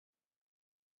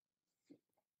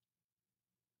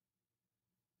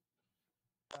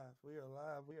We are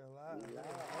live. We are live. We are live.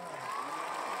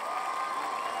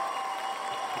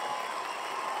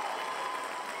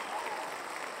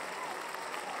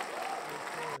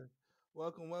 Yes, sir.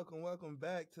 Welcome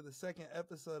back to the second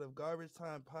episode of Garbage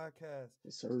Time Podcast.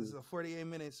 Yes, sir. This is a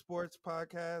 48-minute sports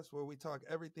podcast where we talk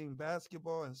everything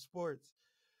basketball and sports.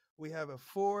 We have a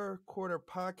 4-quarter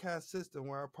podcast system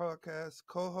where our podcast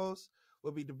co-hosts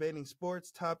will be debating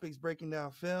sports topics, breaking down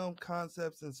film,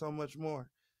 concepts, and so much more.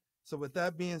 So with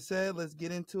that being said, let's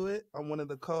get into it. I'm one of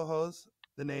the co-hosts,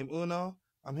 thenameuno.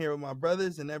 I'm here with my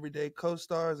brothers and everyday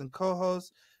co-stars and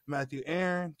co-hosts, Matthew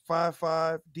Aaron,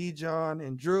 55, DJohn,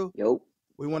 and Drew. Yo.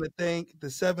 We want to thank the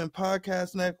 7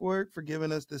 Podcast Network for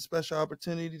giving us this special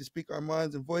opportunity to speak our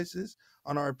minds and voices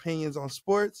on our opinions on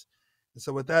sports. And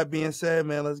so with that being said,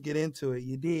 man, let's get into it.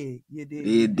 You dig.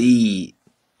 Indeed.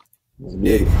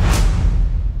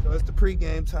 So it's the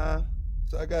pregame time.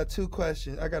 So I got 2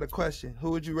 questions. I got a question.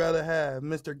 Who would you rather have,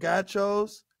 Mr.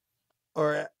 Gachos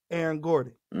or Aaron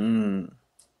Gordon?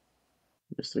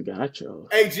 Mr. Gacho.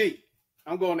 AG.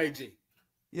 I'm going AG.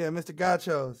 Yeah, Mr.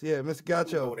 Gachos. Yeah, Mr. I'm going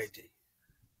Gachos. with AG.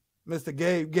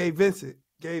 Mr. Gabe Vincent.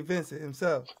 Gabe Vincent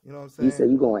himself. You know what I'm saying? You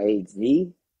said you going AZ?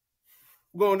 I'm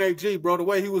going AG, bro. The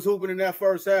way he was hooping in that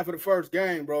first half of the first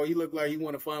game, bro, he looked like he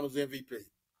won a Finals MVP.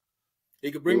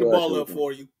 He could bring the ball up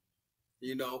for you.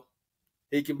 You know,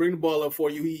 he can bring the ball up for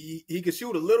you. He can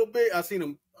shoot a little bit. I seen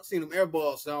him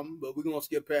airball something, but we're gonna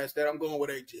skip past that. I'm going with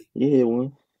AG. You hit one.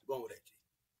 I'm going with AG.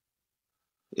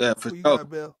 Yeah, for Who you sure. got,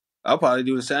 Bill? I'll probably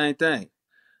do the same thing.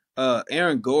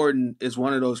 Aaron Gordon is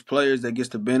one of those players that gets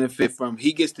to benefit from.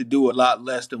 He gets to do a lot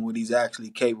less than what he's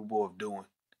actually capable of doing.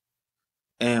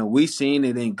 And we seen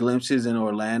it in glimpses in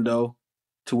Orlando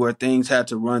to where things had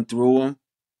to run through him.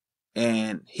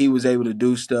 And he was able to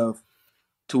do stuff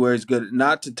to where it's good.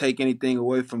 Not to take anything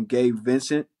away from Gabe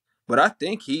Vincent, but I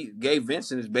think Gabe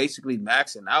Vincent is basically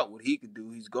maxing out what he could do.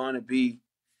 He's going to be,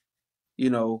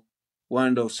 one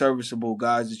of those serviceable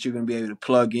guys that you're going to be able to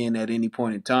plug in at any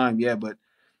point in time. Yeah, but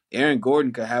Aaron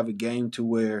Gordon could have a game to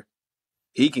where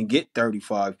he can get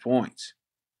 35 points.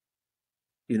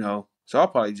 So I'll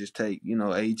probably just take,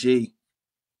 AG.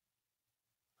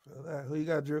 Who you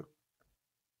got, Drew?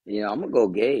 Yeah, I'm going to go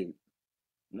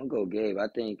Gabe. I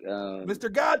think Mr.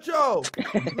 Gaucho!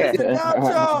 Mr.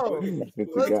 Gaucho!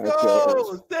 Let's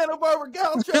go! Stand up over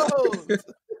Gauchos!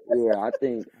 Yeah, I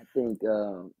think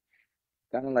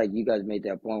kind of like you guys made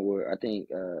that point where I think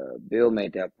Bill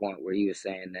made that point where he was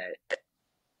saying that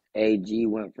AG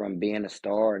went from being a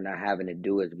star and not having to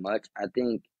do as much. I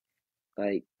think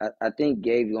I think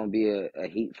Gabe's gonna be a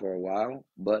Heat for a while,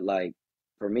 but like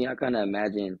for me, I kind of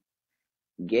imagine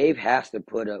Gabe has to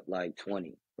put up like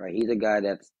 20, right? He's a guy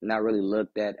that's not really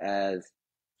looked at as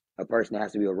a person that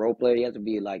has to be a role player. He has to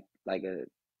be like a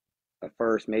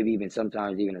first, maybe even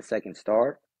sometimes even a second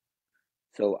star.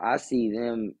 So I see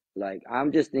them like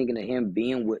I'm just thinking of him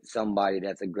being with somebody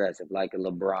that's aggressive, like a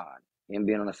LeBron, him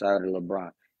being on the side of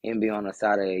LeBron, him being on the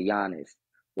side of Giannis,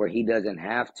 where he doesn't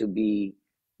have to be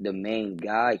the main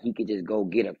guy. He could just go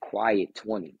get a quiet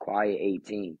 20, quiet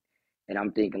 18. And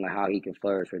I'm thinking like how he can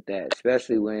flourish with that,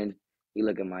 especially when you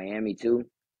look at Miami too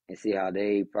and see how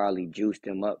they probably juiced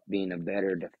him up being a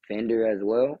better defender as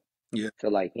well. Yeah. So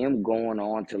like him going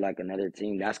on to like another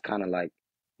team, that's kind of like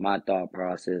my thought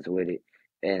process with it.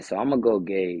 And so I'm gonna go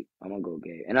Gabe.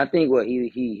 And I think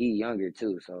he younger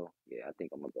too. So yeah, I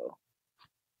think I'm gonna go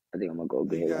Who you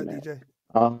Gabe got, on that. DJ?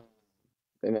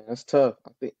 Hey man, that's tough.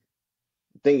 I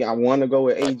think I want to go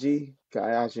with AG. 'Cause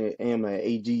I actually am an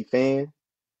AG fan.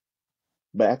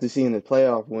 But after seeing the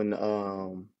playoff when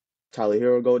Tyler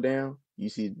Hero go down, you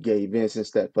see Gabe Vincent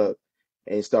step up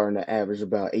and starting to average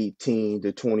about 18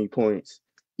 to 20 points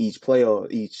each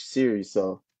series.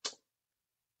 So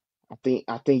I think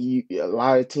a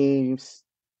lot of teams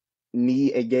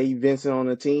need a Gabe Vincent on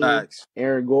the team. Facts.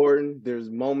 Aaron Gordon, there's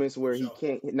moments where he Sure.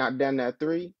 can't knock down that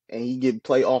 3 and he get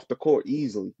play off the court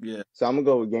easily. Yeah. So I'm gonna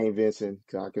go with Gabe Vincent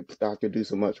because I could do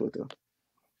so much with him.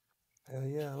 Hell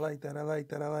yeah, I like that.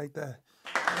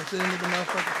 That's the end of the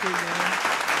motherfucking pregame.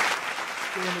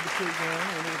 The end of the pregame.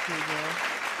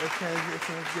 Let's get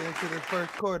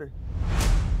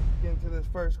into this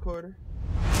first quarter.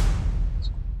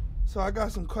 So I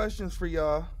got some questions for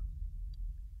y'all.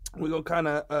 We're going to kind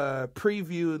of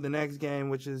preview the next game,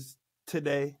 which is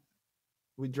today.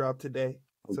 We dropped today.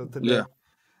 So today.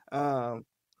 Yeah.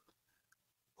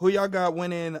 Who y'all got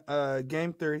winning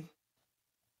game 3?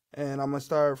 And I'm going to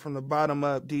start from the bottom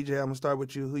up. DJ, I'm going to start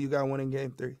with you. Who you got winning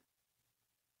game 3?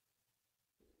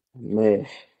 Man,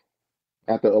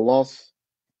 after a loss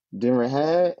Denver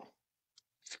had,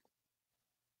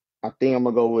 I think I'm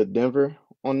gonna go with Denver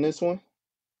on this one.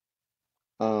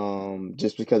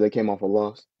 just because they came off a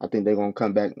loss. I think they're gonna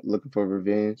come back looking for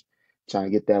revenge, trying to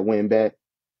get that win back.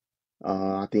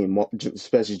 I think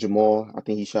especially Jamal. I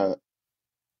think he shot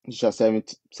 7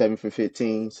 for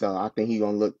 15. So I think he's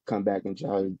gonna come back and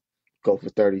try to go for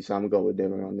 30. So I'm gonna go with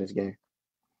Denver on this game.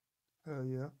 Hell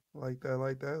yeah, like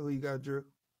that. Who you got, Drew?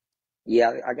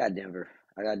 Yeah, I got Denver.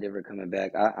 I got Denver coming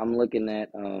back. I'm looking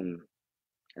at and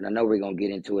I know we're gonna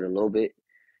get into it a little bit,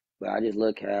 but I just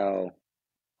look how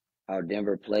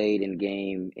Denver played in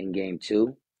game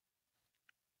 2,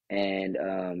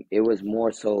 and it was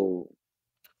more so,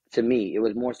 to me, it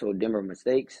was more so Denver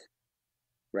mistakes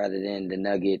rather than the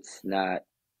Nuggets not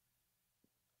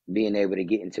being able to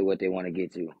get into what they want to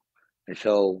get to. And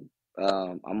so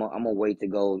I'm gonna wait to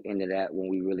go into that when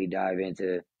we really dive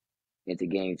into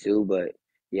game 2. But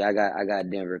yeah, I got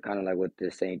Denver, kind of like what the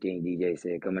same thing DJ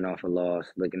said, coming off a loss,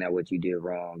 looking at what you did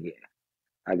wrong. Yeah,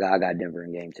 I got Denver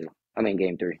in game 2. I mean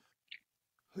game 3.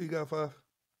 Who you got, Five?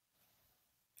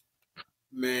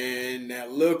 Man,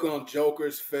 that look on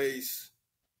Joker's face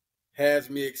has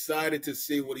me excited to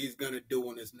see what he's gonna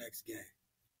do in this next game.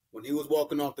 When he was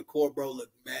walking off the court, bro,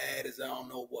 looked mad as I don't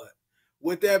know what.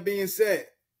 With that being said,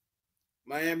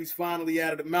 Miami's finally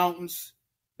out of the mountains.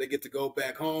 They get to go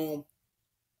back home,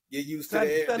 get used to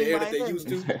the air that they used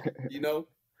to, you know.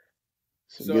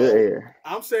 So good air.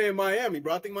 I'm saying Miami,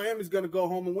 bro. I think Miami's going to go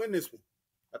home and win this one.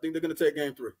 I think they're going to take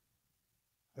game 3.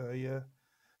 Yeah.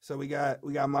 So we got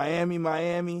Miami.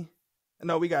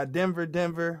 No, we got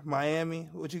Denver, Miami.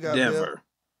 What you got, Denver.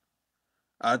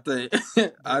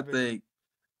 Bill? I think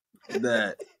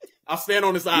that I'll stand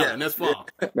on this island. That's fine.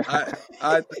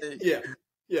 I think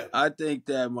yeah. I think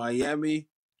that Miami,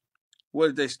 what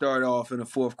did they start off in the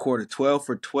fourth quarter? 12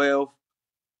 for 12.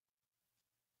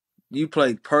 You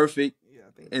played perfect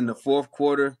in the fourth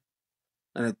quarter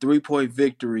and a 3-point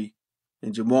victory.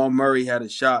 And Jamal Murray had a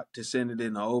shot to send it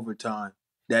into overtime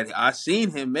that I seen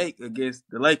him make against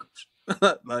the Lakers.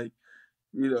 Like,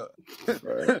 you know,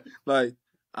 Right. like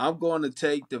I'm going to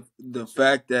take the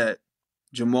fact that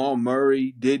Jamal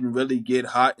Murray didn't really get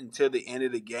hot until the end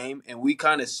of the game. And we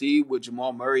kind of see with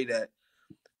Jamal Murray that,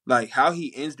 like, how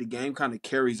he ends the game kind of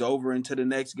carries over into the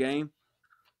next game.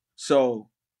 So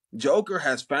Joker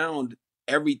has found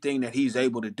everything that he's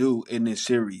able to do in this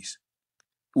series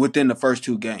within the first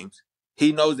 2 games.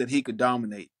 He knows that he could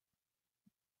dominate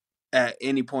at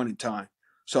any point in time.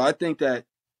 So I think that,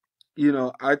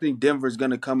 I think Denver's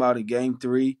going to come out in game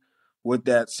 3 with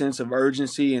that sense of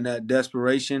urgency and that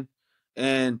desperation.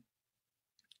 And,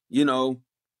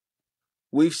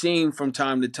 we've seen from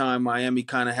time to time Miami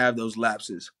kind of have those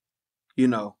lapses,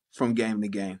 from game to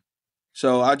game.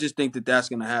 So I just think that that's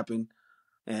going to happen.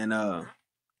 And,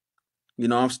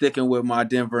 I'm sticking with my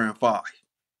Denver in 5.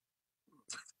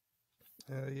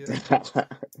 Yeah.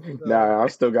 Nah, I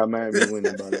still got Miami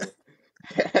winning, by the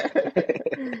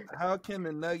way. How can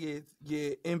the Nuggets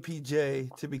get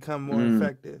MPJ to become more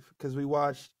effective? Because we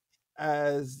watched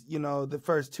as, the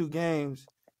first 2 games,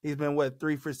 he's been,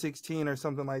 3 for 16 or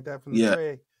something like that from the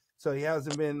trade. So he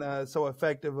hasn't been so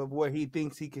effective of where he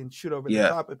thinks he can shoot over the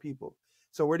top of people.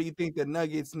 So where do you think the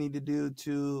Nuggets need to do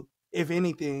to, if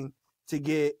anything, to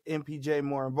get MPJ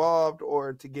more involved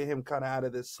or to get him kind of out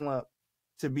of this slump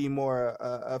to be more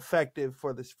effective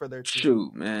for their team?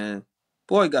 Shoot, man.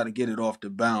 Boy got to get it off the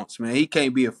bounce, man. He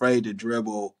can't be afraid to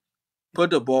dribble, put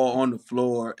the ball on the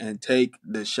floor, and take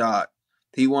the shot.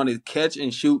 He wanted to catch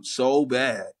and shoot so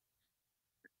bad.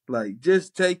 Like,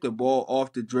 just take the ball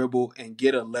off the dribble and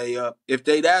get a layup. If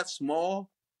they that small,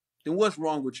 then what's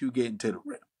wrong with you getting to the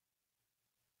rim?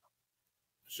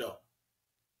 For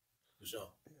sure.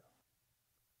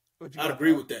 I'd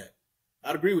agree with that.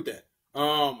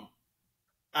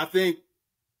 I think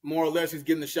more or less he's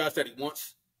getting the shots that he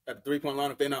wants at the 3-point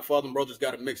line. If they're not falling, bro, just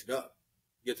got to mix it up.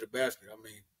 Get to the basket. I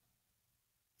mean,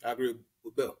 I agree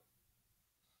with Bill.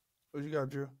 What you got,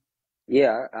 Drew?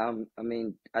 Yeah, I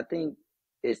mean, I think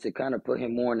it's to kind of put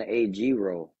him more in the AG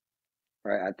role,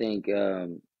 right? I think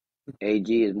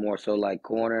AG is more so like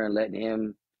corner and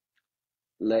letting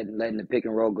the pick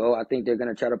and roll go. I think they're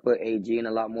going to try to put AG in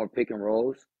a lot more pick and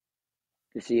rolls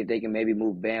to see if they can maybe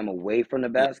move Bam away from the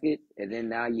basket. And then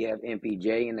now you have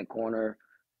MPJ in the corner.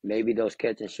 Maybe those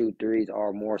catch and shoot threes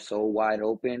are more so wide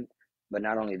open. But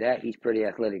not only that, he's pretty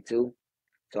athletic too.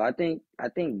 So I think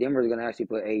Denver's going to actually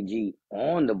put AG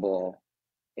on the ball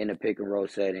in a pick and roll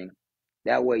setting.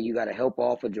 That way you got to help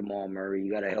off of Jamal Murray.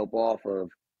 You got to help off of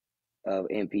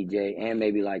MPJ and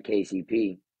maybe like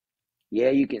KCP. Yeah,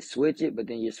 you can switch it, but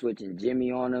then you're switching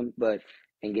Jimmy on him. But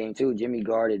in game 2, Jimmy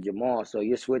guarded Jamal, so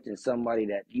you're switching somebody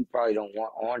that you probably don't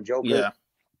want on Joker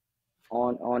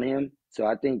on him. So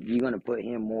I think you're gonna put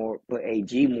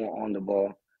AG more on the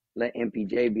ball let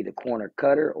MPJ be the corner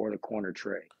cutter or the corner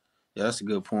tray. Yeah, that's a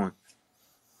good point.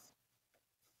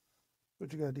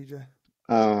 What you got, DJ?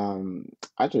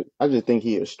 I just think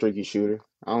he a streaky shooter.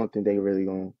 I don't think they really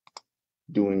gonna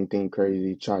do anything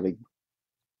crazy, try to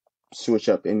switch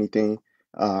up anything.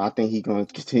 I think he gonna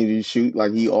continue to shoot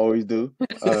like he always do.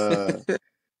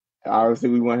 Obviously,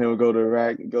 we want him to go to the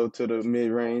rack, go to the mid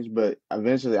range, but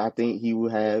eventually, I think he will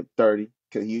have 30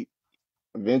 because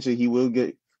he will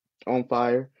get on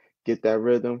fire, get that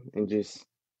rhythm, and just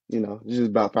just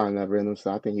about finding that rhythm.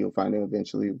 So I think he'll find it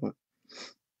eventually.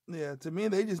 Yeah, to me,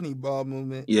 they just need ball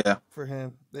movement. Yeah, for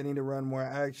him, they need to run more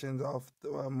actions off,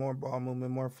 more ball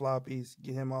movement, more floppies,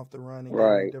 get him off the run and get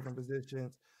him in different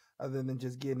positions, other than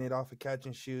just getting it off a catch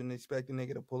and shoot and expecting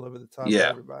nigga to pull over the top of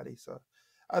everybody. So,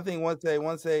 I think once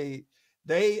they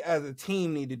as a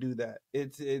team need to do that.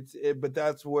 But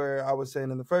that's where I was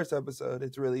saying in the first episode,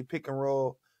 it's really pick and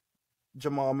roll.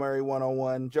 Jamal Murray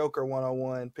 1-on-1, Joker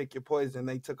 1-on-1, pick your poison.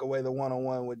 They took away the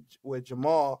 1-on-1 with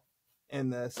Jamal in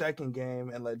the second game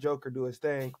and let Joker do his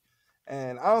thing.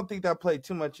 And I don't think that played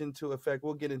too much into effect.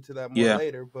 We'll get into that more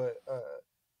later. But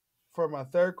for my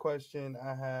third question,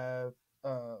 I have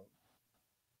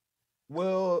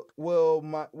will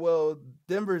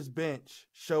Denver's bench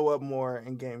show up more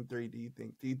in Game 3? Do you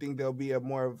think? Do you think they'll be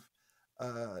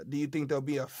do you think they'll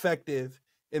be effective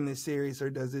in this series, or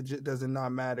does it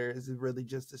not matter? Is it really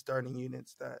just the starting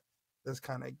units that's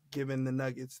kind of giving the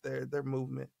Nuggets their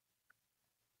movement?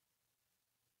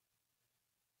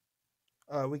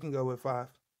 We can go with 5.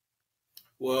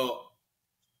 Well,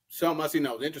 something I seen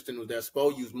that was interesting was that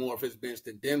Spo used more of his bench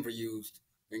than Denver used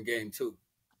in Game 2.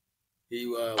 He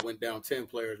went down 10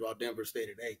 players while Denver stayed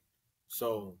at 8.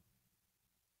 So,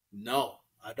 no,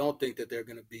 I don't think that they're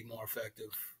going to be more effective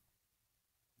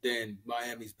than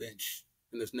Miami's bench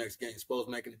in this next game. Spo's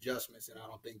making adjustments, and I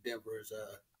don't think Denver is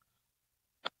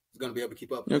going to be able to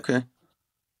keep up with Okay. that.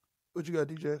 What you got,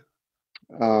 DJ?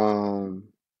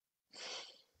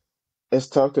 It's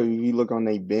tough because you look on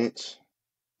their bench.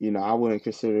 I wouldn't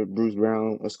consider Bruce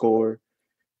Brown a scorer.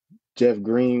 Jeff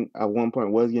Green at one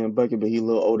point was getting a bucket, but he's a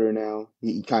little older now.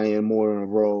 He kind of in more in a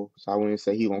role, so I wouldn't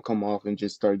say he gonna come off and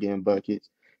just start getting buckets.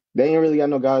 They ain't really got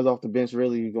no guys off the bench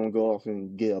really gonna go off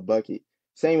and get a bucket.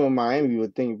 Same with Miami. You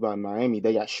would think about Miami,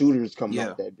 they got shooters coming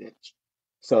off that bench,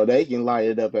 so they can light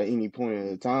it up at any point in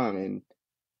the time.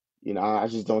 And I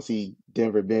just don't see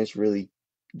Denver bench really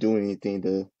doing anything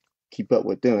to keep up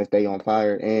with them if they on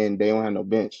fire and they don't have no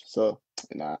bench. So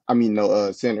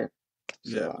no center.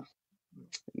 So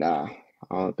nah,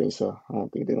 I don't think so. I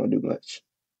don't think they're gonna do much.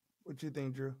 What you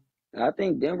think, Drew? I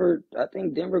think Denver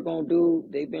gonna do.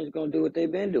 They bench gonna do what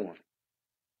they've been doing.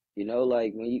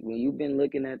 Like when you've been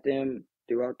looking at them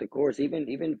throughout the course,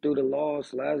 even through the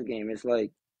loss last game, it's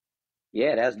like,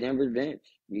 yeah, that's Denver's bench.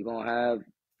 You're gonna have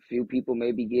a few people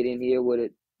maybe get in here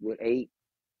with 8,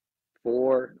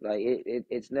 4. Like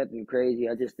it's nothing crazy.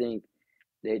 I just think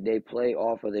they play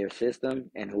off of their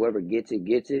system, and whoever gets it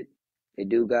gets it. They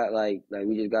do got like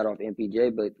we just got off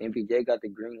MPJ, but MPJ got the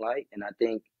green light, and I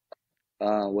think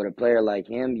with a player like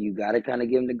him, you got to kind of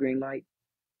give him the green light.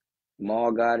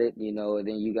 Maul got it, and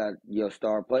then you got your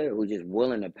star player who's just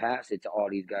willing to pass it to all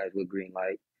these guys with green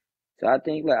light. So I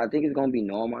think it's gonna be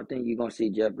normal. I think you're gonna see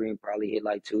Jeff Green probably hit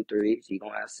like 2 threes. He's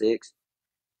gonna have 6.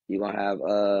 You're gonna have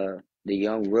the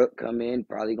young Rook come in,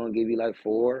 probably gonna give you like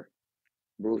 4.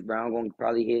 Bruce Brown gonna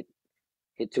probably hit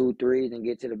 2 threes and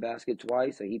get to the basket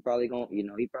twice. So he probably gonna end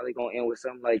with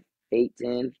something like 8,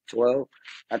 10, 12.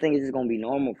 I think it's just gonna be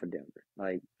normal for Denver.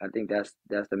 Like I think that's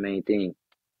the main thing.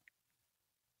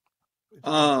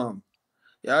 Yeah,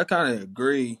 I kind of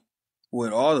agree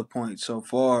with all the points so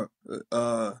far.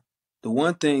 The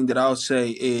one thing that I'll say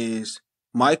is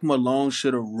Mike Malone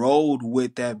should have rolled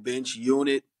with that bench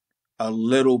unit a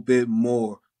little bit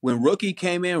more. When Rookie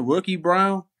came in, Rookie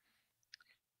Brown,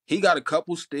 he got a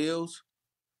couple steals.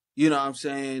 You know what I'm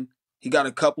saying? He got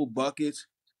a couple buckets.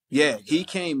 Yeah, he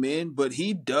came in, but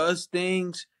he does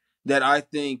things that I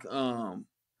think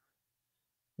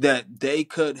that they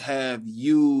could have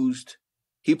used.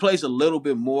 He plays a little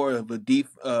bit more of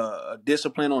a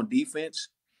discipline on defense,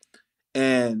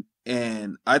 and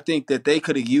I think that they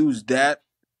could have used that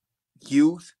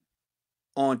youth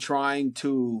on trying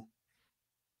to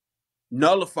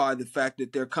nullify the fact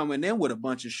that they're coming in with a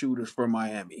bunch of shooters for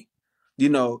Miami.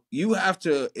 You have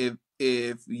to,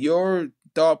 if your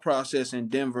thought process in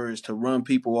Denver is to run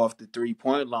people off the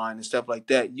 3-point line and stuff like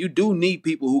that, you do need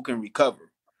people who can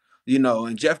recover.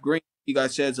 And Jeff Green, you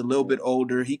guys said, is a little bit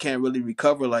older. He can't really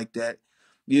recover like that.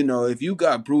 If you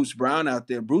got Bruce Brown out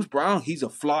there, Bruce Brown, he's a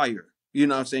flyer. You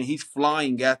know what I'm saying? He's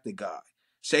flying at the guy.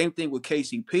 Same thing with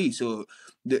KCP. So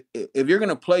if you're going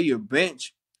to play your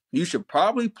bench, you should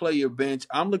probably play your bench.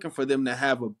 I'm looking for them to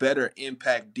have a better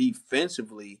impact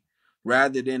defensively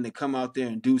rather than to come out there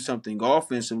and do something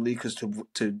offensively. Because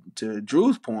to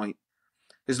Drew's point,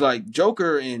 it's like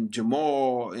Joker and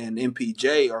Jamal and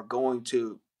MPJ are going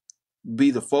to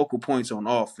be the focal points on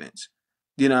offense.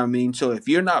 You know what I mean? So if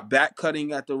you're not back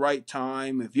cutting at the right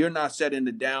time, if you're not setting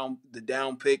the down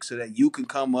pick so that you can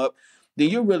come up, then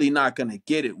you're really not going to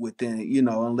get it within,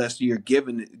 unless you're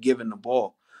given the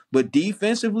ball. But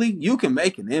defensively, you can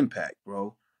make an impact,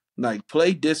 bro. Like,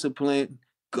 play discipline,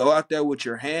 go out there with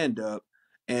your hand up,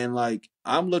 and like,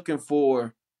 I'm looking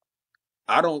for.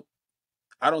 I don't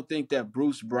think that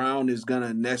Bruce Brown is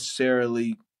gonna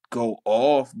necessarily go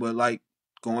off, but like,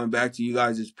 going back to you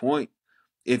guys' point,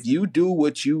 if you do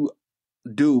what you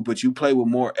do, but you play with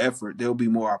more effort, there'll be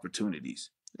more opportunities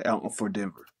for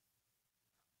Denver.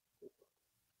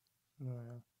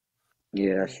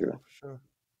 Yeah, that's true. For sure.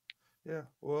 Yeah.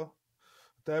 Well,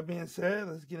 with that being said,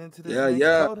 let's get into this Yeah, next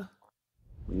yeah. coda.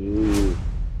 Ooh.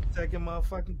 Second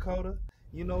motherfucking coda.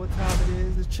 You know what time it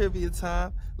is. It's trivia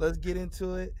time. Let's get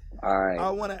into it. All right. I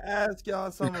want to ask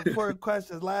y'all some important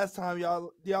questions. Last episode,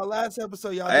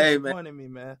 y'all Hey, disappointed me,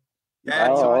 man. Okay.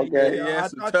 I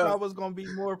thought y'all was going to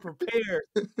be more prepared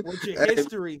with your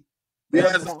history.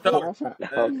 Yeah,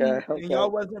 Okay. And y'all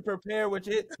wasn't prepared with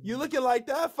it. You looking like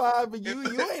that, Five, but you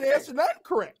ain't answered nothing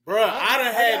correct. Bro, I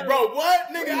done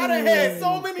had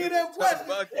so many of them questions.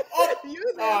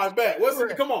 I bet.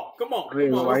 Come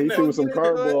on. Why he threw some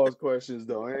curveballs questions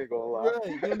though? I ain't gonna lie.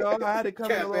 Right, I had to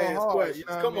come in a little hard.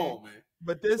 Come on, man.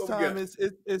 But this time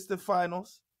it's the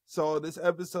finals. So this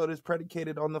episode is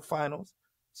predicated on the finals.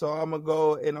 So I'm gonna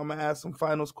go and I'm gonna ask some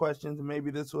finals questions, and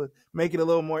maybe this would make it a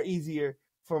little more easier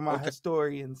for my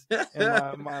historians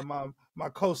and my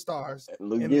co-stars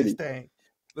in this thing.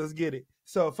 Let's get it.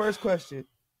 So first question: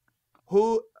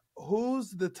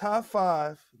 Who's the top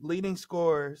 5 leading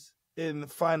scorers in the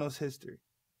finals history?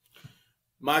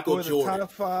 Michael Jordan. The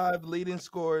top 5 leading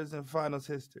scorers in finals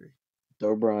history.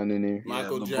 Throw Brian in there.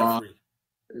 Michael Jeffrey.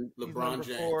 LeBron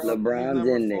James. LeBron's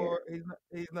in there.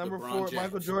 He's number 4. James.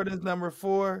 Michael Jordan's number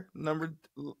 4.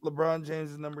 LeBron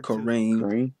James is number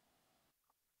 2.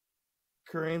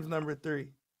 Kareem's number 3.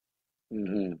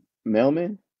 Mm-hmm.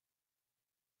 Melman?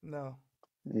 No.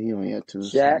 He only had 2.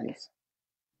 Shaq?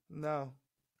 No.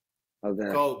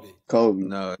 Okay. Kobe.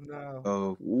 No.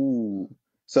 Oh. Ooh.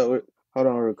 So hold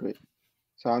on real quick.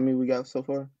 So how many we got so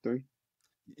far? 3?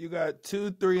 You got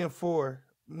 2, 3, and 4.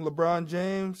 LeBron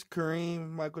James, Kareem,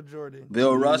 Michael Jordan.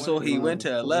 Bill Russell, he went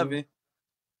to 11.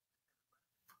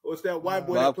 What's that white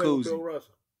boy that played with Bill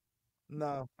Russell?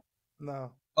 No.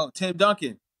 Oh, Tim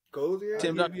Duncan. Cozy?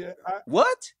 Tim Duncan.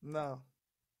 What? No.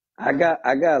 I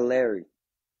got Larry.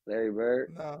 Larry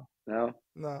Bird? No.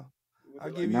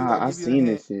 I'll give you I seen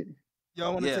this shit.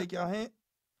 Y'all want to take y'all hint?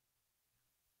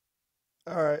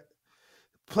 All right.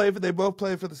 They both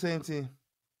play for the same team.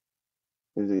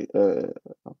 Is it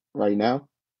right now?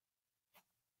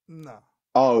 No.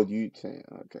 Oh, you saying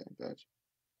okay, gotcha.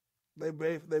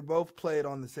 They both played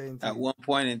on the same team at one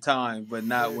point in time, but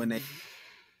not when they.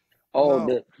 Oh,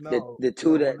 the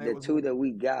two that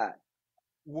we got.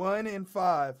 1 and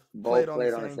 5 both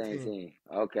played on the same team.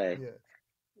 Okay. Yeah.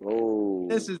 Oh.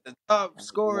 This is the top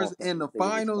scorers in the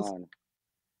finals.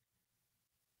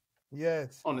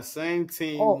 Yes. On the same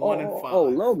team, 1 and 5. Oh,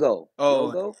 Logo.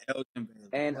 Elgin.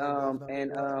 And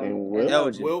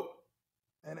Elgin. Wilt.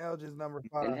 And Elgin's number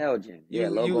 5. And Elgin. Yeah, you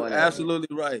Logo and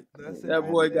absolutely right. That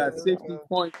boy got 60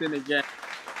 points in the game.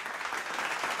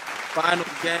 Final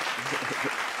game.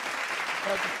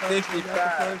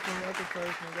 65.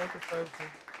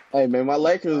 Hey man, my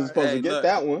Lakers was supposed to get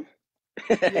that one.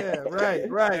 Yeah, right.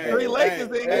 3 Lakers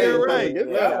ain't get it right.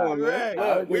 Get that one, man.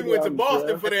 Look, we went to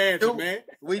Boston for the answer, man.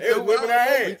 We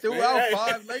threw out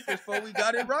 5 Lakers before we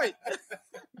got it right.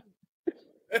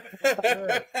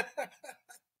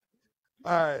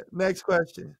 All right, next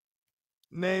question.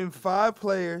 Name 5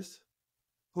 players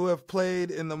who have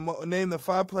played in the name the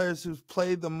 5 players who've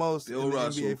played the most in the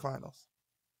NBA Finals.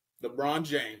 LeBron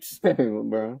James.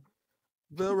 LeBron.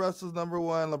 Bill Russell's number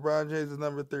 1. LeBron James is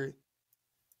number 3.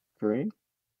 Kareem.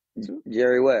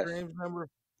 Jerry West. Kareem's number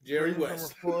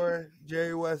 4.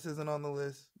 Jerry West isn't on the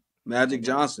list. Magic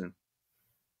Johnson.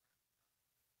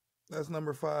 That's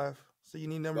number 5. So you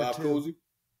need number Bob 2. Cousy?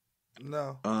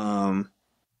 No.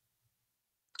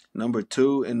 Number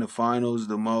 2 in the finals,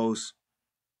 the most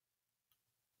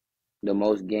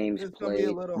games played.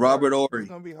 Robert Horry. It's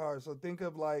gonna be hard. So think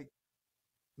of That's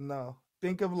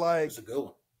a good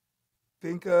one.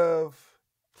 Think of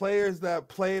players that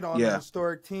played on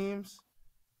historic teams,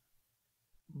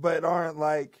 but aren't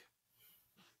like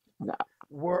Nah.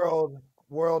 world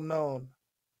known.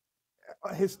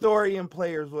 Historian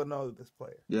players will know this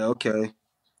player. Yeah, okay.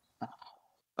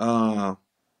 So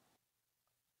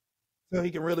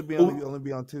he can really only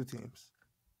be on 2 teams.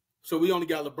 So we only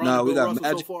got LeBron Nah, and we Bill got Russell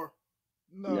Magic. so far?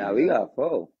 No, Nah, we got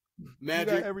 4.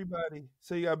 Magic. You got everybody.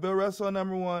 So you got Bill Russell at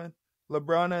number 1,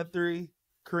 LeBron at 3,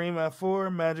 Kareem at 4,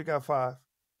 Magic at 5.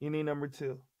 You need number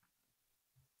 2.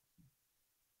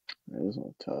 This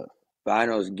one tough.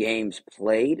 Finals games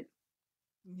played?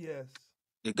 Yes.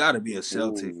 It got to be a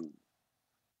Celtic. Ooh.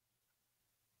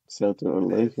 Celtic or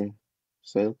Lakers?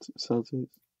 Celtics. It's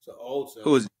an old Celtic.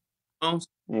 Who is it? Jones?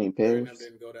 Ain't Barry Paris.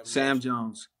 didn't go that Sam much.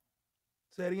 Jones.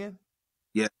 Say it again?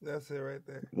 Yeah. That's it right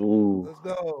there. Ooh.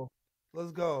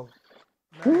 Let's go.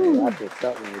 Nice. Hey, that's a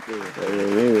something right there. Yeah.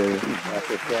 That's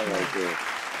a something right there.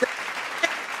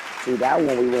 See, that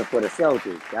one we went for the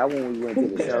Celtics. That one we went to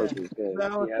the Yeah. Celtics.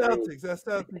 That was Celtics. That's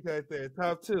Celtics right there.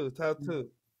 Top two.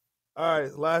 All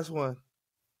right, last one.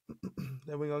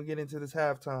 Then we're going to get into this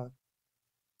halftime.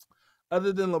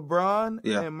 Other than LeBron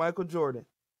and Michael Jordan,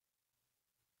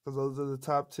 because those are the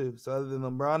top 2. So other than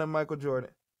LeBron and Michael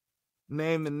Jordan,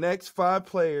 name the next 5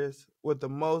 players with the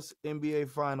most NBA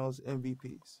Finals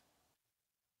MVPs.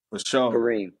 For sure.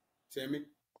 Kareem. Timmy.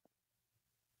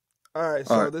 All right,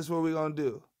 so this is what we're going to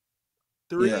do.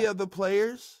 3 of the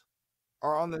players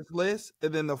are on this list,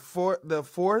 and then the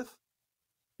fourth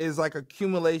is like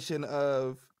accumulation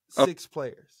of 6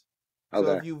 players. Okay.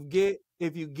 So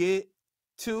if you get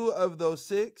 2 of those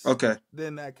 6,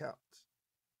 then that counts.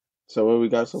 So what we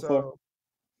got so far?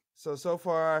 So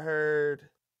far I heard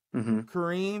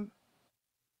Kareem,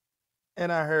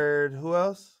 and I heard who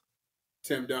else?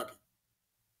 Tim Duncan.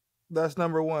 That's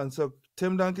number 1. So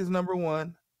Tim Duncan's number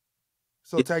 1.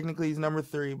 So technically he's number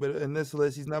 3, but in this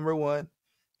list he's number 1.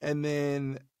 And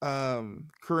then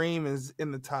Kareem is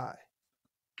in the tie.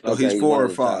 Oh, he's 4 or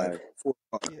 5. 4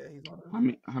 or 5. Yeah, he's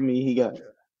on. How many he got?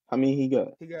 How many he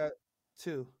got? He got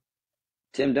 2.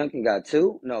 Tim Duncan got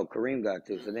 2? No, Kareem got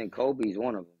 2. So then Kobe's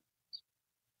one of them.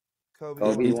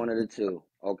 Kobe's one of the 2.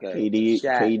 Okay.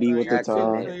 KD with the tie.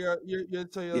 So your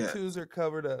 2s are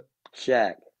covered up.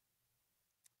 Shaq.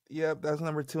 Yep, that's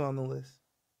number 2 on the list.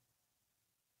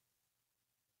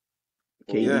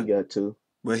 KD got 2.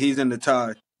 But he's in the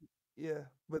tie. Yeah,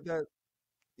 but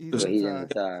he's in the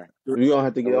tie. We gonna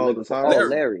have to get all the ties. Oh,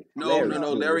 Larry.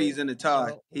 No, Larry's in the tie.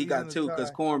 No, he got 2 because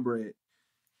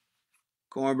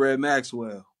Cornbread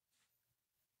Maxwell.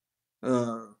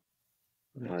 Oh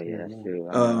yeah, that's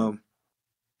true.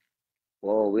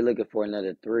 Whoa, we're looking for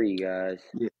another 3, guys.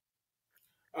 Yeah.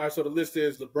 All right, so the list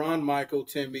is LeBron, Michael,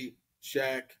 Timmy,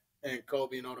 Shaq, and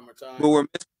Kobe, and all them are tied. But we're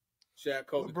missing Shaq,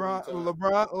 Kobe,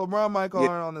 LeBron, Michael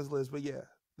aren't on this list, but yeah,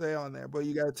 they on there. But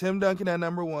you got Tim Duncan at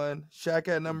number 1, Shaq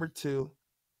at number 2.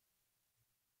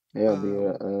 They'll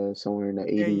be somewhere in the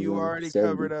 80s. And you already 70.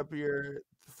 covered up your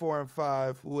 4 and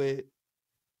 5 with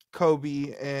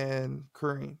Kobe and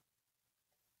Kareem.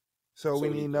 So we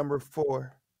need number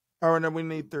 4. Or no, we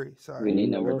need 3. Sorry. We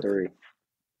need number 3.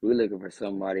 We're looking for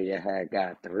somebody that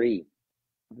got 3.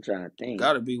 I'm trying to think.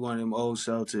 Got to be one of them old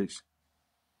Celtics.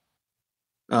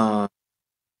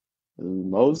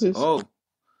 Moses? Oh.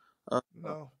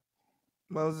 No.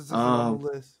 Moses isn't on the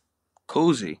list.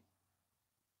 Cousy.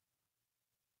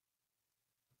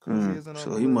 Cousy isn't on the list.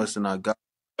 So he must have not got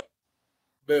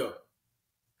Bill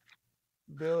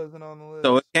isn't on the list.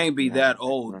 So it can't be that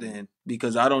old then,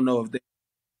 because I don't know if they.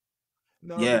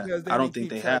 No, yeah, because I don't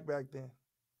think they have back then.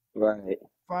 Right.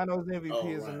 Finals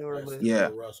MVP is a newer list. Yeah.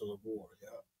 Russell Award. Yeah.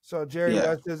 So Jerry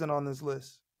West isn't on this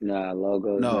list. Nah,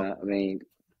 Logo's not. I mean,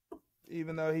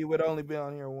 even though he would only be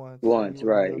on here once. Once,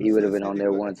 right? He would have been on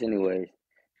there once anyways.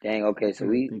 Dang. Okay, so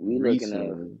we looking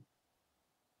at.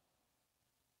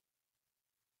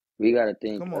 We gotta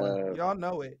think. Come on, y'all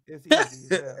know it. It's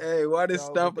easy. Hey, why they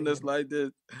stumping us like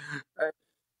this?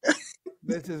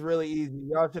 This is really easy.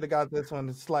 Y'all should have got this one.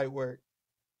 It's slight work.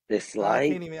 This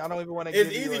slight. I don't even want to.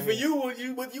 It's easy for you.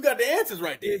 You got the answers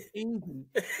right there. It's easy.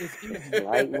 It's easy.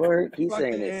 Slight work. He's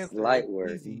saying it's slight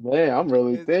work. Man, I'm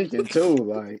really thinking too.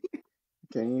 Like,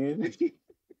 can you?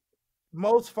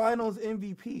 Most Finals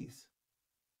MVPs.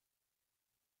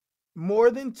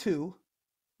 More than 2,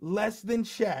 less than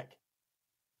Shaq,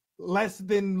 less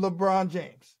than LeBron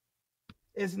James.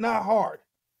 It's not hard.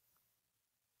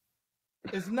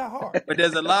 It's not hard. But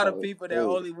there's a lot of people that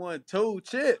only won 2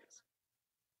 chips.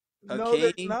 No,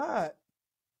 there's not.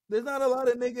 There's not a lot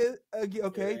of niggas.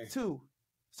 Okay, 2.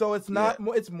 So it's not.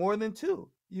 It's more than 2.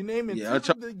 You name it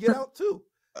 2. Get out 2.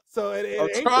 So it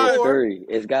ain't 4. 3.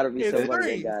 It's got to be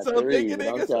somebody that got 3.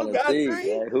 I'm trying to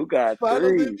think. Who got 3?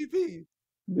 Finals MVP.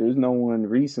 There's no one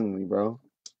recently, bro.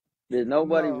 There's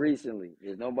nobody No. recently.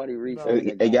 There's nobody No. recently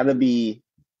that It got gotta 3. be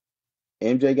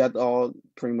MJ got all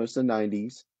pretty much the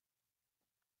 90s,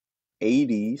 I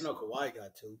 80s. know Kawhi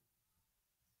got 2.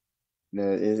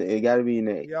 No, it gotta be in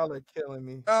the Y'all are killing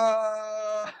me. We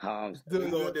gonna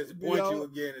disappoint you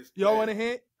again. Y'all want a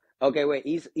hint? Okay, wait.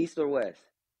 East or West?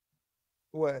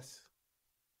 West.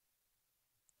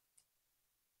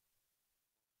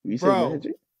 you say Bro.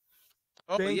 Magic?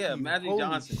 Oh Thank yeah, you. Magic Holy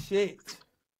Johnson. shit.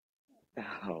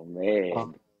 Oh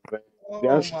man.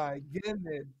 Oh my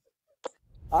goodness.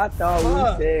 I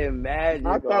thought we said Magic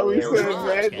I thought we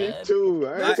already. said Magic too.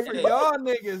 This for y'all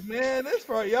niggas, man. This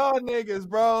for y'all niggas,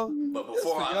 bro. But This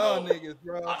before for I y'all go, niggas,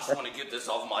 bro. I just want to get this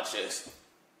off my chest.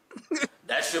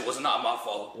 That shit was not my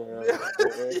fault.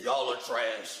 Y'all are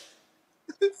trash.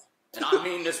 And I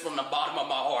mean this from the bottom of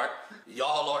my heart.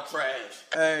 Y'all are trash.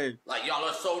 Hey. Like, y'all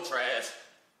are so trash.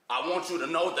 I want you to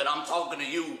know that I'm talking to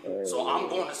you. So I'm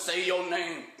going to say your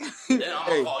name. Then I'm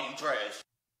going to call you trash.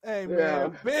 Hey,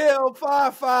 man. Bill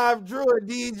 55 Drew a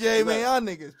DJ, man. Y'all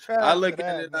niggas trash. I look for at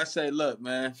that, it and man. I say, look,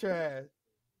 man. Trash.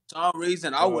 For some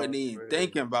reason, I wasn't even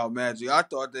thinking about Magic. I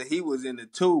thought that he was in the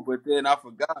 2, but then I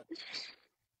forgot.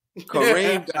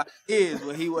 Kareem got his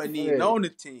when he wasn't even on the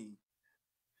team.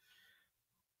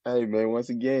 Hey, man, once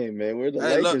again, man, where the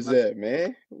Hey, Lakers look, at,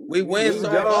 man? We win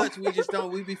so much, we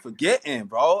be forgetting,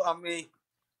 bro. I mean.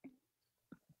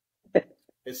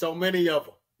 There's so many of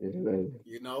them. Yeah.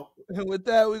 You know? And with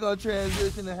that, we're going to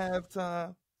transition to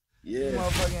halftime. Yeah.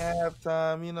 Motherfucking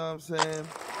halftime, you know what I'm saying?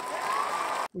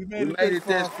 We made it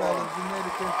this far, fellas. We made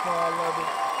it this far. I love it.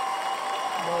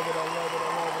 I love it.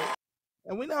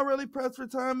 And we're not really pressed for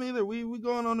time either. We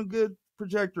going on a good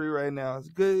trajectory right now. It's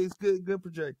good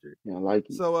trajectory. Yeah, I like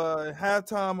it. So at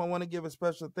halftime, I want to give a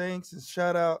special thanks and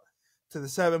shout out to the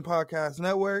 7 Podcast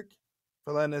Network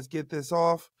for letting us get this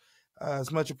off.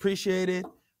 It's much appreciated.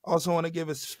 Also want to give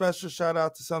a special shout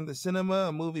out to Something Cinema,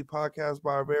 a movie podcast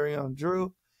by our very own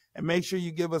Drew. And make sure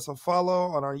you give us a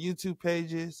follow on our YouTube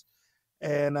pages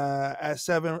and at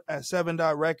 7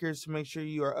 Records to make sure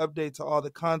you are updated to all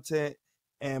the content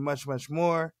and much, much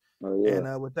more. Oh, yeah.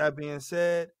 And with that being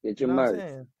said, get your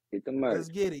merch. Get the merch. Let's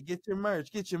get it. Get your merch.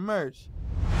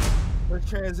 Let's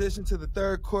transition to the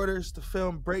third quarter. It's the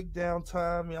film breakdown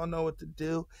time. Y'all know what to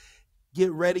do.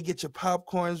 Get ready. Get your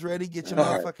popcorns ready. Get your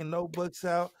motherfucking notebooks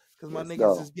out because my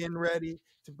niggas is getting ready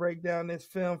to break down this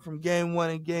film from game 1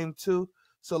 and game 2.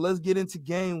 So let's get into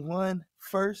game 1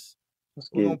 first.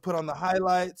 We're going to put on the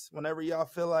highlights. Whenever y'all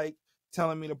feel like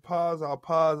telling me to pause, I'll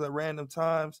pause at random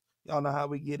times. Y'all know how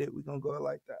we get it. We're going to go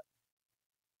like that.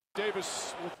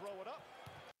 Davis will throw it up.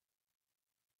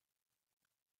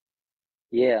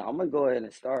 Yeah, I'm going to go ahead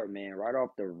and start, man. Right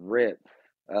off the rip.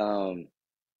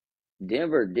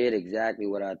 Denver did exactly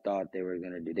what I thought they were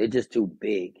going to do. They're just too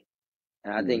big.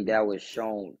 And I think that was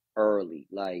shown early.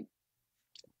 Like,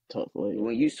 tough way.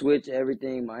 When you switch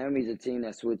everything, Miami's a team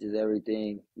that switches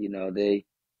everything. You know, they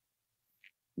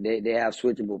have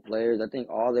switchable players. I think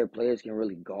all their players can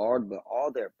really guard, but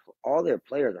all their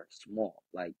players are small.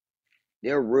 Like,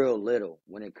 they're real little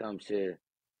when it comes to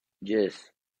just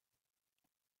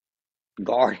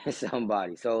guarding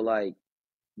somebody. So, like,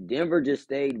 Denver just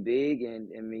stayed big, and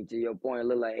I mean, to your point, it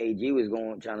looked like AG was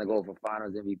trying to go for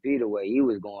Finals MVP the way he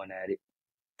was going at it.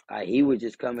 He was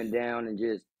just coming down and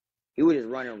he was just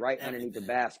running right underneath the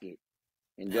basket,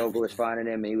 and Joker was finding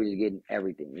him, and he was just getting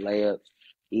everything: layups,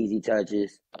 easy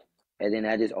touches, and then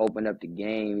that just opened up the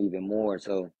game even more.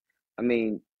 So, I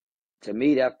mean, to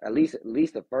me, that at least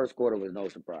the first quarter was no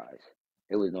surprise.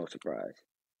 It was no surprise.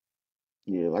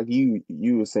 Yeah, like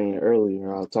you were saying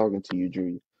earlier, I was talking to you,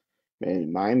 Drew.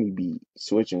 Man, Miami be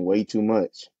switching way too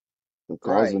much,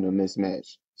 causing a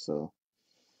mismatch. So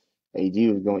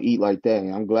AG was gonna eat like that,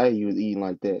 and I'm glad he was eating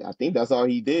like that. I think that's all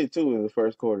he did too in the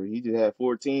first quarter. He just had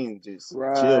 14, just chill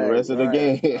the rest of the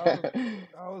game.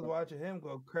 I was watching him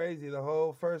go crazy the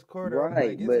whole first quarter.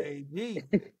 Right, I'm like,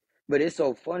 it's AG. But it's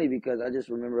so funny because I just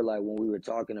remember, like, when we were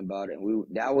talking about it, and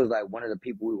that was like one of the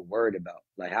people we were worried about.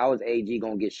 Like, how is AG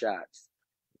gonna get shots?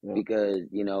 Yeah. Because,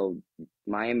 you know,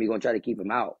 Miami gonna try to keep him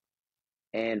out.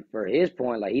 And for his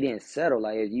point, like, he didn't settle.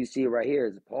 Like, as you see right here,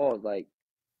 as a pause, like,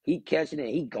 he catching it,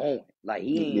 he going. Like,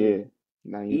 he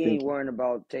ain't worrying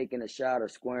about taking a shot or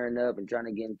squaring up and trying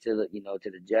to get into the,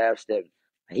 to the jab step.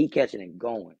 He catching it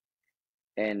going.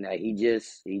 And he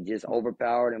just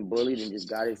overpowered and bullied and just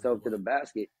got himself to the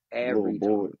basket every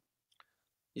time.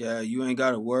 Yeah, you ain't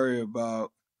got to worry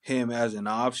about him as an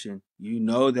option. You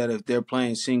know that if they're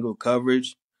playing single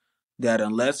coverage, that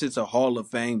unless it's a Hall of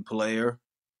Fame player,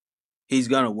 he's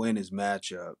going to win his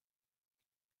matchup.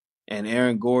 And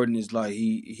Aaron Gordon is like,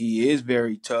 he is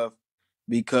very tough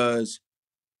because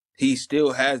he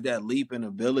still has that leaping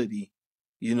ability.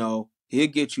 You know, he'll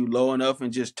get you low enough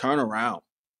and just turn around.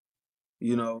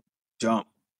 You know, jump.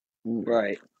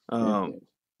 Right. Um,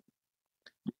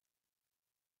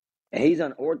 And he's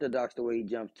unorthodox the way he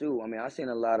jumps too. I mean, I've seen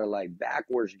a lot of like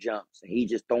backwards jumps, and he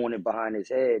just throwing it behind his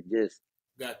head, just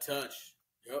got touched.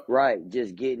 Yep. Right,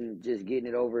 just getting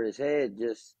it over his head,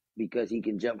 just because he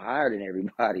can jump higher than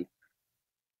everybody.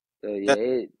 So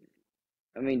yeah,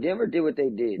 I mean, Denver did what they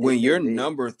did. They when you're played big.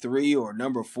 number 3 or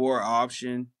number 4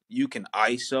 option, you can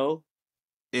ISO.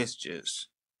 It's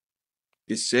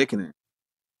sickening.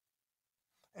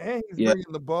 And he's Yeah,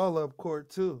 bringing the ball up court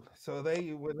too. So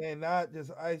when they're not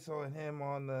just isoing him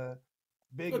on the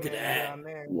big Look at man that. down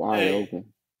there. Wide open.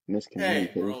 Hey,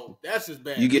 Miscommunication. bro, that's just you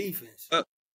bad get defense.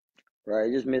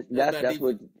 Right, just miss. That's bad That's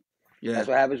what defense. that's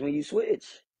what happens when you switch.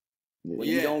 Yeah. When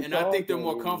you don't and I think talk they're and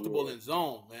more you, comfortable in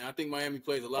zone, man. I think Miami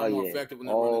plays a Oh lot more yeah, effective when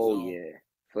they're running zone. yeah,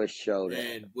 for sure.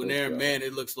 And when for they're sure. man,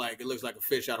 it looks like a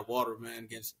fish out of water, man,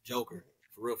 against Joker.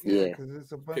 For real. Yeah, Yeah. because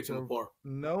it's a bunch Picks him of apart.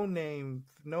 no-name,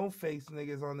 no-face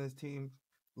niggas on this team.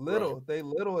 Little. Right. They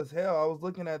little as hell. I was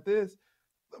looking at this.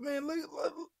 Man, look,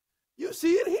 you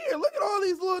see it here. Look at all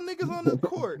these little niggas on this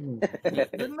court.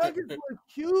 The Nuggets look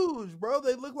huge, bro.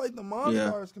 They look like the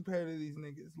Monstars compared to these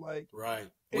niggas. Like, Right.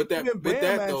 and With that, even Bam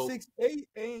at though, 6'8"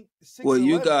 ain't 6'11". Well,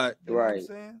 you know got what I'm Right.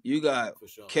 saying? you got for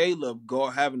sure. Caleb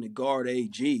having to guard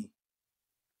AG,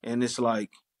 and it's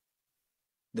like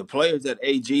the players that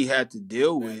AG had to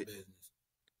deal Bad with business.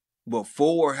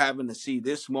 before having to see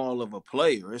this small of a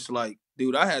player. It's like,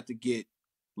 dude, I had to get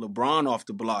LeBron off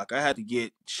the block. I had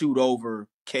to shoot over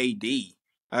KD.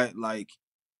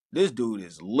 This dude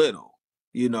is little,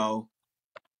 you know.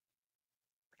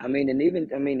 I mean, and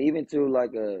even to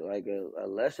like a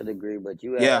lesser degree, but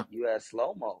you Yeah. had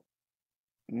slow mo.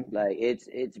 Like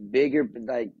it's bigger.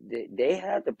 Like they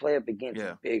have to play up against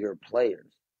bigger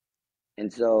players,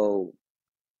 and so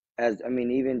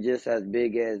even just as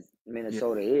big as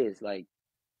Minnesota is, like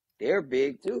they're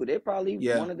big too. They're probably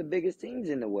one of the biggest teams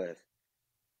in the West.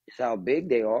 It's how big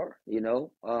they are, you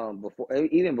know. Before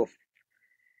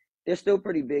they're still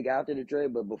pretty big after the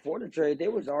trade, but before the trade, they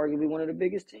was arguably one of the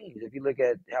biggest teams. If you look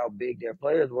at how big their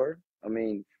players were, I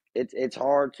mean, it's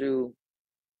hard to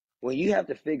when you have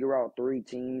to figure out 3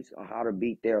 teams on how to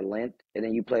beat their length, and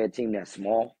then you play a team that's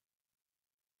small.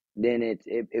 Then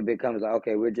it becomes like,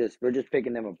 okay, we're just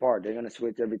picking them apart. They're gonna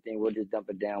switch everything. We'll just dump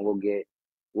it down.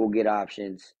 We'll get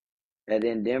options. And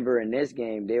then Denver in this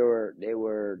game, they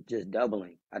were just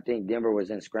doubling. I think Denver was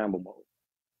in scramble mode.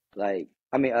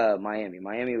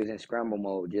 Miami was in scramble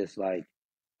mode. Just like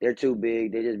they're too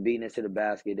big. They're just beating us to the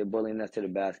basket. They're bullying us to the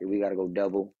basket. We got to go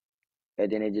double. And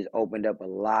then it just opened up a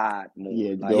lot more.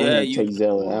 Yeah, Like, go ahead and you take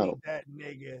Zeller Bully out. that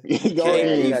nigga. you Go can't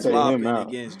ahead be and take him flopping out.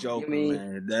 against Joker, mean-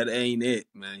 man. That ain't it,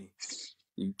 man.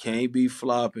 You can't be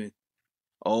flopping.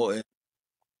 Oh,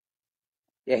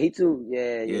 Yeah, he too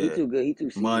good. He too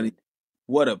seasoned. money.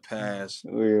 What a pass.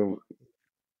 We're-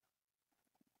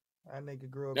 That nigga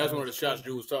grew up. That's in one of the his shots team.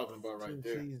 Drew was talking about right Too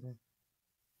there. seasoned.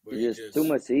 But he Just too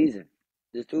much season.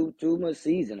 Just too much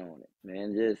season on it,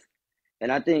 man.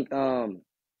 And I think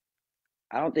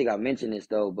I don't think I mentioned this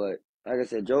though, but like I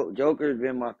said, Joker's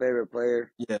been my favorite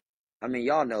player. Yeah. I mean,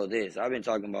 y'all know this. I've been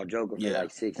talking about Joker for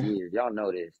like 6 years. Y'all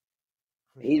know this.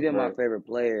 For He's sure. been my favorite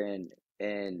player,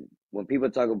 and when people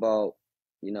talk about,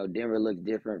 you know, Denver looks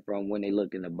different from when they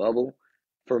looked in the bubble,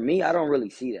 for me, I don't really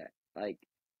see that. Like,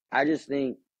 I just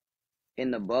think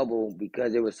in the bubble,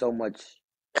 because it was so much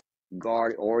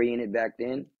guard oriented back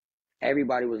then,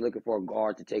 everybody was looking for a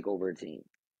guard to take over a team.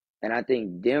 And I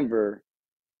think Denver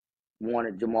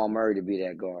wanted Jamal Murray to be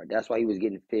that guard. That's why he was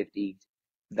getting 50s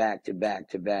back to back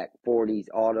to back, 40s,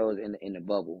 all those in the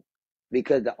bubble,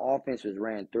 because the offense was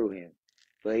ran through him.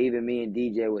 But even me and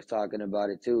DJ was talking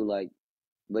about it too. Like,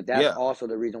 but that's also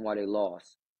the reason why they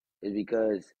lost, is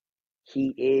because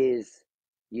he is,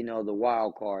 you know, the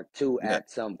wild card too at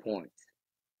some points.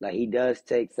 Like, he does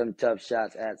take some tough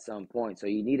shots at some point. So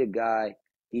you need a guy.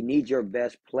 You need your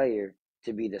best player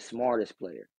to be the smartest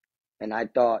player. And I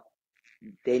thought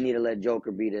they need to let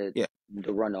Joker be the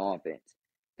run the offense.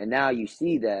 And now you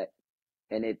see that,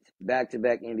 and it's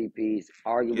back-to-back MVPs.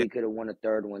 Arguably could have won a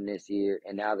third one this year,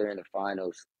 and now they're in the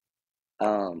finals.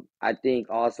 I think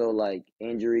also, like,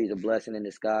 injury is a blessing in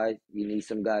disguise. You need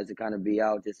some guys to kind of be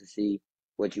out just to see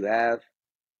what you have.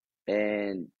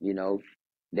 And, you know,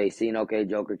 they seen, okay,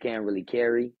 Joker can't really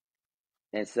carry.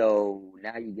 And so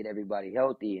now you get everybody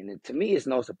healthy. And to me, it's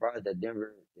no surprise that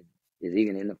Denver is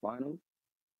even in the finals.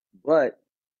 But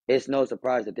it's no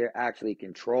surprise that they're actually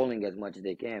controlling as much as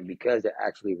they can, because they're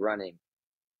actually running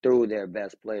through their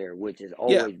best player, which has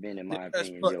always been, in my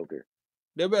opinion, Joker.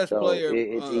 Their best So player,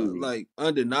 it's easy. like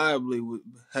undeniably,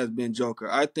 has been Joker.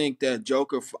 I think that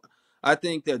Joker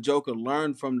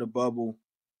learned from the bubble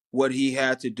what he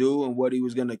had to do and what he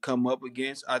was going to come up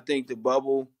against. I think the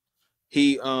bubble,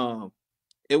 he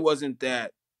it wasn't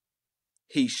that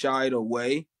he shied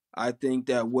away. I think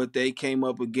that what they came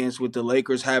up against with the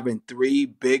Lakers having three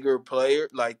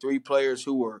players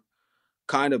who were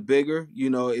kind of bigger.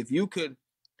 If you could,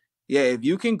 yeah, if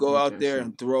you can go out there OKC.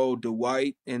 and throw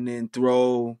Dwight and then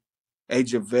throw a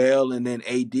JaVale and then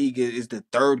AD is the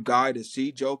third guy to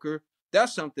see Joker,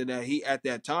 that's something that he at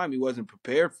that time he wasn't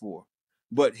prepared for.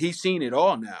 But he's seen it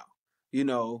all now. You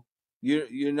know,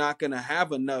 you're not gonna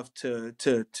have enough to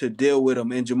deal with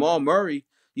him. And Jamal Murray,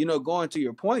 going to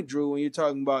your point, Drew, when you're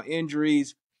talking about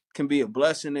injuries can be a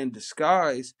blessing in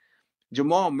disguise.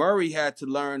 Jamal Murray had to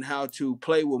learn how to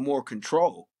play with more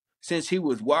control since he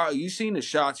was wild. You seen the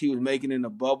shots he was making in the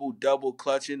bubble, double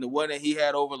clutching, the one that he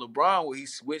had over LeBron where he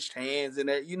switched hands and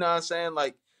that. You know what I'm saying?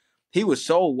 Like, he was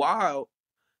so wild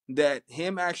that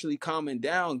him actually calming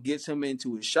down gets him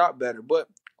into his shot better. But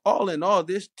all in all,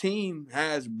 this team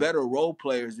has better role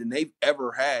players than they've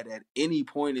ever had at any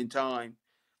point in time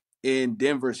in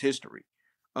Denver's history.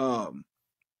 The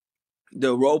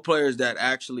role players that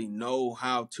actually know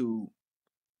how to,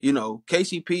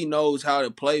 KCP knows how to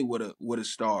play with a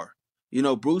star.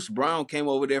 Bruce Brown came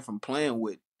over there from playing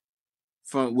with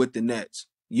the Nets.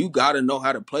 You got to know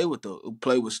how to play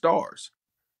with stars.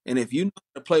 And if you know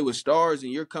how to play with stars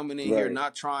and you're coming in here Right.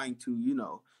 not trying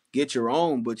to, get your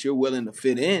own, but you're willing to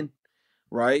fit in,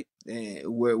 right? And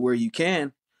where you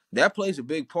can, that plays a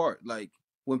big part. Like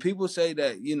when people say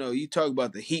that, you talk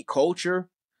about the Heat culture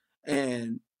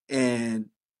and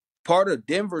part of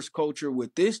Denver's culture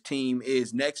with this team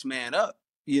is next man up,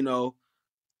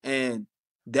 and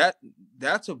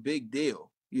that's a big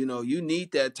deal. You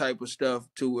need that type of stuff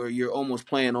to where you're almost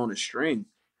playing on a string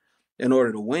in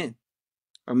order to win.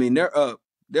 I mean, they're up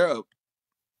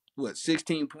what,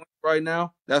 16 points right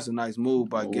now? That's a nice move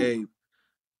by Gabe.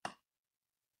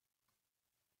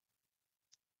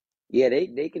 Yeah,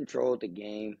 they controlled the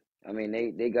game. I mean,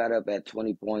 they got up at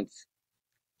 20 points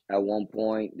at one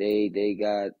point. They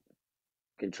got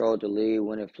controlled the lead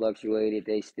when it fluctuated.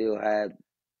 They still had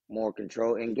more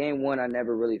control. In game one, I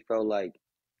never really felt like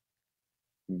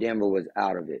Denver was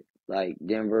out of it. Like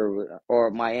Denver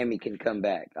or Miami can come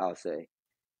back, I'll say.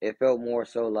 It felt more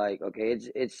so like, okay,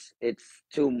 it's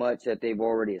too much that they've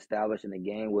already established in the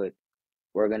game with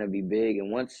we're gonna be big.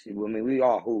 And we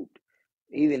all hooped.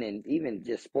 Even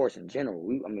just sports in general.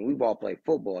 We've all played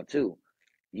football too.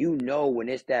 When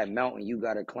it's that mountain you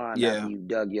gotta climb after Yeah. you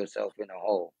dug yourself in a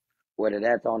hole. Whether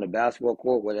that's on the basketball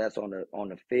court, whether that's on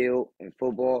the field in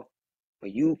football,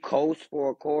 when you coast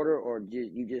for a quarter or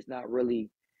you just not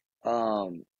really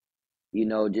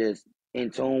just in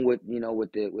tune with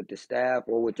the staff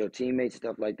or with your teammates,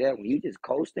 stuff like that. When you just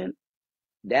coasting,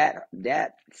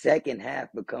 that second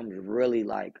half becomes really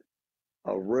like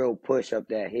a real push up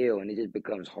that hill, and it just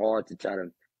becomes hard to try to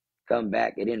come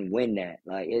back and then win that.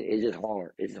 Like it's just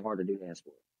hard. It's just hard to do that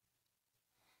sport.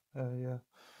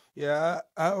 Yeah.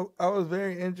 I was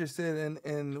very interested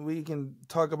and we can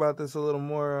talk about this a little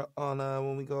more on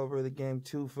when we go over the game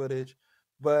 2 footage.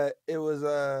 But it was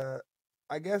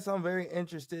I guess I'm very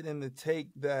interested in the take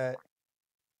that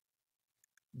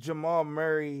Jamal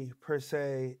Murray per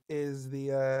se is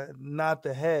the not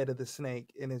the head of the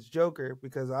snake and it's Joker,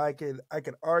 because I could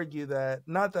argue that,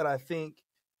 not that I think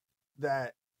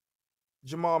that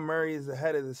Jamal Murray is the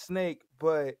head of the snake,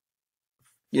 but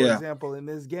for example, in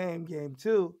this game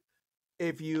 2,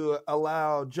 if you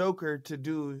allow Joker to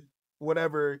do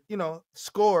whatever,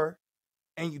 score,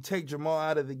 and you take Jamal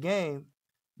out of the game,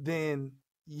 then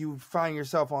you find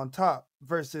yourself on top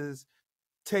versus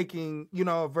taking,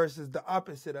 versus the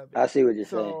opposite of it. I see what you're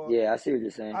saying. Yeah, I see what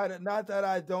you're saying. Not that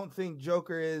I don't think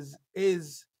Joker is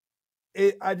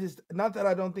not that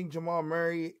I don't think Jamal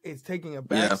Murray is taking a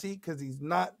backseat, because he's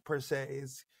not per se.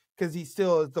 It's because he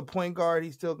still is the point guard.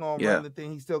 He's still going to run the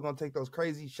thing. He's still going to take those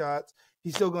crazy shots.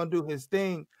 He's still going to do his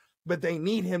thing. But they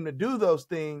need him to do those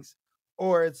things,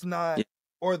 or it's not,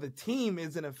 or the team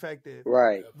isn't effective.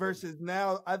 Right. Versus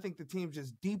now, I think the team's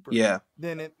just deeper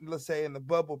than let's say in the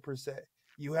bubble per se.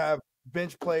 You have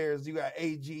bench players. You got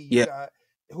AG. You got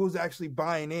who's actually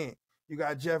buying in. You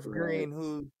got Jeff Green,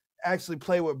 who actually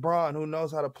play with Braun, who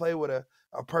knows how to play with a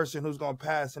person who's going to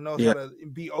pass and knows how to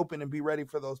be open and be ready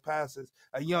for those passes.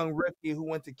 A young rookie who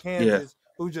went to Kansas,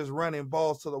 who's just running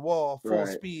balls to the wall, full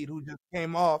speed, who just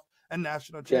came off a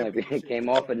national championship. Came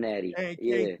off a natty. And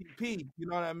KCP, you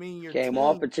know what I mean? Your came team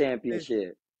off a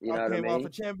championship. You know what I mean? Came off a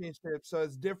championship, so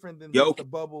it's different than just the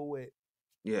bubble with.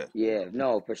 Yeah,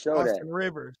 no, for sure. Austin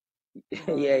Rivers.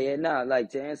 Like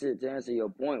to answer your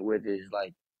point with it is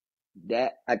like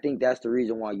that. I think that's the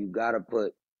reason why you gotta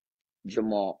put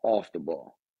Jamal off the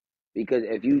ball, because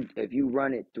if you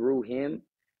run it through him,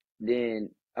 then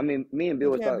I mean, me and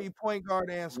Bill He was can't talking. be point guard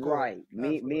and score. Right.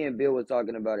 Me and Bill was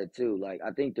talking about it too. Like,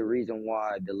 I think the reason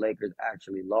why the Lakers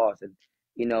actually lost, and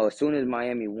as soon as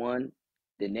Miami won,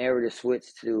 the narrative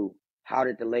switched to how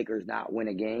did the Lakers not win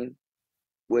a game,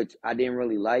 which I didn't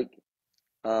really like.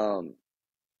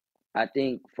 I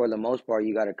think for the most part,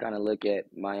 you got to kind of look at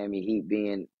Miami Heat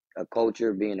being a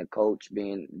culture, being a coach,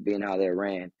 being how they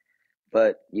ran.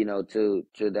 But to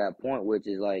that point, which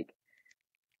is like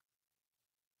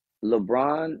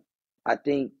LeBron, I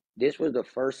think this was the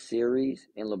first series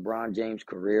in LeBron James'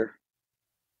 career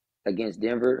against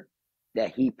Denver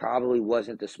that he probably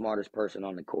wasn't the smartest person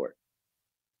on the court.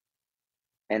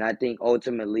 And I think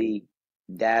ultimately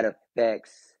that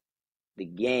affects the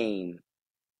game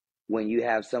when you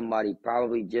have somebody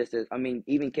probably just as, I mean,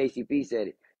 even KCP said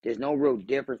it, there's no real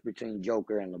difference between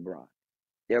Joker and LeBron.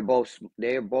 They're both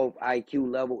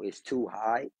IQ level is too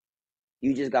high.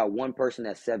 You just got one person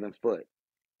that's 7 foot.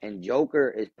 And Joker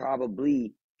is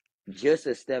probably just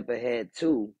a step ahead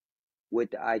too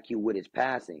with the IQ with his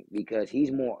passing, because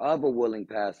he's more of a willing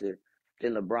passer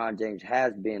than LeBron James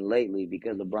has been lately,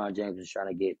 because LeBron James is trying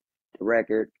to get the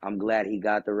record. I'm glad he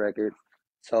got the record.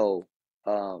 So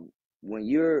when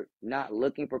you're not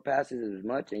looking for passes as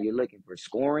much and you're looking for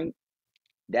scoring,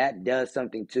 that does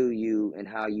something to you and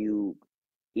how you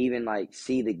even like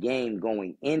see the game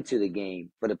going into the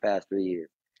game for the past 3 years.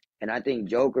 And I think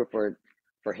Joker,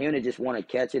 for him to just want to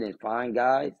catch it and find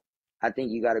guys, I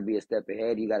think you got to be a step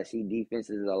ahead. You got to see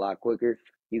defenses a lot quicker.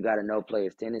 You got to know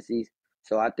players' tendencies.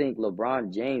 So I think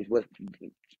LeBron James was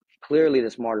clearly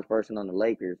the smartest person on the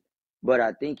Lakers, but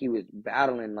I think he was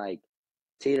battling, like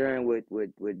teetering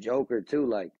with Joker too,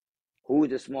 like who's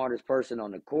the smartest person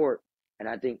on the court. And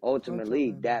I think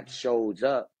ultimately that shows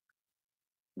up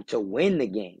to win the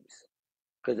games,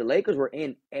 because the Lakers were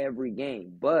in every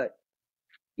game, but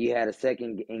you had a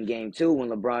second in game 2 when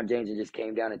LeBron James just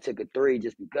came down and took a 3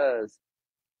 just because,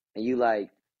 and you like,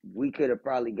 we could have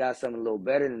probably got something a little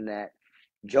better than that.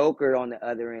 Joker on the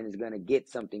other end is going to get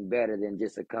something better than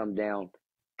just a come down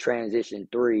transition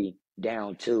 3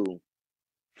 down 2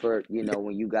 for,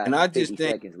 when you got And I 50 just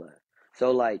think, seconds left.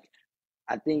 So like,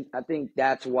 I think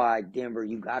that's why Denver,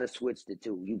 you got to switch the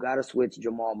two. You got to switch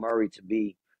Jamal Murray to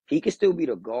be, he can still be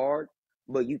the guard,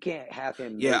 but you can't have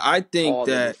him make I think all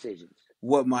the that decisions.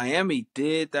 what Miami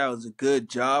did, that was a good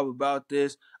job about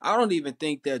this. I don't even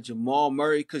think that Jamal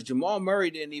Murray, because Jamal Murray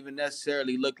didn't even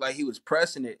necessarily look like he was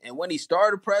pressing it. And when he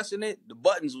started pressing it, the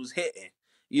buttons was hitting.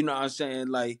 You know what I'm saying?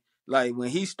 Like when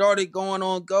he started going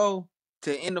on go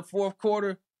to end the fourth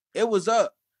quarter, it was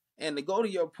up. And to go to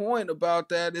your point about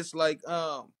that, it's like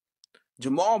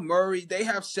Jamal Murray, they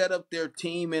have set up their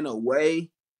team in a way,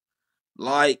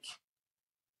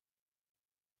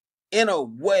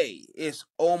 it's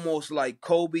almost like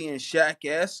Kobe and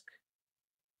Shaq-esque,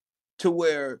 to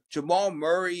where Jamal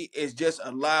Murray is just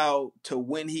allowed to,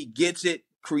 when he gets it,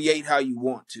 create how you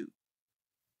want to.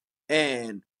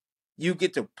 And you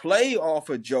get to play off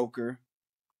a Joker,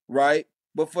 right?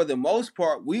 But for the most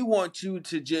part, we want you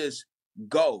to just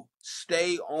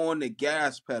stay on the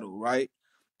gas pedal, right?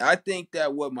 I think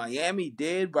that what Miami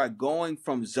did by going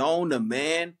from zone to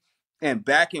man and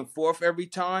back and forth every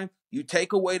time, you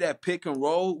take away that pick and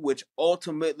roll, which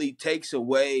ultimately takes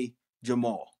away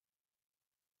Jamal.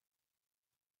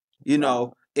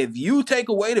 If you take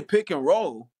away the pick and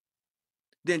roll,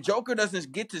 then Joker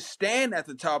doesn't get to stand at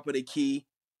the top of the key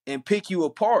and pick you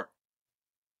apart.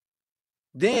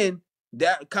 Then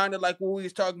that kind of like what we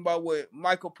was talking about with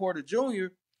Michael Porter Jr.,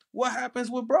 what happens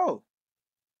with bro?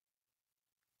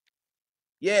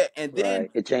 Yeah, and then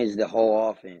it changes the whole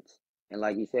offense. And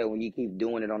like you said, when you keep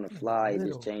doing it on the fly, it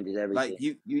just changes everything. Like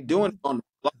you doing it on the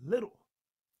fly. Little.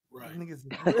 Right. Niggas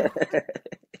little.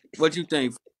 What you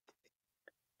think?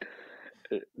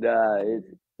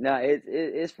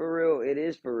 It's for real. It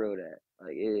is for real that.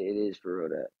 Like it is for real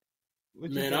that.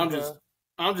 Man,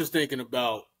 I'm just thinking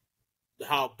about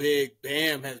how big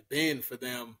Bam has been for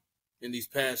them in these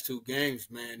past 2 games,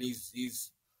 man.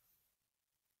 He's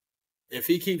if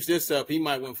he keeps this up, he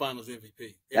might win Finals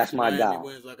MVP. That's my Miami guy.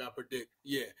 wins like I predict.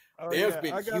 Yeah. Oh, Bam's yeah.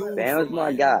 been huge for Bam's my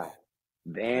Miami, guy.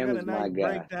 man. Bam's my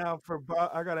guy.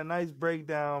 I got a nice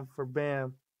breakdown for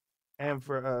Bam and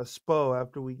for Spo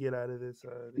after we get out of this.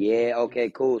 Okay,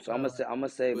 cool. So I'm gonna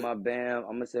say my Bam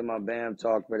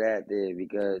talk for that there,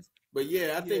 because. But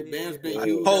yeah, I think Bam's been I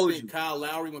huge. told I think you. Kyle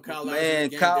Lowry, when Kyle Lowry's Man, in the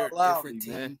game, Kyle they're a Lowry, different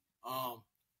man. team.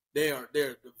 They're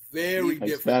very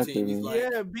different team. He's like,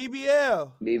 yeah,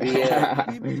 BBL. BBL. Yeah,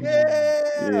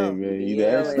 BBL. man, you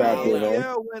the X factor,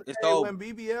 man. When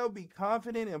BBL be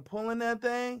confident and pulling that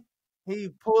thing, he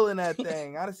pulling that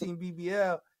thing. I done seen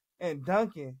BBL and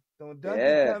Duncan. When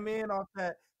Duncan come in off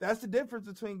that, that's the difference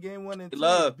between game 1 and 2.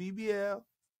 BBL,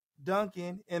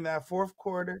 Duncan in that fourth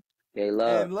quarter. And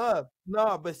Love.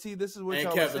 No, but see, this is what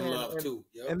y'all were saying. Love too.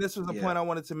 Yep. And this was the point I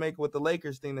wanted to make with the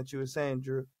Lakers thing that you were saying,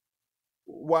 Drew.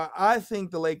 Why I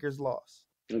think the Lakers lost.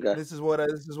 Okay. This is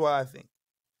why I think.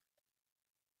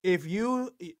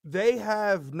 They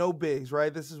have no bigs,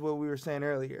 right? This is what we were saying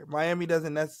earlier. Miami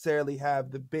doesn't necessarily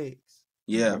have the bigs.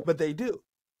 Yeah. But they do.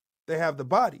 They have the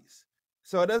bodies.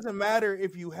 So it doesn't matter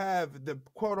if you have the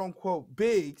quote unquote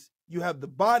bigs, you have the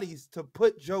bodies to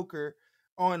put Joker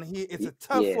on here. It's a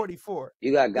tough 44.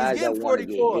 You got guys that want to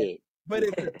get hit. But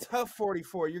it's a tough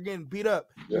 44. You're getting beat up.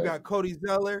 You got Cody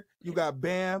Zeller, you got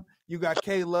Bam, you got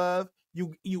K Love,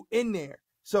 you in there.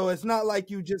 So it's not like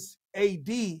you just AD.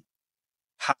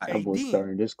 That boy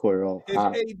starting this quarter off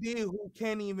hot. It's AD who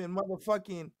can't even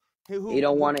motherfucking he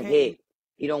don't want to hit.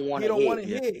 He don't want to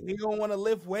hit. He don't want to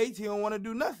lift weights. He don't want to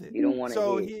do nothing. He don't want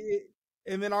to hit.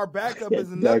 And then our backup is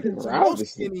nothing to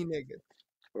most skinny niggas.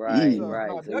 Right, so, right.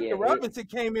 So Dr. Robinson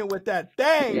came in with that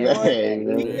thing. He came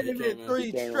in 3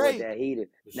 straight. With that heater.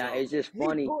 Now it's just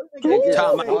funny. It's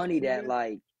just funny that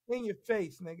like in your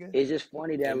face, nigga. It's just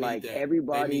funny that like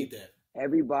everybody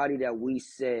that we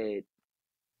said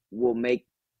will make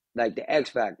like the X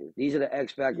factors. These are the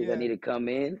X factors that need to come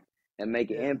in and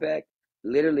make an impact.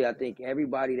 Literally, I think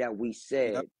everybody that we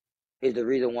said is the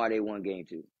reason why they won game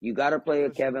 2. You got to play a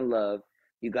Kevin Love.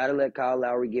 You got to let Kyle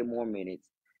Lowry get more minutes.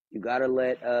 You got to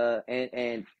let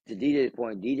and to DJ's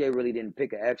point, DJ really didn't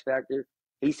pick an X factor.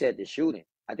 He said the shooting.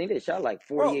 I think they shot like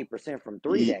 48% from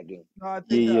 3 that game. No, I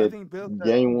think Bill said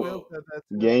that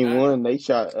too. Game 1 they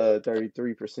shot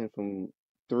 33% from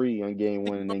 3 on game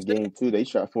 1, and then game 2 they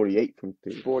shot 48 from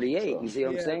 3. 48. So. You see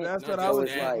what I'm saying? That's what I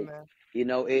was like. Man. You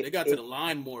know, they got to the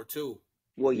line more too.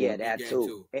 Well, that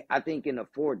too. I think in the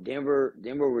 4th,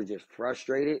 Denver was just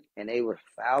frustrated and they were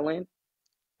fouling,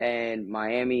 and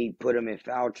Miami put them in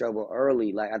foul trouble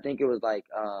early. Like I think it was like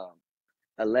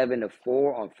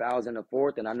 11-4 on fouls in the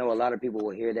 4th, and I know a lot of people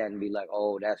will hear that and be like,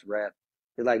 "Oh, that's ref."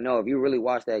 It's like, no, if you really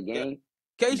watch that game,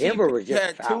 Denver was just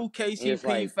had fouled. 2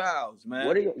 KCP fouls,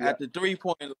 man. At the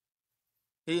 3-point line.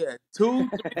 He had 2.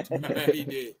 He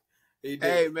did.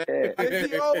 Hey man,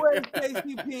 he always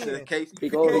KCP. He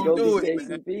goes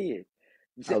KCP.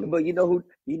 But you know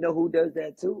who does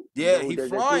that too? Yeah, he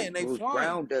flying. They Bruce flying.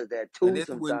 Brown does that too. And this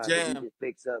sometimes when Jam, he just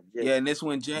picks up. And this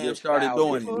when Jam started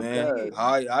doing it, man.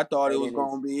 I thought it was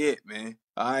gonna be it, man.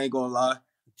 I ain't gonna lie.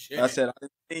 I said I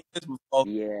didn't see this before.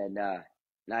 Yeah,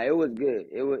 nah, it was good.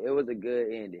 It was a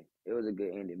good ending. It was a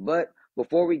good ending. But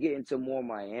before we get into more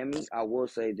Miami, I will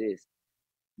say this: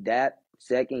 that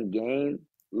second game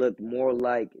looked more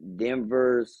like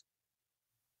Denver's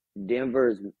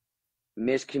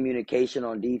miscommunication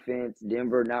on defense.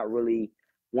 Denver not really,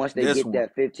 once they get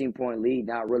that 15-point lead,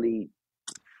 not really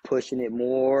pushing it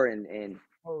more and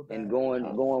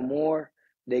going more.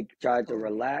 They tried to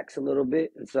relax a little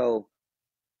bit. And so,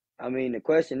 I mean, the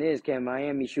question is, can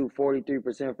Miami shoot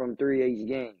 43% from 3 each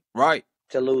game? Right.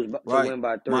 To win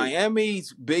by 3.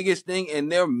 Miami's biggest thing, and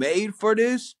they're made for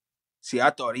this. See,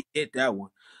 I thought he hit that one.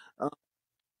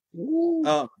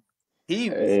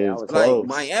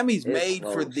 Miami's made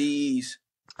for these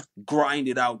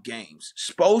grinded out games.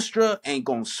 Spoelstra ain't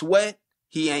gonna sweat.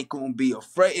 He ain't gonna be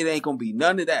afraid. It ain't gonna be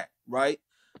none of that, right?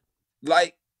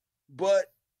 Like, but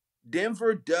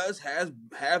Denver does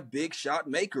have big shot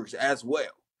makers as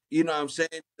well. You know what I'm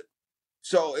saying?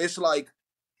 So it's like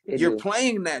you're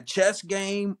playing that chess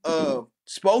game of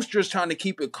Spoelstra's trying to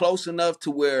keep it close enough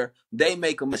to where they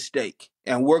make a mistake,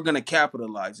 and we're gonna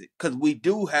capitalize it because we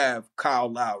do have Kyle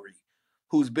Lowry,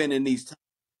 who's been in these.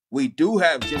 We do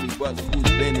have Jimmy Butler, who's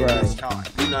been in this time.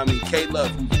 You know what I mean?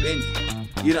 K-Love, who's been here.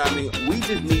 You know what I mean? We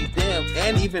just need them,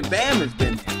 and even Bam has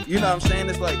been there. You know what I'm saying?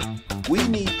 It's like we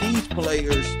need these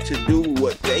players to do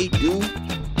what they do,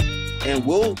 and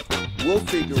we'll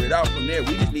figure it out from there.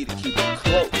 We just need to keep it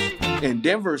close. And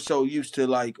Denver's so used to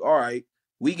like, all right,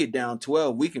 we get down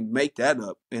 12, we can make that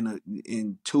up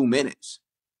in 2 minutes.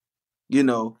 You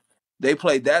know, they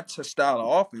play that style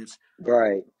of offense.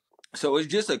 Right. So it's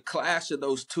just a clash of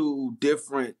those two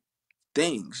different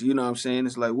things. You know what I'm saying?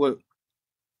 It's like what?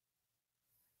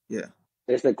 Yeah.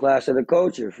 It's the clash of the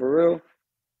culture, for real.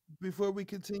 Before we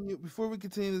continue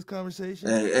this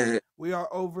conversation, we are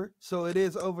over. So it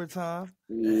is overtime.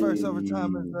 First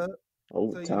overtime is up.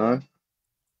 Overtime.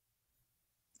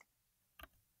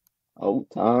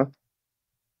 Overtime.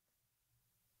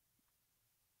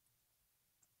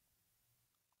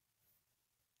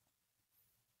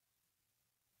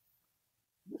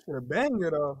 Should have banged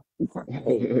it off.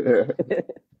 Hey.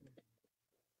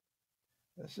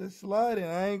 That's just sliding.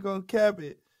 I ain't gonna cap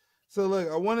it. So look,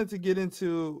 I wanted to get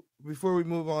into before we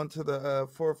move on to the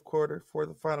fourth quarter, for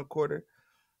the final quarter.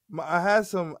 I had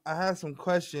some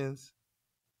questions,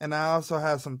 and I also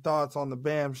had some thoughts on the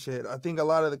Bam shit. I think a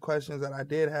lot of the questions that I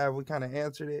did have, we kind of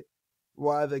answered it.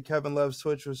 Why the Kevin Love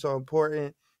switch was so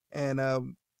important, and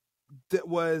that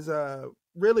was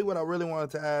really what I really wanted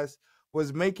to ask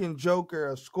was making Joker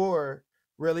a scorer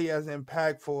really as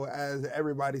impactful as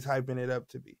everybody's hyping it up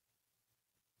to be.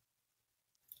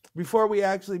 Before we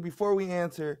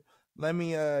answer, let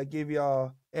me give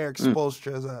y'all Eric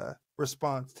Spoelstra's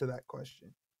response to that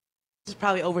question. This is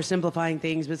probably oversimplifying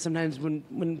things, but sometimes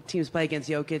when teams play against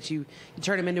Jokic, you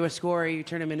turn him into a scorer, you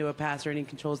turn him into a passer, and he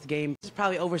controls the game. This is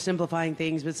probably oversimplifying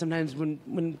things, but sometimes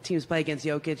when teams play against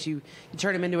Jokic, you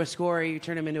turn him into a scorer, you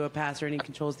turn him into a passer, and he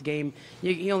controls the game.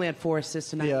 He only had 4 assists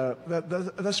tonight. Yeah,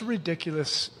 that's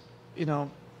ridiculous.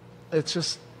 It's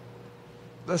just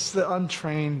that's the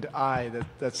untrained eye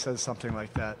that says something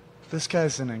like that. This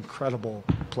guy's an incredible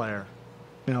player.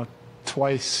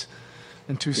 Twice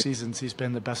in 2 seasons, he's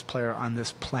been the best player on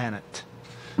this planet.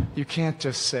 You can't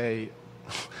just say,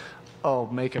 oh,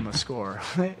 make him a scorer.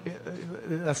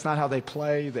 That's not how they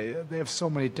play. They have so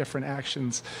many different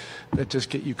actions that just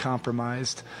get you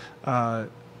compromised.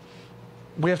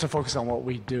 We have to focus on what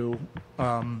we do.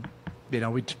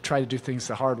 We try to do things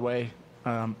the hard way,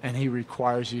 and he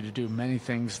requires you to do many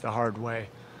things the hard way.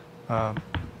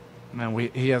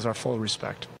 He has our full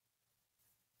respect.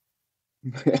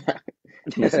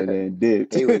 He said that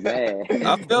dipped. He was mad.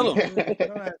 I feel him.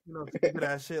 Don't ask me no stupid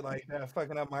ass shit like that,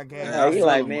 fucking up my game. I He feel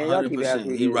like, him man, y'all keep asking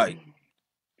 100%. me He this. right.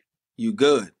 You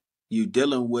good. You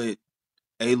dealing with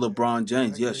a LeBron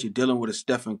James. Yes, you're dealing with a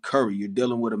Stephen Curry. You're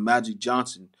dealing with a Magic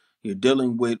Johnson. You're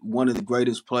dealing with one of the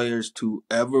greatest players to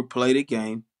ever play the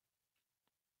game.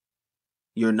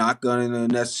 You're not going to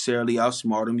necessarily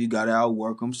outsmart him. You got to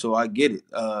outwork him. So I get it.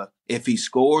 If he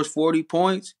scores 40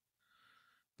 points,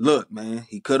 look, man,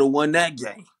 he could have won that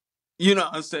game. You know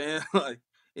what I'm saying? Like,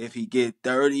 if he get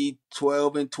 30,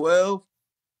 12, and 12,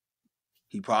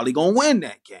 he probably going to win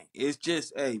that game. It's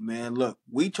just, hey, man, look,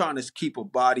 we trying to keep a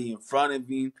body in front of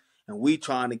him, and we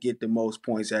trying to get the most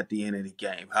points at the end of the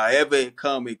game. However it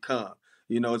come, it come.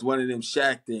 It's one of them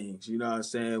Shaq things. You know what I'm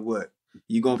saying? What?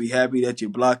 You going to be happy that you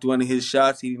blocked one of his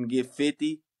shots? He didn't get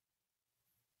 50?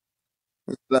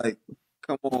 It's like,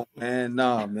 come on, man.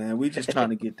 Nah, man. We just trying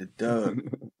to get the dub.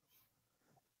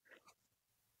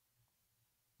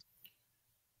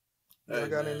 Y'all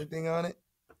got anything on it?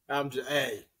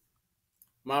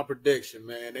 My prediction,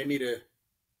 man. They need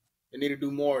to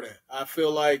do more of that. I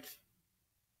feel like,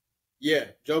 yeah,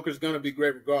 Joker's gonna be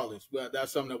great regardless. But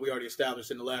that's something that we already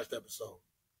established in the last episode.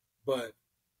 But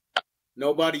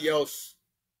nobody else,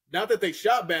 not that they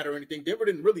shot bad or anything, Denver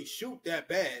didn't really shoot that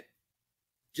bad.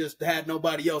 Just had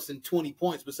nobody else in 20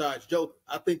 points besides Joker.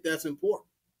 I think that's important.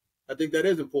 I think that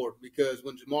is important because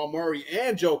when Jamal Murray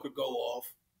and Joker go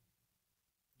off,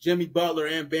 Jimmy Butler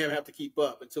and Bam have to keep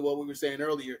up. And to what we were saying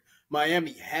earlier,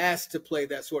 Miami has to play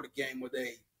that sort of game where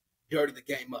they dirty the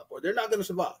game up, or they're not going to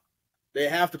survive. They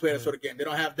have to play that sort of game. They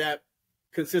don't have that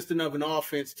consistent of an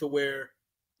offense to where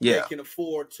they can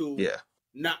afford to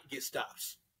not get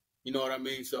stops. You know what I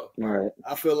mean? So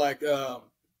I feel like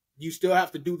you still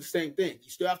have to do the same thing.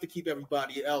 You still have to keep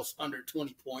everybody else under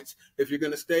 20 points if you're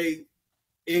going to stay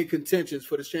in contentions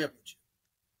for the championship.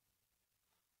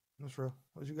 That's real.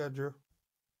 What you got, Drew?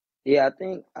 Yeah,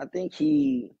 I think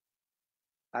he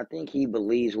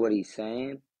believes what he's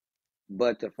saying,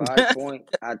 but to 5 point,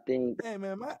 I think. Hey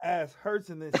man, my ass hurts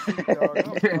in this seat, dog.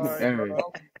 I'm sorry,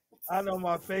 bro. I know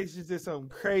my face is just something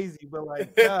crazy, but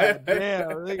like, god damn,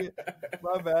 nigga,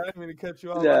 my bad. I didn't mean to cut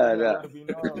you off.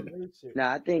 No,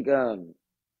 I think like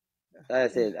I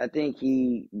said, I think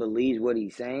he believes what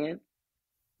he's saying,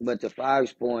 but to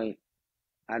 5's point,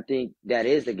 I think that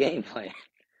is the game plan.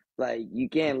 Like you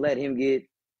can't let him get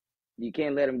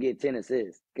 10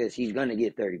 assists because he's gonna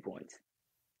get 30 points.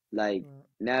 Like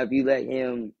now, if you let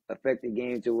him affect the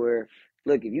game to where,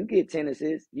 look, if you get 10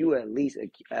 assists, you at least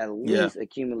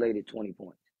accumulated 20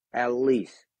 points, at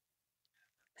least.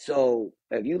 So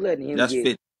if you let him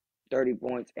get 30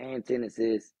 points and 10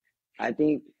 assists, I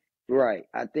think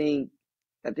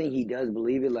he does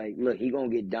believe it. Like, look, he gonna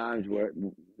get dimes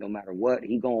no matter what.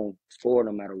 He gonna score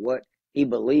no matter what. He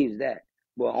believes that.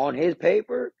 But on his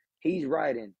paper, he's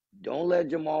writing, don't let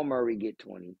Jamal Murray get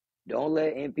 20. Don't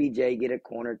let MPJ get a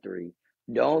corner 3.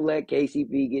 Don't let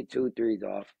KCP get 2 threes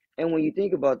off. And when you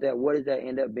think about that, what does that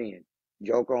end up being?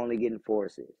 Joker only getting 4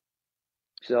 assists.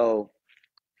 So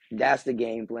that's the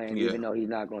game plan, even though he's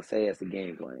not going to say it's the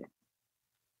game plan.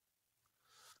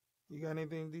 You got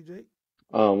anything, DJ?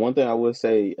 One thing I would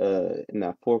say, in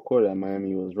that fourth quarter that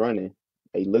Miami was running,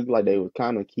 it looked like they were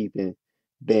kind of keeping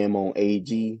Bam on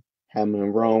AG, having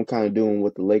him roam, kind of doing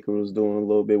what the Lakers was doing a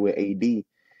little bit with AD,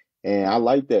 and I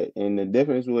like that. And the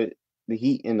difference with the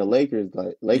Heat and the Lakers,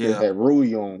 like Lakers Yeah. had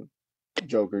Rui on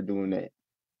Joker doing that.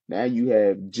 Now you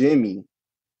have Jimmy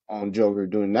on Joker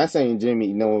doing. Not saying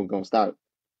Jimmy, no one's gonna stop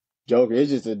Joker.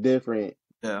 It's just a different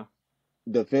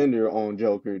defender on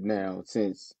Joker now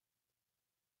since.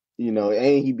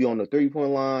 And he be on the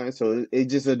 3-point line, so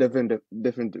it's just a different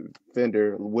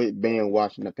defender with Bam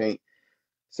watching the paint.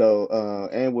 So,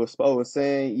 and what Spo was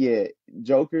saying, yeah,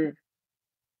 Joker.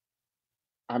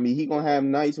 I mean, he gonna have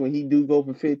nights when he do go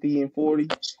for 50 and 40,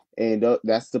 and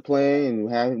that's the plan,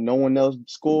 and have no one else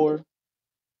score.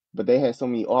 But they had so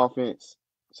many offense,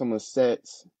 so much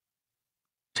sets.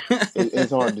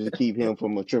 It's hard to keep him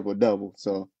from a triple double.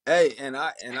 So hey, and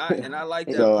I like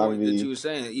that so point that you were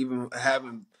saying. Even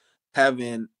having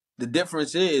the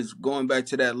difference is going back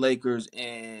to that Lakers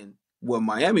and what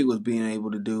Miami was being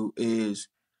able to do is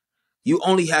you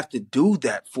only have to do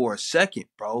that for a second,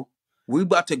 bro. We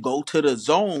about to go to the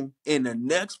zone in the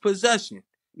next possession.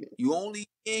 You only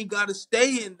ain't got to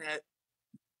stay in that.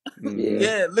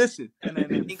 Yeah, listen. And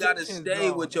then you got to stay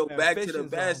with your back to the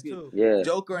basket. Yeah.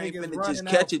 Joker ain't finna just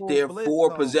catch it there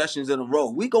 4 possessions in a row.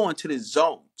 We going to this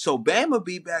zone. So Bam will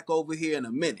be back over here in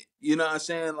a minute. You know what I'm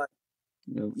saying? Like,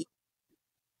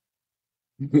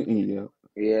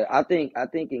 Yeah, I think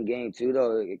in game 2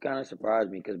 though, it kind of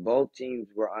surprised me because both teams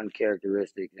were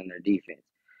uncharacteristic in their defense.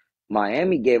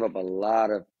 Miami gave up a lot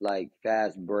of like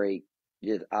fast break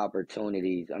just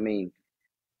opportunities. I mean,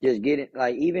 just getting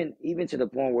like even to the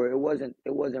point where it wasn't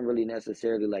really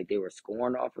necessarily like they were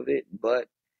scoring off of it, but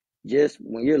just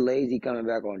when you're lazy coming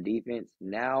back on defense,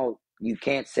 now you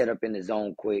can't set up in the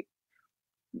zone quick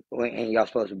and y'all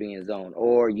supposed to be in zone,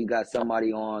 or you got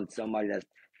somebody that's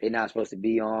they're not supposed to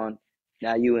be on.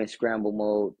 Now you in scramble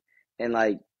mode, and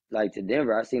like to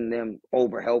Denver, I seen them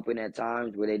over helping at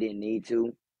times where they didn't need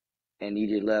to, and you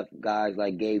just left guys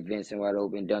like Gabe Vincent wide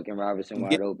open, Duncan Robinson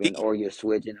wide open, or you're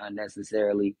switching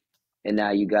unnecessarily, and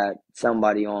now you got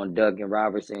somebody on Duncan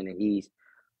Robinson, and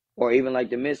or even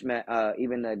like the mismatch,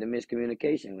 even the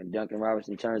miscommunication when Duncan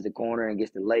Robinson turns the corner and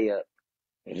gets the layup.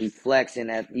 And he flexing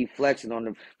on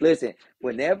the listen.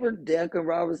 Whenever Duncan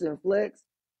Robinson flex,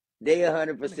 they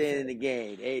 100% in the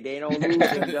game. They don't lose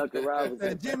them Duncan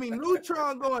Robinson. Jimmy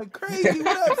Neutron going crazy.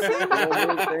 What up, Sid? They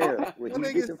don't miss them. When That he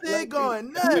nigga get the Sid flex,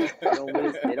 going nuts.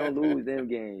 they don't lose them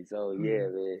games. So yeah,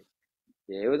 man.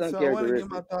 Yeah, it was So I want to get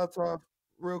uncharacteristic. my thoughts off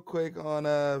real quick on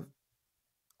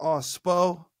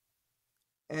Spo,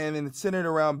 and then it's centered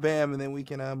around Bam, and then we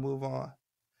can move on.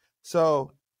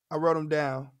 So I wrote them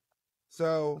down.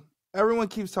 So everyone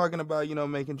keeps talking about,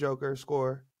 making Joker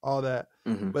score, all that.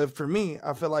 Mm-hmm. But for me,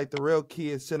 I feel like the real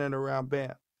key is centered around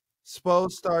Bam. Spo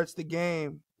starts the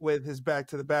game with his back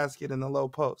to the basket in the low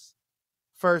post.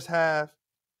 First half,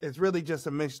 it's really just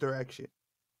a misdirection.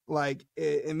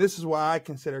 And this is why I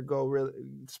consider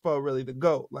Spo really the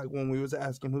GOAT. Like when we was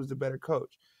asking who's the better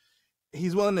coach,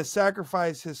 he's willing to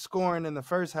sacrifice his scoring in the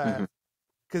first half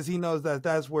because he knows that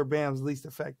that's where Bam's least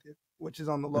effective, which is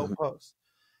on the low post.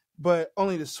 But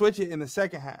only to switch it in the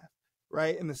second half,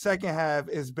 right? In the second half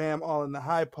is Bam all in the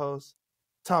high post,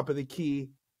 top of the key,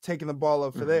 taking the ball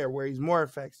up for there where he's more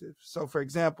effective. So, for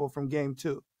example, from game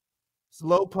 2, it's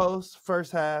low post,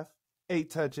 first half,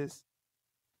 8 touches.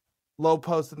 Low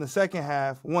post in the second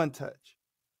half, 1 touch.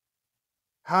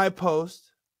 High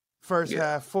post, first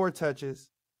half, 4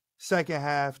 touches. Second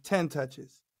half, 10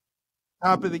 touches.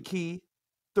 Top of the key,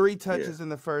 3 touches in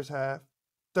the first half,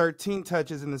 13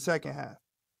 touches in the second half.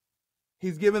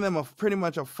 He's given them pretty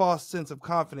much a false sense of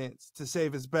confidence to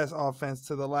save his best offense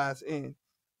to the last end,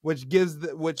 which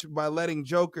by letting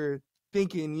Joker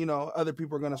thinking, other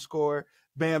people are going to score,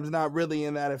 Bam's not really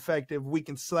in that effective, we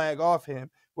can slag off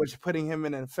him, which putting him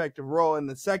in an effective role in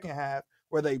the second half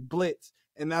where they blitz.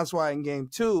 And that's why in game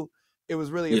 2, it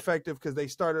was really effective because they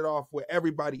started off with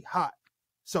everybody hot.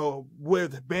 So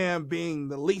with Bam being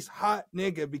the least hot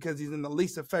nigga because he's in the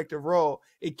least effective role,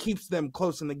 it keeps them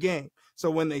close in the game. So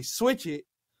when they switch it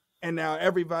and now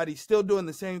everybody's still doing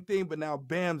the same thing, but now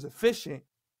Bam's efficient,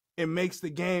 it makes the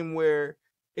game where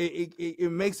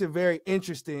it makes it very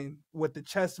interesting with the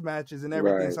chess matches and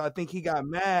everything. Right. So I think he got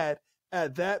mad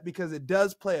at that because it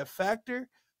does play a factor,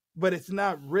 but it's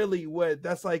not really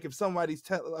that's like if somebody's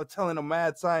telling a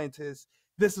mad scientist,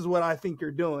 this is what I think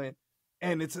you're doing.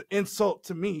 And it's an insult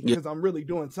to me because I'm really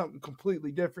doing something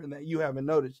completely different that you haven't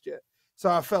noticed yet.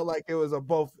 So I felt like it was a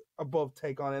both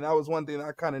take on it. And that was one thing that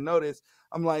I kind of noticed.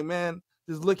 I'm like, man,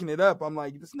 just looking it up, I'm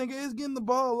like, this nigga is getting the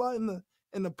ball a lot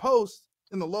in the post,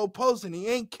 in the low post, and he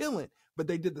ain't killing. But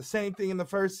they did the same thing in the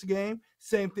first game,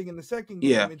 same thing in the second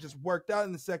game. Yeah. It just worked out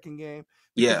in the second game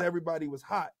because everybody was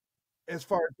hot as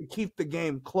far as to keep the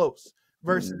game close.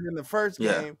 Versus in the first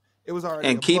game, it was already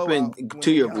and a blowout.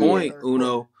 To your point,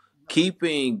 Uno,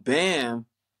 keeping Bam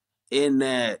in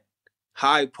that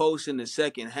high post in the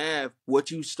second half,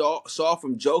 what you saw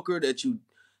from Joker that you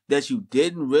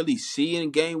didn't really see in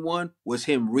game one was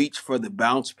him reach for the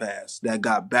bounce pass that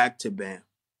got back to Bam.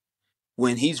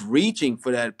 When he's reaching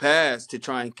for that pass to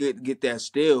try and get that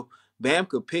steal, Bam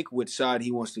could pick which side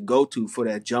he wants to go to for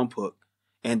that jump hook.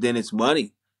 And then it's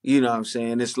money. You know what I'm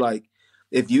saying? It's like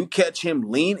if you catch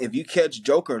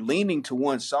Joker leaning to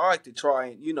one side to try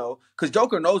and, because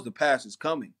Joker knows the pass is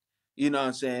coming. You know what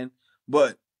I'm saying?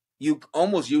 But you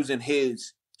almost using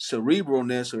his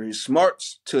cerebralness or his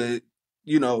smarts to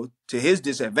his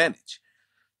disadvantage.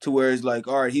 To where it's like,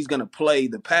 all right, he's going to play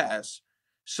the pass.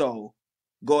 So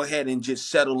go ahead and just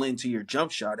settle into your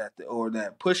jump shot or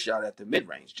that push shot at the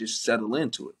mid-range. Just settle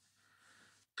into it.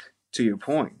 To your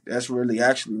point. That's really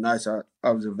actually nice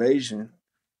observation.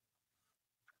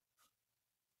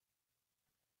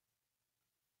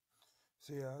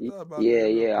 So I thought about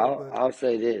that. Quick, I'll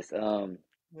say this.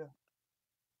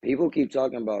 People keep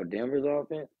talking about Denver's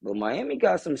offense, but Miami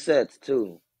got some sets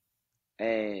too.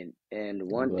 And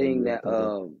one thing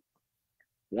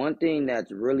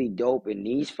that's really dope in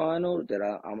these finals that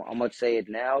I'm gonna say it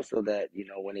now so that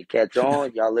when it catch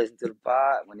on, y'all listen to the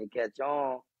pod. When it catch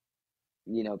on,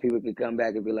 people can come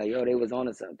back and be like, "Yo, they was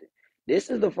onto something." This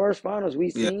is the first finals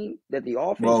we've seen that the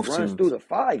offense both runs teams. through the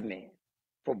 5-man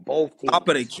for both teams. Top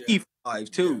of the key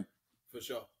 5 too, for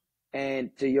sure.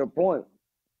 And to your point,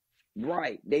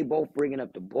 right? They both bringing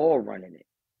up the ball, running it,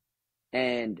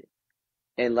 and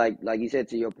like you said,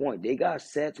 to your point, they got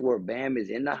sets where Bam is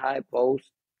in the high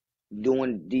post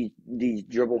doing these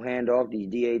dribble handoff, these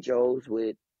DHOs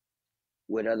with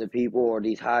other people, or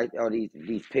these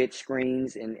pitch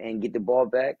screens and get the ball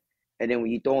back. And then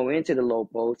when you throw him into the low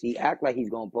post, he act like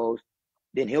he's gonna post.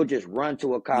 Then he'll just run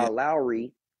to a Kyle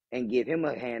Lowry and give him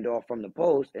a handoff from the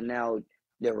post, and now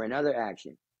they're in other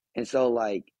action. And so,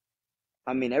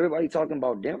 everybody talking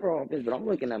about Denver offense, but I'm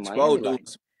looking at Miami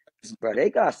bro, they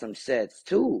got some sets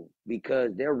too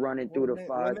because they're running through the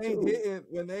 5 too.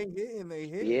 When they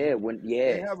hit. Yeah,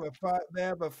 They have a 5. They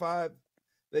have a 5.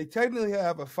 They technically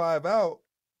have a 5 out,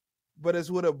 but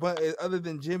it's with other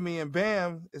than Jimmy and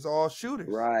Bam, it's all shooters.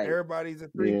 Right. Everybody's a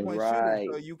 3-point shooter,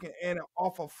 so you can end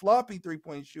off a floppy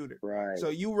 3-point shooter. Right. So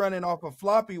you running off a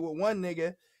floppy with one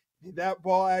nigga, that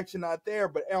ball action not there,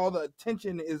 but all the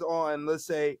attention is on, let's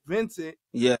say, Vincent.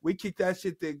 Yeah. We kick that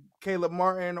shit to Caleb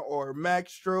Martin or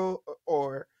Max Stroh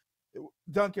or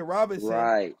Duncan Robinson.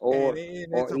 Right. Or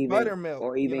it's a buttermilk.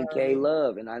 Or even K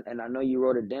Love. And I know you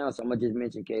wrote it down, so I'm gonna just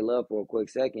mention K Love for a quick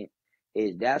second.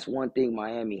 That's one thing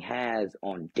Miami has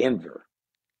on Denver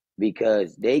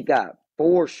because they got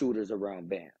 4 shooters around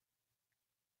Bam.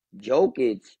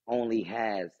 Jokic only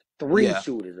has 3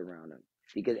 shooters around him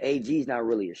because AG's not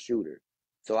really a shooter.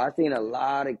 So I've seen a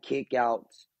lot of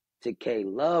kickouts to K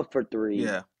Love for 3.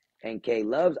 Yeah. And K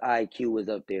Love's IQ is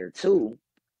up there too,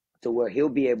 to where he'll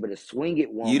be able to swing it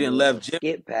one. You didn't more, left Jimmy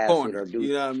skip past corner, it, or do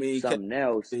you know what I mean? something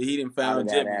else. He didn't found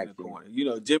Jimmy in the corner.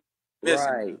 Jimmy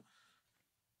missing.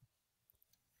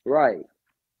 Right.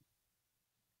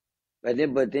 But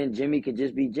then Jimmy could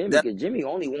just be Jimmy because Jimmy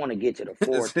only want to get to the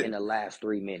fourth in the last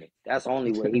 3 minutes. That's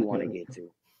only where he want to get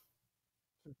to.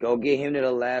 Go get him to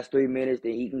the last 3 minutes,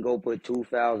 then he can go put 2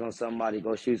 fouls on somebody,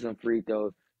 go shoot some free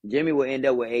throws. Jimmy will end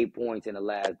up with 8 points in the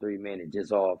last 3 minutes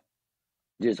just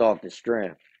off the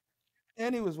strength.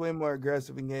 And he was way more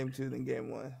aggressive in game 2 than game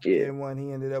 1. Yeah. Game 1,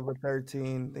 he ended up with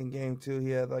 13. Then game 2, he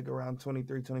had around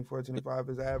 23, 24, 25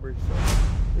 as average.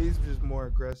 So he's just more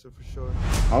aggressive for sure.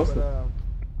 Also,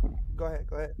 go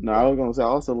ahead. No, I was going to say, I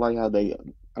also like how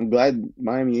I'm glad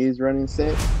Miami is running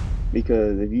set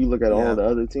because if you look at all the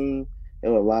other teams,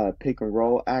 there was a lot of pick and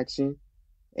roll action.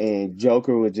 And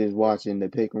Joker was just watching the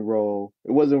pick and roll.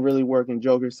 It wasn't really working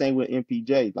Joker. Same with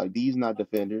MPJ. These not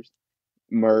defenders.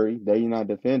 Murray, they're not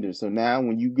defenders. So now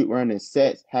when you get running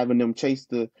sets, having them chase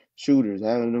the shooters,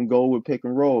 having them go with pick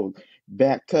and roll,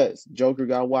 back cuts, Joker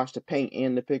got to watch the paint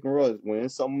and the pick and roll. When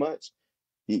it's so much,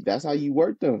 that's how you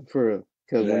work them for.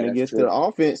 Because when it gets to the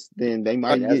offense, then they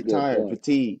might get tired,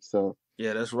 fatigued. So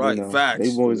yeah, that's right. Facts.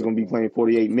 They boys gonna be playing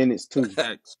 48 minutes too.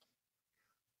 Facts.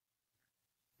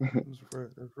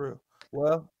 That's real.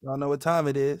 Well, y'all know what time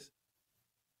it is.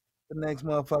 The next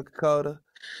motherfucker quarter.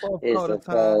 Fourth quarter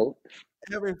time.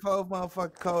 Every 4th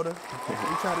motherfucking quarter.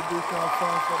 We try to do something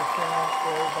fun for the fans, for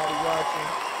everybody watching,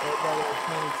 everybody that's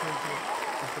paying attention.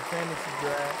 It's the fantasy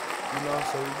draft. So we doing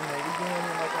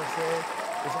it like I said.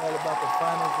 It's all about the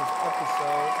finals this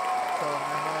episode. So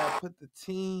I have put the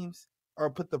teams or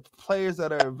put the players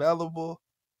that are available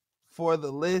for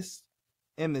the list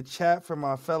in the chat for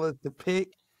my fellas to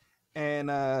pick. And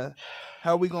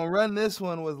how we gonna run this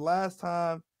one was last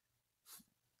time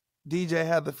DJ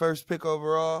had the first pick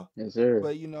overall. Yes, sir.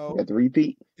 But got the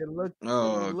repeat. It looked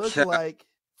like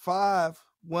 5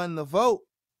 won the vote.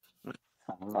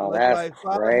 Oh, that's like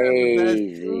 5 had the best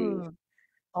crazy. team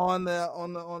on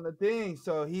the thing.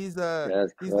 So he's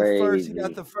That's he's crazy. the first. He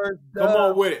got the first dub. Come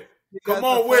on with it. Come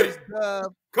on with it.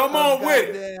 Come on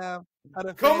with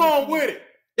it. Come on with it.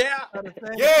 Yeah.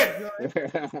 Yeah.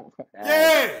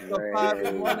 Yeah. So 5 is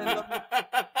 1-0.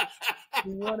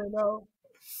 1-0.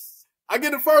 I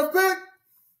get the first pick.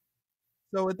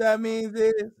 So what that means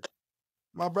is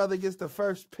my brother gets the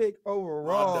first pick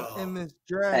overall in this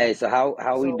draft. Hey, so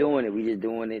how we doing it? We just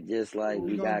doing it just like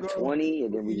we got 20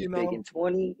 and then we just picking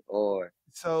 20 or?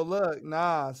 So look,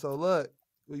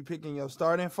 we picking your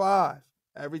starting 5.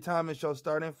 Every time it's your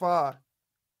starting 5.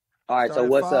 All right, so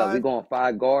what's up? We going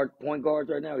point guards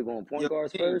right now? We going point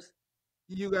guards first?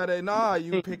 You gotta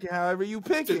you picking however you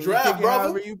pick it. It's a draft, brother.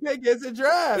 However you pick it. It's a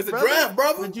draft. It's a draft,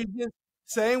 brother. But you just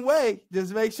same way.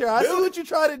 Just make sure. I see what you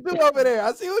try to do over there.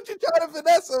 I see what you try to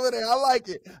finesse over there. I like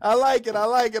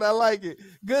it.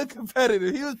 Good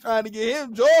competitor. He was trying to get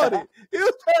him Jordan. I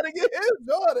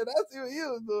see what he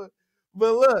was doing.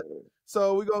 But look,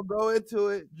 so we're gonna go into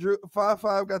it. Drew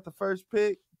 5-5 got the first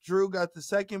pick. Drew got the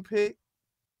second pick.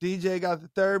 DJ got the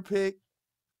third pick.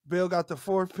 Bill got the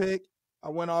fourth pick. I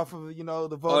went off of the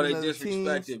voting of the teams.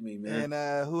 They disrespected me, man.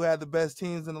 And who had the best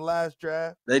teams in the last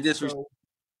draft? They disrespected. So,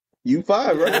 you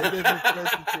 5,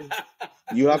 right?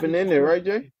 You hopping in there, right,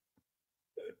 Jay?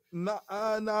 No,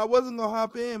 I wasn't gonna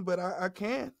hop in, but I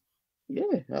can.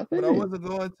 Yeah, but I wasn't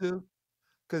going to,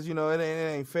 cause it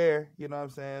ain't fair. You know what I'm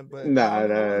saying? But nah.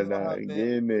 Get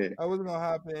in there. I wasn't gonna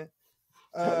hop in.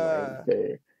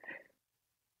 Fair.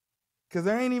 Cause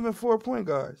there ain't even 4 point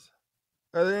guards.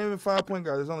 Or there ain't even 5 point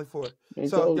guards. There's only 4. And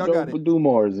so y'all got it.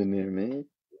 Dumar's in there, man.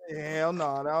 Hell no,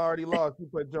 I already lost. You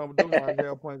put Joe Dumars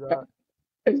there, point guard.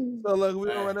 So look, we're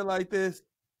gonna run it like this.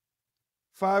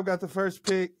 5 got the first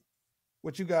pick.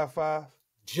 What you got, 5?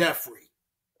 Jeffrey.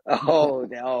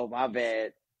 Oh, my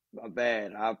bad.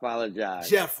 I apologize.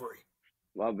 Jeffrey.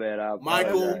 My bad. I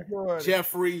apologize. Michael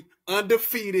Jeffrey,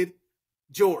 undefeated.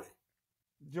 Jordan.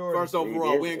 First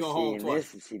overall, we ain't going home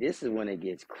twice. This is when it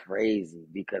gets crazy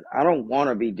because I don't want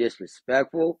to be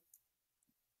disrespectful.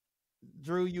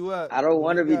 Drew, you up. I don't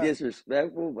want to be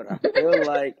disrespectful, but I feel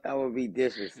like I would be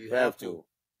disrespectful.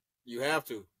 You have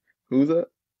to. Who's up?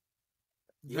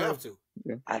 You have to.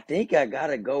 Yeah. I think I got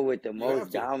to go with the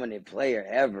most dominant player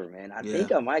ever, man. I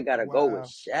think I might got to go with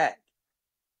Shaq.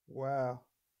 Wow.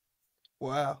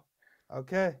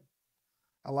 Okay.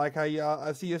 I like how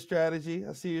I see your strategy.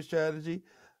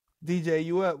 DJ,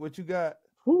 you up? What you got?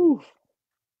 Whew.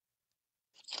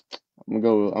 I'm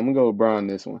gonna go with Brian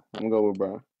this one. I'm gonna go with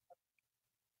Brian.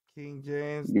 King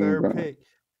James, third pick.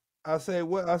 I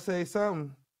say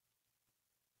something.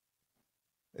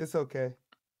 It's okay.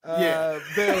 Yeah.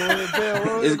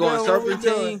 Bill, it's going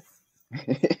serpentine.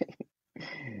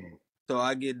 So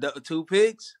I get 2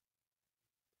 picks.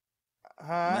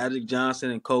 Magic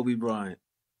Johnson and Kobe Bryant.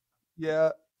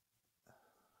 Yeah.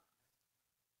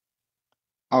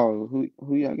 Oh,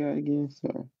 who y'all got again?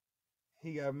 Sorry.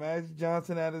 He got Magic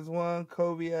Johnson at his 1,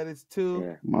 Kobe at his 2.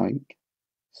 Yeah. Mike.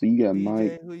 So you got DJ,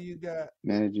 Mike. Who you got?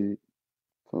 Magic,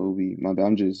 Kobe. My bad.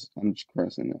 I'm just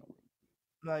crossing out.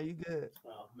 No, you good.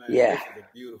 Oh man, yeah. This is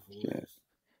a beautiful list.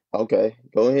 Okay,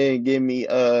 go ahead and give me.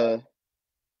 I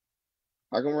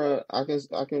can run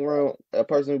a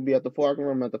person who be at the 4. I can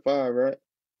run him at the 5, right?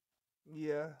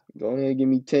 Yeah. Go ahead and give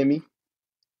me Timmy.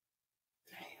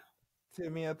 Damn.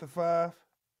 Timmy at the 5.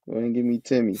 Go ahead and give me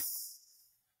Timmy.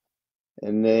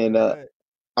 And then I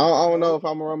don't know if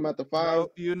I'm gonna run him at the 5. No,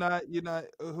 you're not.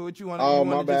 Who would you want? Oh, you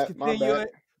my want bad. Just continue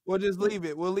it? We'll just leave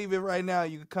it. We'll leave it right now.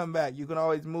 You can come back. You can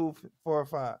always move 4 or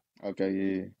 5. Okay,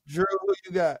 yeah. Drew, who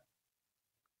you got?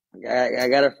 I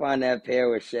gotta find that pair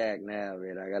with Shaq now,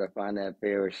 man. I gotta find that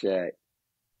pair with Shaq.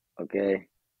 Okay.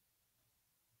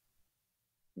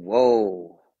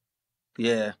 Whoa.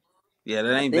 Yeah, that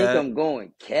ain't bad. bad. I think I'm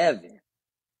going Kevin.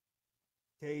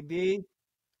 KD?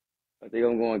 I think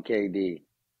I'm going KD.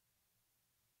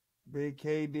 Big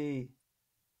KD.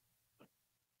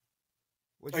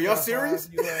 Are y'all serious?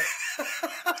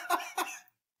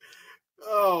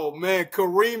 Oh man,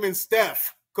 Kareem and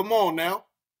Steph. Come on now.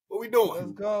 What we doing?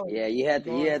 Let's go. Yeah, you had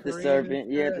the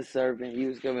serpent. You had the serpent. He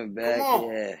was coming back.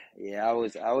 Yeah. I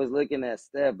was looking at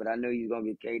Steph, but I knew you was gonna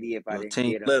get KD if I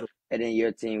didn't get him. And then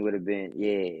your team would have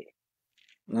been,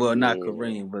 Well, not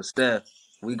Kareem, but Steph.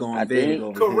 We going I big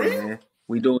think over here, man.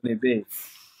 We doing it big.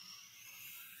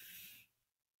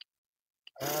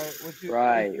 All right, what you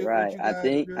right. got,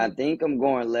 Drew? I think I'm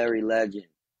going Larry Legend.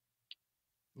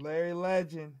 Larry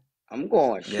Legend. I'm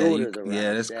going shooters around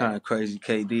that's Shaq. kind of crazy.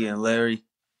 KD and Larry.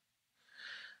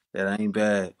 That ain't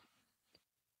bad.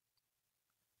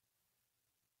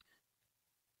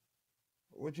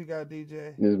 What you got,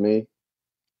 DJ? It's me.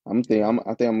 I think I'm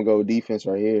gonna go defense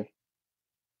right here.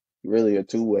 Really a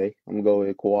two-way. I'm gonna go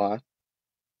with Kawhi.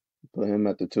 Put him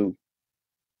at the 2.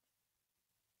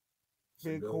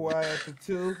 Big Kawhi at the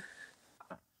 2.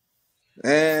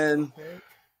 And Okay.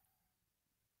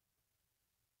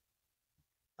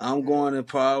 I'm going to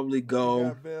probably What go you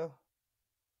got, Bill?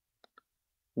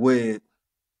 with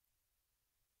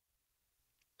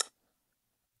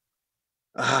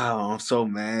I'm so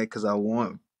mad because I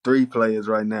want 3 players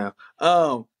right now.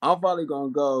 I'm probably gonna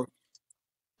go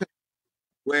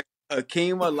with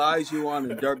Hakeem Olajuwon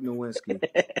and Dirk Nowitzki.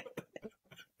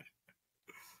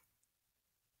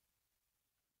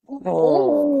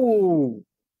 Oh,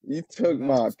 you took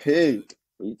my pick.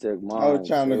 You took mine. I was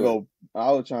trying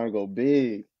to go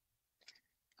big.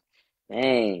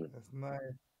 Dang. That's nice.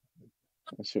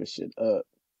 I should shit up.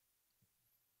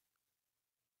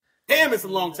 Damn, it's a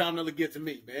long time to get to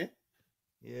me, man.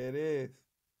 Yeah, it is.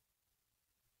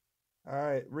 All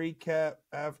right, recap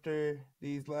after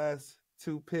these last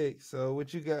 2 picks. So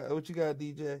what you got,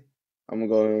 DJ? I'm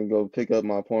gonna go pick up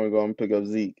my point guard. I'm gonna pick up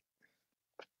Zeke.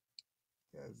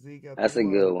 Got Zeke at That's the a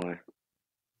 1. good one.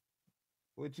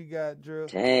 What you got, Drew?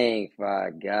 Dang,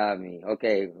 Five got me.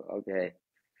 Okay.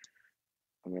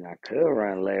 I mean, I could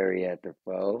run Larry at the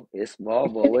 4. It's small,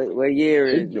 but what year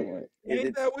is it?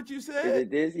 Ain't that what you said? Is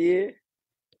it this year?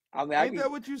 I mean, Ain't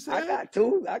that what you said? I got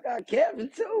 2. I got Kevin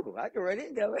too. I can run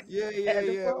it though.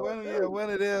 Yeah. One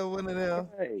of them.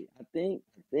 Right. I think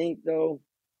though.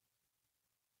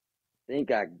 I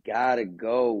think I gotta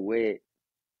go with.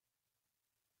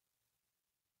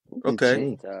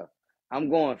 Okay. Tough. I'm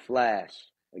going Flash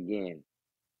again.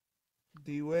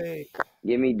 D-Wade.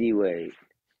 Give me D-Wade.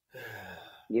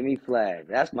 Give me Flash.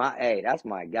 That's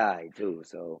my guy too.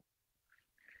 So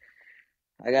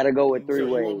I gotta go with 3 So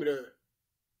ways.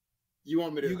 you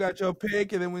want me to? You got your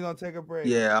pick, and then we're gonna take a break.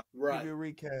 Yeah. Right. Give you a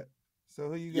recap. So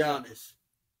who you got? Giannis.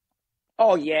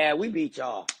 Oh yeah, we beat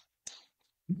y'all.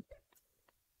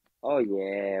 Oh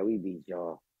yeah, we beat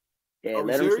y'all. Yeah,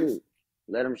 let him shoot.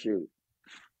 Let him shoot.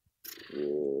 Yeah,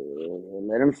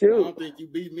 let him shoot. I don't think you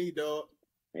beat me, dog.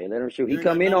 Hey, let him shoot. He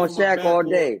come in on Shaq all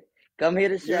day. Come here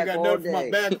to Shaq all day. You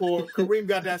ain't got nothing for my backcourt. Kareem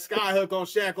got that sky hook on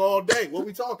Shaq all day. What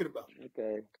we talking about?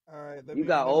 Okay. All right. You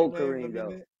got old Kareem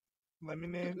though. Let me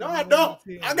name. No, I don't.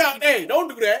 I got. Hey, don't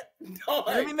do that.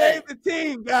 Let me name the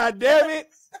team. God damn it.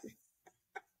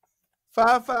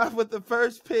 5-5 with the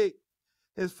first pick.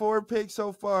 His 4 picks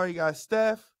so far. He got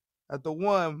Steph at the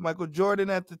 1, Michael Jordan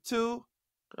at the 2,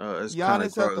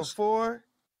 Giannis at the 4,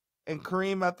 and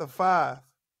Kareem at the 5.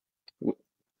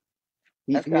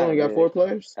 He only got 4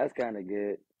 players? That's kind of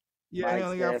good. Yeah, Mike, he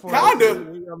only got 4. Kinda.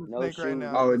 No shoes. Right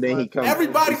now. Oh, then he comes.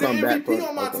 Everybody's he an come MVP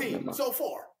on my team so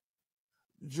far.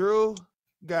 Drew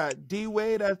got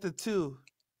D-Wade at the 2,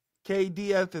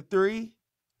 KD at the 3,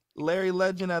 Larry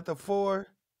Legend at the 4,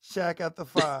 Shaq at the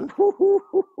 5.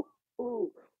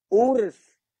 Otis.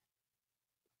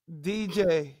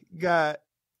 DJ got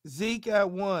Zeke at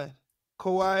 1,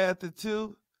 Kawhi at the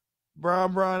 2,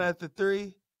 Bron at the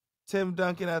 3, Tim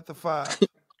Duncan at the 5.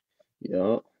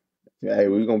 Yup. Hey,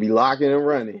 we're gonna be locking and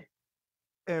running.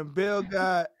 And Bill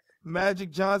got Magic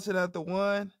Johnson at the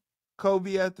 1,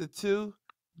 Kobe at the 2,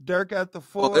 Dirk at the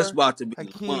 4, it's about to be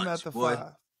Hakeem at the 5.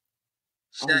 I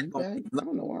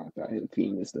don't know why I thought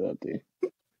Hakeem was still up there.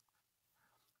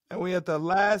 And we at the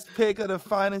last pick of the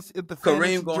finals at the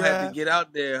Kareem gonna draft, have to get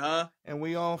out there, huh? And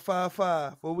we on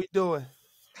 5-5. What we doing?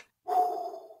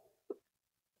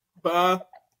 Hey,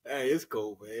 it's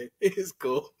cool, man. It's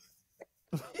cool.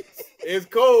 It's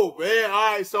cool, man.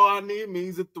 All right, so I need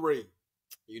means a 3.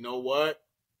 You know what?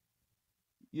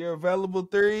 Your available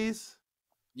 3s?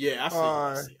 Yeah,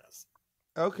 I see.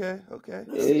 Okay.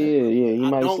 Yeah. He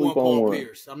might sleep on Paul one.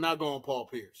 Pierce. I'm not going Paul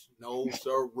Pierce. No,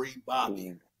 sir,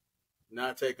 Bobby.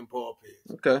 Not taking Paul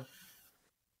Pierce. Okay.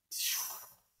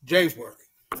 James Worthy.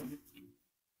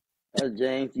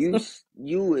 James,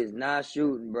 you is not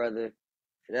shooting, brother.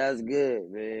 That's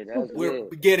good, man. That's We're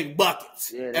good. getting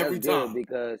buckets every time.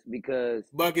 Because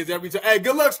buckets every time. Hey,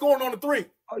 good luck scoring on the 3.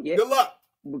 Oh yeah. Good luck.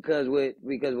 Because with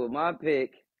my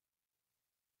pick,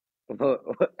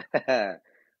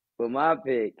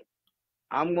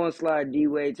 I'm gonna slide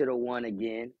D-Wade to the 1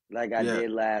 again, like I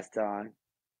did last time.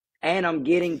 And I'm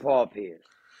getting Paul Pierce.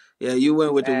 Yeah, you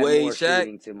went with the Add Wade more Shaq.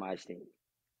 shooting to my team.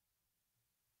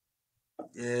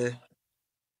 Yeah.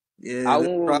 Yeah. I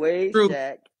went with Wade true.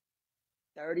 Shaq,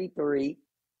 33,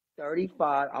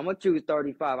 35. I'm going to choose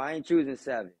 35. I ain't choosing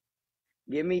 7.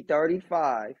 Give me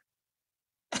 35.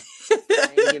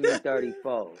 And give me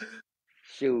 34.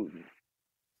 Shooting.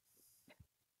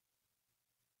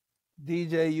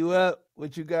 DJ, you up?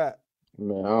 What you got?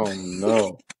 Man, I don't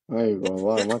know. I ain't gonna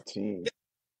lie, my team.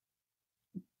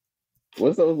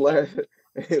 What's those last?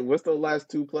 What's those last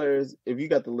 2 players? If you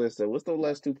got the list, what's those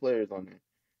last 2 players on there?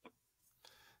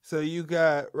 So you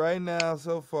got right now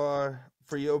so far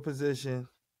for your position,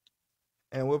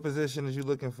 and what position is you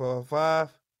looking for? 5?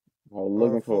 I'm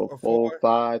looking for a 4,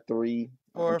 5, 3.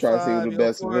 4 I'm or trying to see who 5? the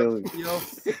best ability.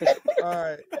 All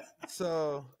right.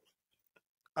 So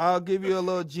I'll give you a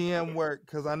little GM work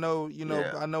because I know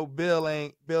I know Bill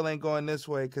ain't going this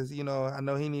way because I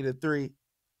know he need a 3.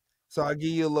 So I'll give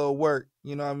you a little work.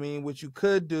 You know what I mean? What you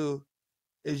could do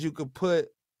is you could put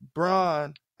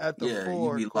Braun at the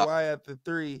 4, Kawhi at the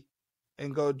 3,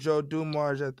 and go Joe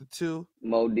Dumars at the 2.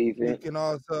 More defense.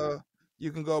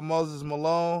 You can go Moses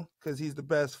Malone because he's the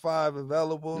best 5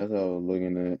 available. That's what I was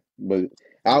looking at. But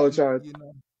I was trying to,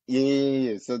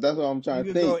 yeah. So that's what I'm trying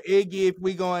to think. You could go Iggy if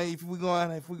we going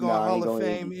Hall of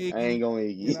Fame. Iggy. Iggy. I ain't going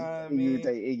Iggy. You know what I mean? You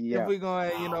take Iggy out. If we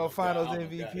going, Finals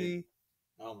MVP.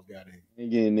 I almost got it.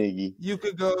 Ain't getting Iggy. You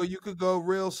could go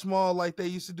real small like they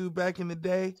used to do back in the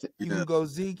day. You can go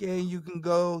Zeke and you can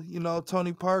go,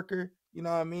 Tony Parker. You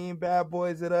know what I mean? Bad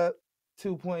boys it up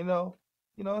 2.0.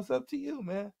 It's up to you,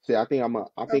 man. See, I think I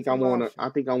want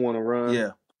to run.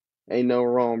 Yeah. Ain't no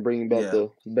wrong bringing back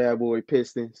the bad boy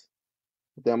Pistons.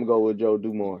 Then I'm gonna go with Joe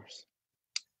Dumars.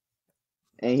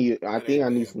 And I think I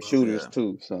need some shooters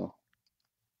too. So.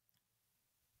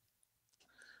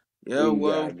 Yeah,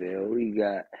 Who you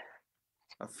got?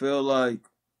 I feel like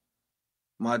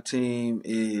my team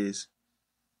is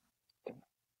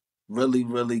really,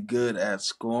 really good at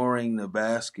scoring the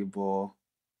basketball.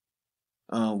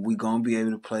 We're going to be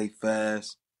able to play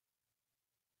fast.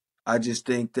 I just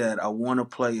think that I want to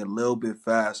play a little bit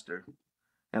faster,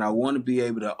 and I want to be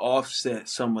able to offset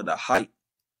some of the height.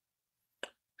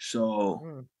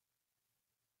 So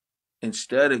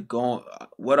instead of going,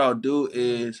 what I'll do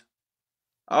is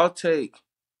I'll be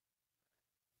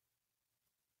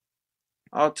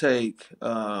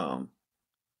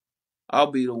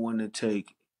the one to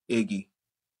take Iggy.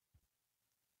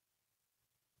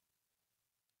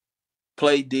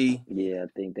 Play D. Yeah, I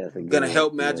think that's a good Gonna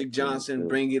help one. Magic Johnson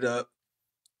bring it up.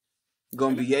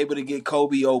 Gonna be able to get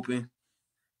Kobe open.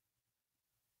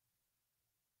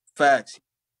 Facts.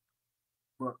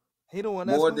 He the one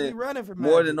that's gonna be running for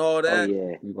Magic. More than all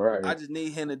that, right. I just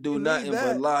need him to do nothing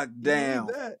but lock down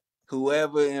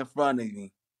whoever in front of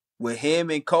me. With him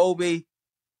and Kobe,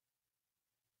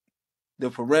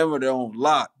 the perimeter on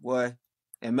lock, boy.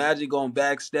 And Magic gonna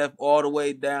back Steph all the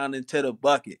way down into the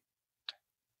bucket.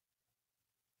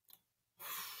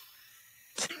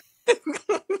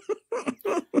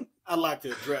 I'd like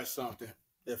to address something,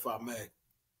 if I may.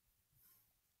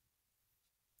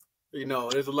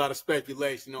 There's a lot of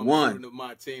speculation on the shooting of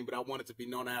my team, but I want it to be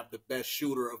known to have the best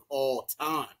shooter of all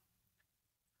time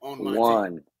on my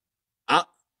team.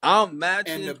 I'm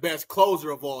matching. And the best closer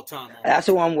of all time. That's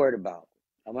who I'm worried about.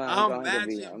 I'm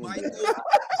matching Michael.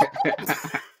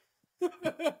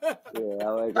 Yeah,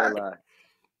 I ain't gonna lie.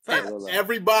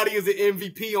 Everybody is an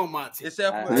MVP on my team.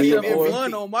 Except for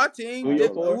one on my team.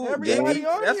 Everybody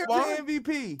on here is an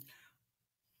MVP.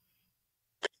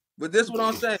 But this is what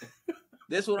I'm saying.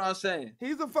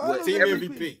 He's a finals team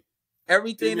MVP.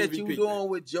 Everything that you doing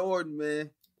with Jordan, man.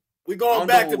 We going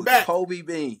back to back. Kobe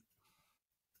Bean.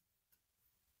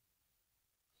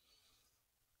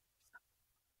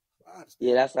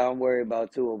 Yeah, that's how I'm worried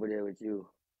about too over there with you.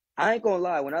 I ain't gonna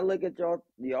lie. When I look at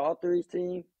y'all three's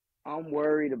team, I'm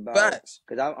worried about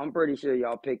because I'm pretty sure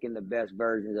y'all picking the best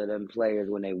versions of them players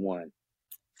when they won.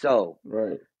 So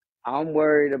right. I'm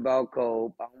worried about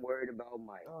Kobe. I'm worried about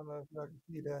Mike. I don't know if y'all can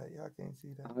see that. Y'all can't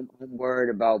see that. I'm worried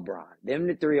about Bron. Them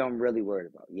the 3 I'm really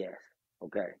worried about. Yes.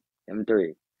 Okay. Them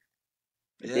 3.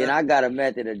 But then I got a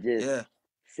method of just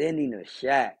sending to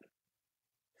Shaq.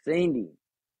 Sending.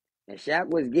 And Shaq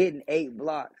was getting 8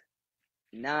 blocks,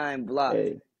 9 blocks.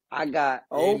 Hey. I got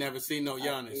ain't never seen no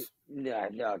Giannis.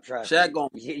 No, trust Shaq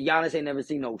me. Giannis ain't never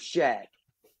seen no Shaq.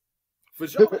 For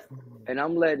sure. And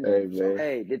I'm letting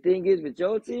the thing is with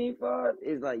your team,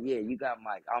 is like, yeah, you got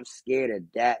Mike. I'm scared of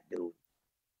that dude.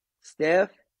 Steph,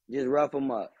 just rough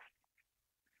him up.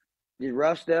 Just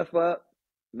rough Steph up,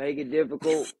 make it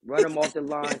difficult, run him off the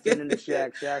line, send him to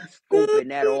Shaq. Shaq scooping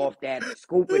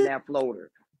that floater.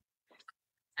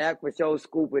 Shaq for sure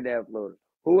scooping that floater.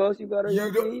 Who else you got on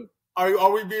your team?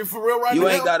 Are we being for real right now? You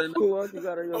ain't got enough. Who else you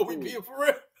got on your team? Are we being for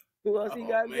real? Who else you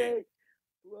got, Jay?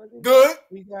 Good.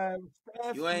 We got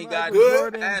Steph, You ain't Michael got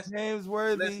good. Jordan, James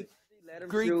Worthy,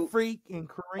 Greek shoot. Freak, and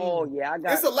Kareem. Oh yeah, I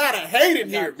got. It's a lot of hate in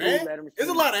here, man. There's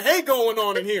a lot of hate going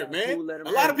on in here, man.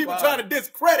 A lot of people trying to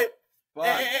discredit.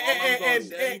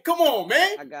 And come on,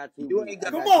 man. I got you. You ain't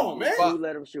got. Come on, man. Who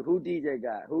let him shoot? Who DJ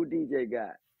got?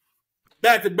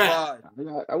 Back to back. I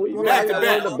got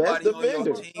the best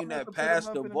defender. Team that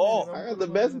passed the ball. I got the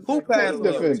best. Who passed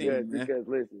the defender? team, man? Because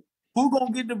listen, who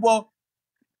gonna get the ball?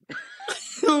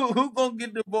 who gonna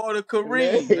get the ball to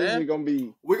Kareem,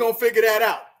 man? We're gonna figure that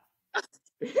out.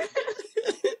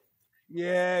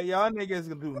 Yeah, y'all niggas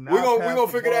gonna do. We're gonna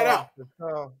figure that out.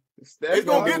 It's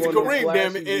gonna get to Kareem,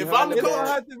 damn it. And if I'm the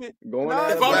coach,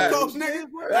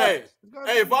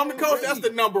 if I'm the coach, that's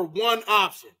the number one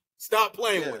option. Stop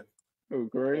playing with him. Oh,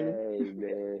 Kareem. Hey,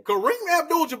 man. Kareem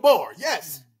Abdul-Jabbar,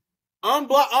 yes.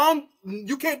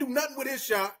 You can't do nothing with his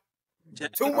shot.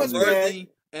 Too much bad.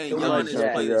 And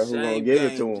Giannis play the same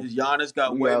game. Giannis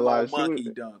got way more monkey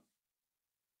dunk.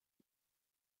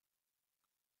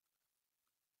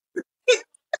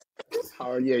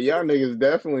 Oh yeah, y'all niggas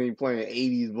definitely playing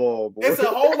 80s ball, boy. It's a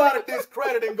whole lot of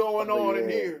discrediting going on in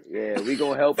here. Yeah, we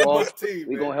gonna help off.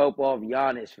 We gonna help off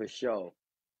Giannis for sure.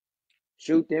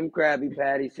 Shoot them Krabby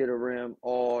Patties to the rim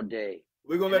all day.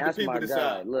 We're gonna let the people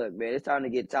decide. Look, man, it's time to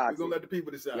get toxic. We're gonna let the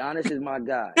people decide. Giannis is my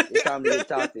guy. It's time to get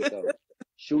toxic though.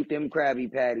 Shoot them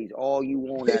Krabby Patties all you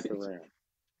want at the rim.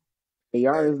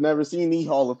 Giannis never seen these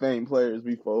Hall of Fame players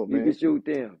before, man. You can shoot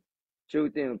them.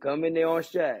 Shoot them. Come in there on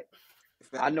Shaq.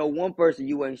 I know one person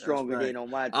you ain't stronger than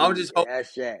on my team. I'm just hoping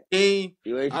that's Shaq. You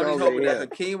ain't stronger. I'm just hoping that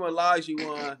Hakeem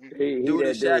Olajuwon do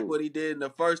to Shaq what he did in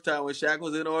the first time when Shaq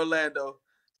was in Orlando.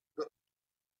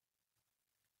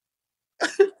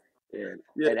 Yeah,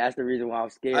 and that's the reason why I'm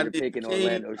scared of picking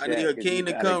Orlando Shaq. I need Hakeem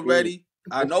to come ready.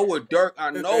 I know what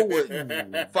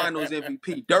Finals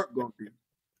MVP Dirk gonna be.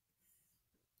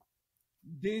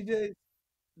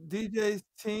 DJ's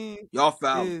team y'all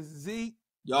foul is Zeke,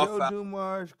 Joe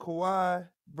Dumars, Kawhi,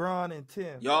 Bron, and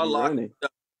Tim. Y'all locked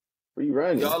up. We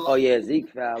running. Oh yeah, Zeke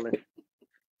fouling.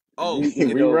 Oh,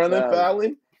 we running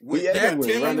fouling.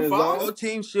 Your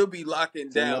team should be locking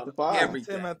down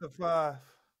everything. Tim at the 5.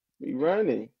 We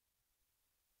running.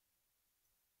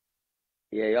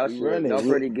 Yeah, y'all should. Y'all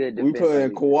pretty good. We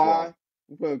putting Kawhi.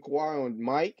 We putting Kawhi on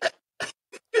Mike.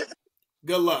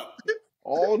 Good luck.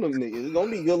 All them niggas. It's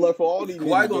gonna be good luck for all these niggas.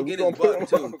 Kawhi gonna get his bucket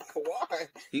too. Kawhi.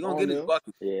 He gonna get his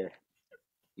bucket. Yeah.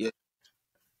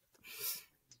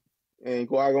 And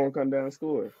Kawhi gonna come down and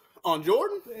score. On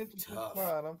Jordan?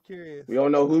 I'm curious. We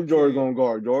don't know who Jordan gonna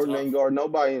guard. Jordan ain't guard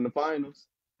nobody in the finals.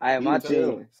 My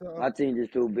team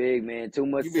just too big, man. Too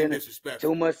much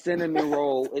cinnamon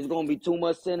roll. It's gonna be too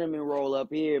much cinnamon roll up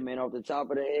here, man, off the top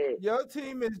of the head. Your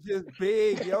team is just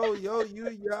big, I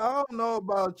don't know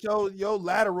about your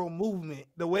lateral movement.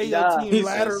 The way your team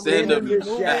laterally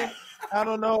moving, I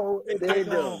don't know if they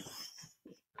gonna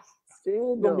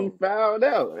be fouled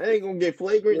out. They ain't gonna get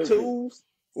flagrant twos.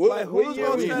 Like who's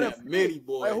gonna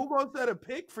set a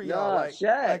pick for y'all? Like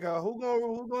Shaq. Who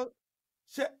gonna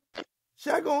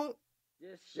Shaq gonna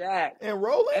just Shaq and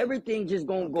roll it? Everything just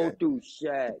gonna go through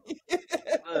Shaq.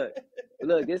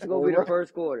 Look, this is gonna be the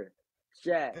first quarter.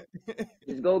 Shaq,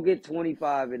 just go get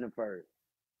 25 in the first.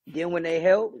 Then when they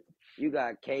help, you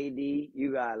got KD,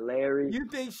 you got Larry. You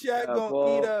think Shaq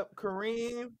gonna eat up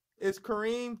Kareem? It's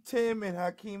Kareem, Tim, and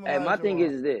Hakeem. Hey, my thing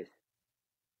is this: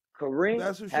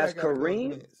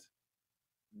 Kareem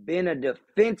been a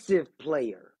defensive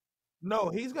player? No,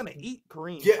 he's gonna eat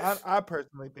Kareem. Yes. I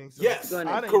personally think so. Yes,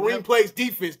 Kareem plays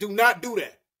defense. Do not do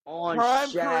that. On prime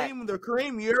Shaq. Kareem, the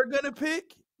Kareem you're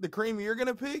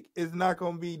gonna pick is not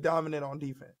gonna be dominant on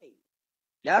defense.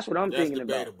 That's what I'm thinking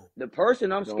debatable. About. The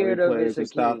person I'm scared of is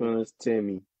Hakeem.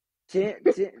 Timmy.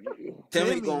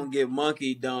 Timmy gonna get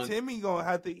monkey dunked. Timmy gonna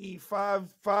have to eat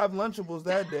five Lunchables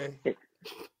that day.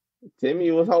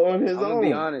 Timmy was holding his own. I'm gonna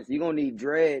be honest. You're gonna need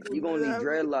dread. You're gonna need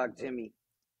dreadlock, Timmy.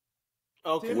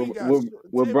 Okay.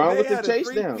 We're Brian with the chase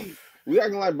down. We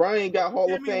acting like Brian ain't got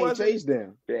Hall of Fame chase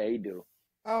down. Yeah, he do.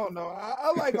 I don't know.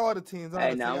 I like all the teams. Honestly.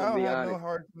 Hey, now I'm gonna be honest. No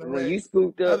heart when you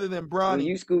scooped up, other than Bronny. when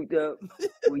you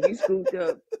scooped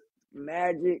up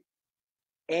Magic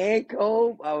and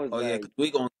Cove, I was like, yeah,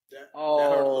 we gonna. That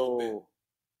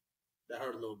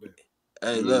hurt a little bit.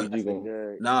 Hey, look,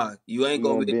 you ain't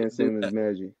gonna be able to do that.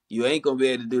 Magic. You ain't gonna be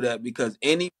able to do that because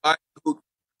anybody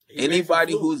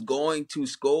who's going to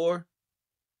score,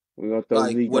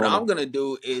 like what I'm gonna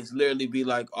do is literally be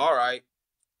like, all right,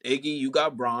 Iggy, you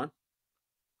got Bron.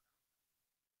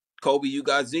 Kobe, you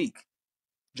got Zeke.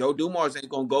 Joe Dumars ain't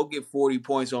gonna go get 40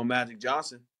 points on Magic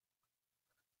Johnson.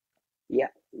 Yeah.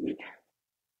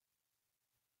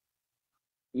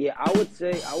 Yeah, I would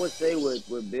say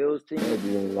with Bill's team,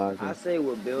 I say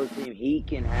with Bill's team, he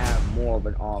can have more of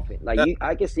an offense. Like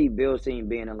I can see Bill's team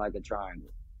being in like a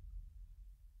triangle.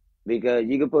 Because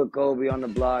you can put Kobe on the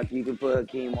block, you can put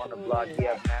Hakeem on the block, you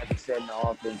have Magic setting the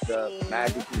offense up.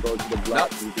 Magic can go to the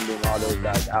block, you can bring all those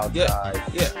guys outside.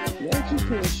 Magic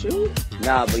can't shoot.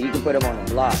 Nah, but you can put him on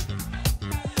the block.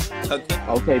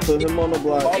 Okay, put him on the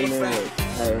block and then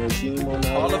have Hakeem on the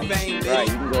Hall of Fame, right?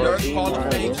 You can go Dirk Hall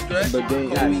of Fame stretch. But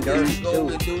then Kobe gets to go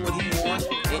and do what he wants,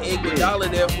 and Iguodala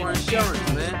there for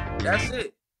insurance, man. That's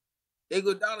it.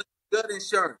 Iguodala good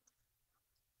insurance.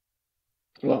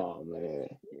 Oh man,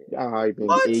 y'all hyping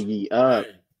Iggy up.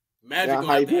 Magic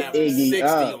gonna have to have Iggy 60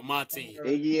 up. on my team.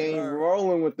 Iggy ain't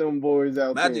rolling with them boys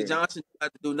out there. Magic Johnson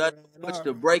got to do nothing but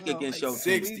to break against your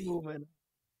 60.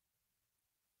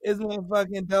 It's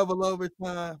motherfucking double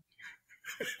overtime.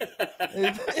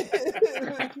 It's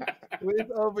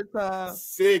overtime.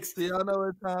 60. So y'all know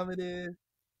what time it is.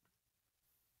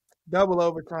 Double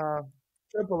overtime.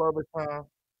 Triple overtime.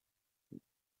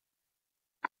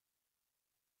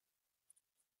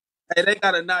 Hey, they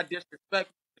gotta not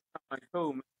disrespect me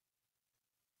too, man.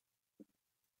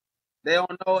 They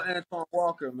don't know Antoine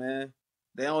Walker, man.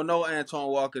 They don't know Antoine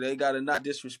Walker. They gotta not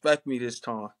disrespect me this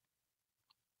time.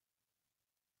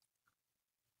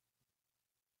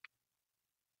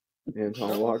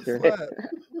 Antoine Walker.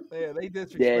 Yeah, they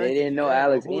disrespect. Yeah, they didn't know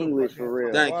Alex English for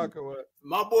real. Thank you.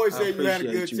 My boy said you had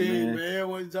a good you, team, man.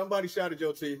 When somebody shouted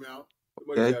your team out.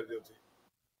 Somebody Okay. shouted your team.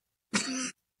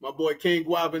 My boy King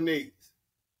Guabanese.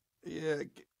 Yeah.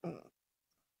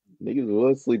 Niggas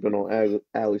was sleeping on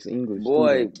Alex English.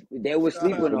 Boy, too, they were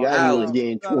sleeping on he was Alex.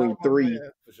 getting 23.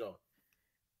 For sure.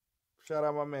 Shout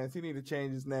out my man. He need to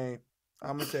change his name.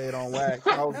 I'm gonna say it on wax.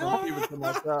 I was gonna keep it to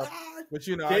myself, but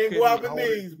you know, King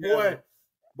Guabanese, boy.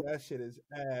 That shit is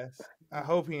ass. I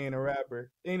hope he ain't a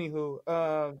rapper.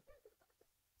 Anywho,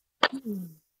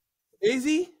 is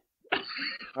he?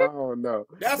 Oh no,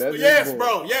 That's yes,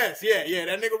 bro. Yes, yeah.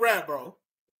 That nigga rap, bro.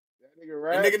 That nigga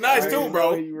rap. That nigga nice too,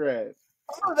 bro. He rap.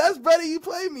 Oh, that's better. You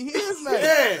play me. He is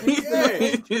nice.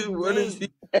 Yeah. What is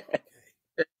he?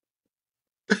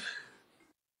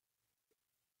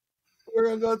 We're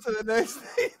gonna go to the next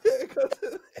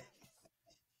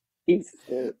thing.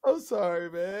 I'm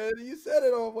sorry, man. You said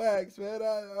it on wax, man.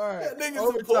 All right. That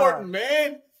nigga's important,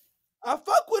 man. I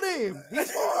fuck with him.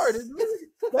 He's hard.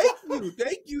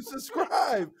 Thank you.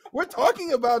 Subscribe. We're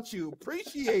talking about you.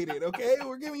 Appreciate it. Okay,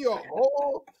 we're giving you a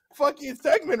whole fucking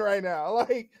segment right now.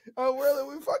 Like,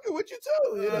 we're fucking with you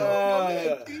too. You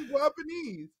know, King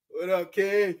Guapanese. What up,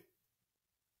 King?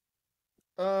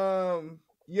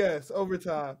 Yes,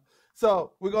 overtime.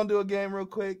 So we're gonna do a game real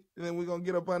quick, and then we're gonna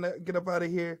get up out of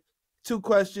here. 2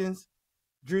 questions.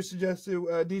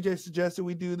 DJ suggested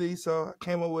we do these, so I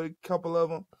came up with a couple of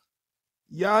them.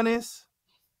 Giannis,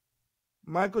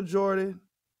 Michael Jordan,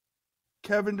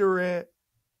 Kevin Durant,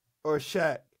 or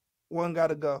Shaq? One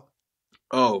gotta go.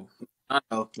 Oh, I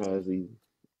know. That's easy.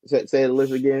 Say the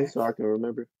list again so I can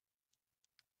remember.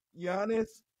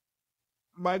 Giannis,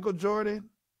 Michael Jordan,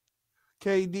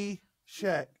 KD,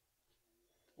 Shaq.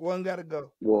 One gotta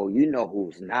go. Well, you know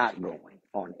who's not going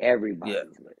on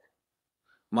everybody's list.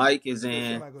 Mike is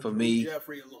in for me.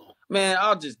 Jeffrey alone. Man,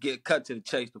 I'll just get cut to the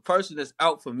chase. The person that's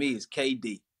out for me is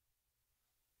KD.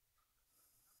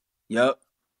 Yep.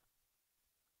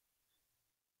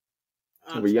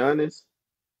 For Giannis?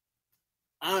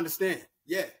 I understand.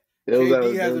 Yeah.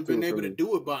 KD hasn't been able to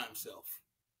do it by himself.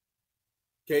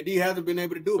 KD hasn't been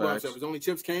able to do it by himself. His only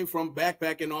chips came from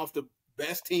backpacking off the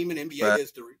best team in NBA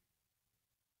history.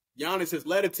 Giannis has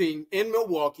led a team in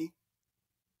Milwaukee.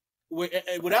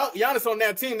 Without Giannis on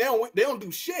that team, they don't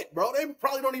do shit, bro. They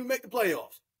probably don't even make the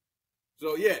playoffs.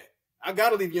 So, yeah, I got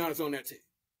to leave Giannis on that team.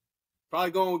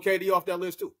 Probably going with KD off that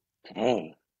list, too.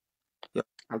 Dang.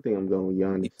 I think I'm going with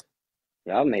Giannis.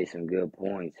 Y'all made some good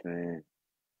points, man.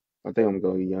 I think I'm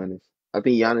going with Giannis. I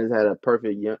think Giannis had a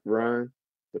perfect run,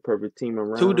 the perfect team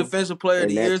around. 2 defensive player of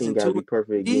the years and that team got to be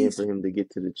perfect again for him to get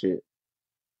to the chip.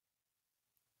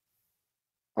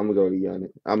 I'm going to go to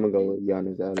Giannis. I'm going to go with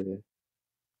Giannis out of there.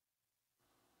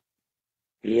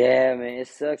 Yeah, man, it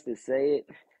sucks to say it.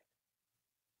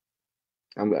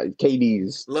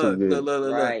 KD's too good.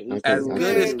 Look. Right, as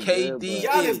good as KD is.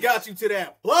 Giannis got you to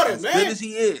that butter, as man. As good as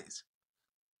he is.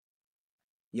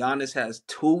 Giannis has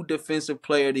 2 defensive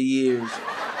player of the years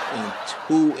and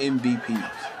 2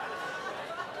 MVPs.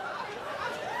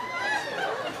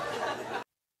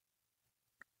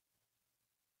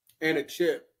 And a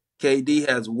chip. KD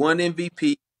has 1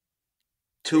 MVP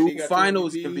 2 got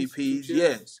finals 2 MVPs, 2 MVPs, chips.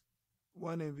 yes.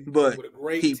 One MVP. But With a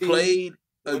great he team, played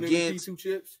 1 MVP, against 2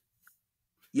 chips.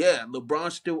 Yeah,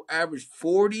 LeBron still averaged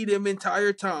 40 them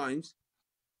entire times.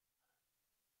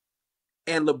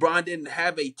 And LeBron didn't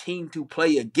have a team to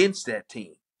play against that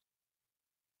team.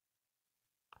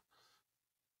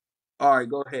 All right,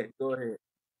 go ahead. Go ahead.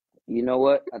 You know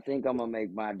what? I think I'm gonna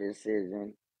make my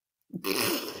decision.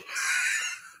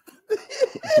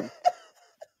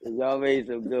 Y'all made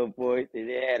some good points, and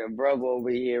they had a brother over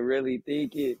here really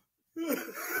thinking.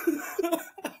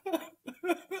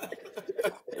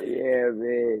 Yeah,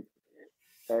 man.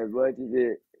 As much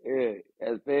as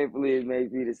as painfully as it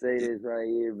makes me to say this right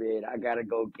here, man, I gotta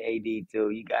go KD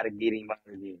too. You gotta get him out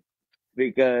of here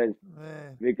because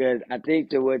I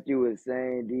think to what you were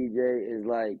saying, DJ, is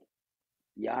like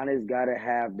Giannis gotta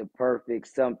have the perfect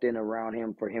something around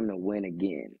him for him to win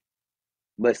again.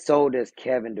 But so does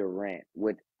Kevin Durant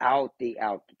without the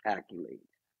accolades.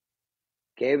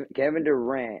 Kevin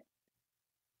Durant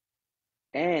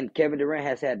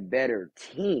has had better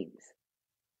teams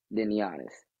than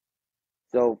Giannis.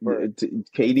 So for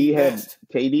KD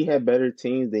had better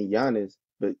teams than Giannis,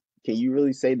 but can you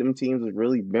really say them teams was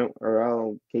really built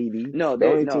around KD? No, The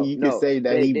only team you can say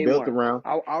that he they built weren't.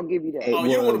 around. I'll give you that. Oh,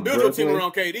 you don't want to build your team Brooklyn.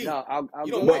 around KD. No, I'll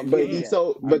you give, don't I'll give you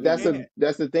that. But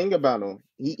that's the thing about him.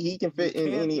 He can fit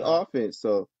in any offense.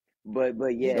 So but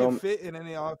he yeah, can fit in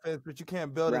any offense, but you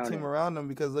can't build a team around him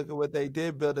because look at what they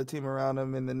did build a team around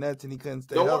him in the Nets, and he couldn't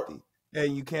stay healthy.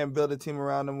 And you can't build a team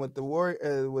around him with the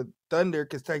with Thunder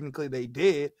because technically they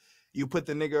did. You put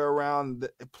the nigga around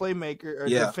the playmaker or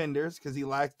defenders because he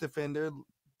lacks defender.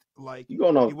 Like he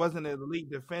wasn't an elite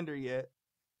defender yet,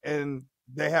 and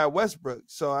they had Westbrook.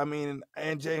 So I mean,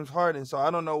 and James Harden. So I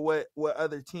don't know what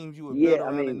other teams you would build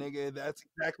around a nigga. That's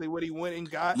exactly what he went and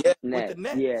got with the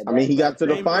Nets. Yeah, I mean, he got to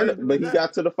the final, but he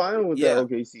got to the final with that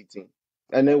OKC team.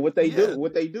 And then what they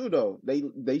do though,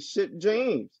 they ship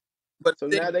James. But so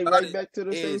now they right back to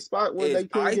the same spot where they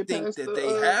couldn't get past that the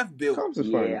they have built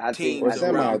teams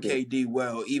around KD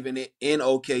well, even in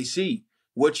OKC.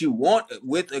 What you want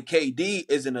with a KD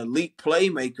is an elite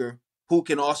playmaker who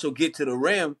can also get to the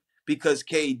rim because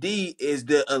KD is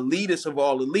the elitist of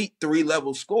all elite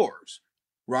 3-level scorers,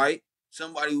 right?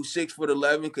 Somebody who's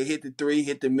 6'11" could hit the three,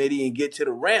 hit the midi, and get to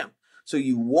the rim. So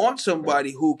you want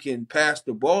somebody who can pass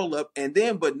the ball up, and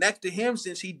then but next to him,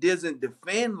 since he doesn't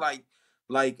defend like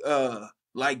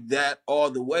that all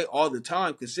the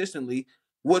time consistently,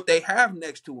 what they have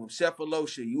next to him,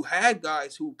 Cephalosha, you had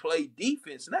guys who play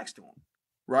defense next to him,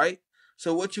 right?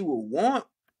 So what you would want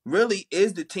really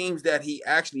is the teams that he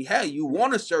actually had. You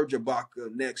want a Serge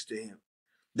Ibaka next to him.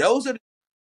 Those are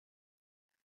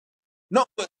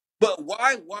but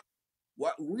why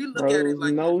we look at it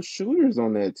like no shooters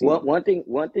on that team.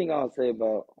 One thing I'll say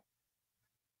about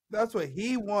that's what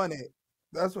he wanted.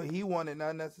 That's what he wanted,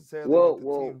 not necessarily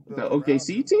the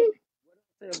OKC team.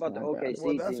 About the OKC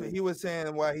well, that's what he was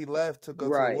saying. Why he left to go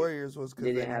to the Warriors was because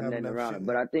they didn't have nothing around him.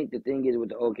 But I think the thing is with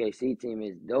the OKC team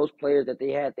is those players that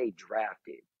they had, they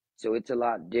drafted, so it's a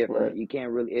lot different. Right. You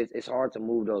can't really. It's hard to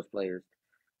move those players.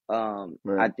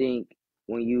 I think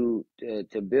when you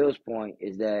to Bill's point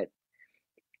is that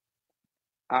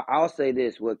I'll say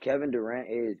this: what Kevin Durant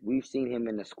is, we've seen him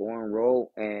in the scoring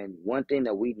role, and one thing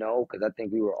that we know because I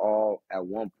think we were all at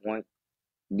one point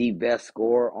the best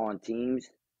scorer on teams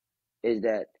is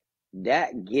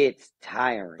that gets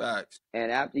tiring. Facts. And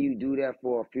after you do that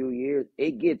for a few years,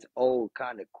 it gets old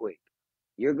kind of quick.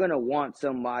 You're going to want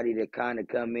somebody to kind of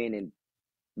come in and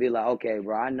be like, okay,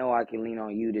 bro, I know I can lean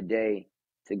on you today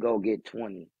to go get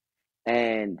 20.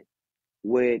 And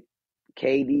with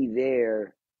KD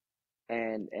there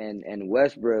and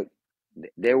Westbrook,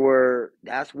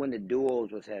 that's when the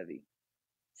duos was heavy.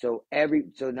 So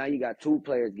now you got two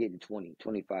players getting 20,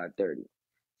 25, 30.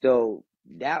 So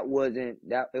it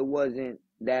wasn't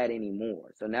that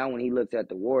anymore. So now when he looks at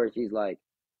the Warriors, he's like,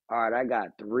 all right, I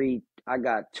got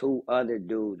two other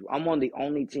dudes. I'm on the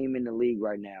only team in the league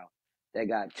right now that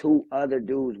got two other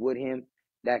dudes with him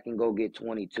that can go get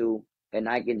 22, and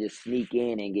I can just sneak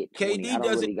in and get 20. KD I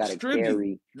don't really got to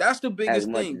carry. That's the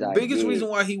biggest thing. The biggest reason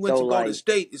why he went to Golden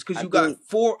State is because you got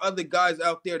 4 other guys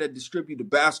out there that distribute the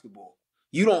basketball.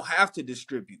 You don't have to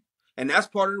distribute. And that's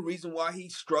part of the reason why he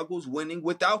struggles winning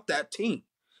without that team.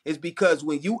 Is because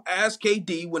when you ask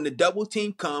KD, when the double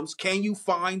team comes, can you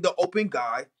find the open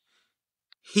guy?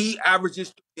 He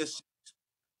averages. It's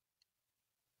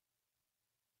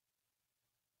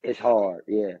hard,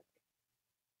 yeah.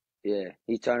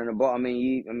 He's turning the ball. I mean,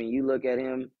 you look at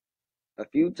him a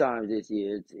few times this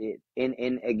year.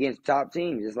 In against top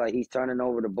teams, it's like he's turning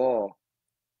over the ball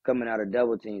coming out of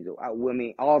double teams. I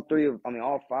mean, all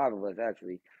five of us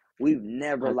actually. We've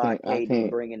never liked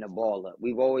KD bringing the ball up.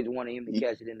 We've always wanted him to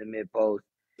catch it in the mid post.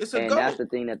 It's a and goal. That's the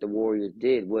thing that the Warriors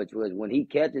did, which was when he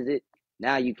catches it,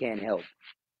 now you can't help.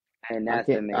 And that's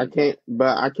the main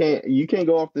you can't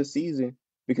go off this season,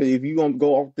 because if you're going to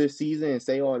go off this season and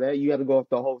say all that, you got to go off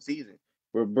the whole season.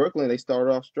 For Brooklyn, they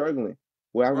started off struggling.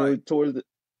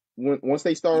 Once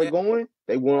they started going,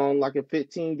 they went on like a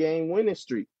 15-game winning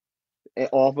streak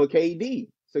off of KD.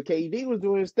 So KD was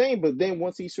doing his thing, but then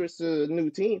once he switched to a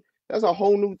new team, that's a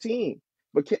whole new team.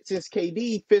 But since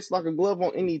KD fits like a glove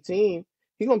on any team,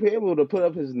 he's going to be able to put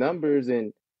up his numbers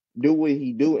and do what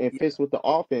he do and fits with the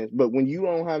offense. But when you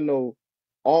don't have no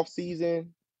off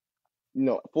season,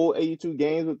 full 82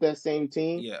 games with that same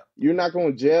team, you're not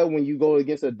going to gel when you go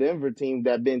against a Denver team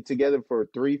that been together for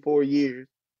 3-4 years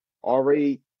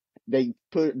already. They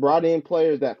brought in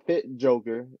players that fit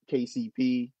Joker,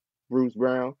 KCP, Bruce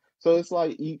Brown. So it's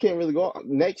like you can't really go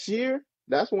next year.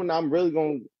 That's when I'm really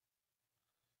going to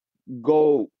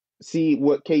go see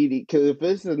what KD, because if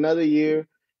it's another year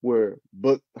where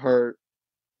Book hurt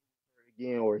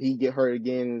again or he get hurt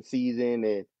again in the season,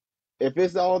 and if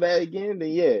it's all that again, then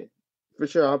yeah, for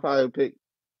sure I'll probably pick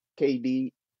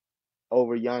KD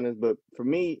over Giannis. But for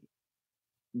me,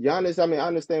 Giannis, I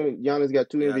understand Giannis got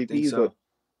 2 MVPs, so.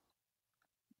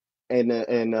 but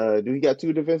do he got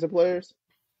 2 defensive players?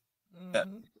 Yeah.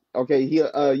 Okay,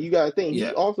 you gotta think he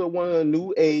also won a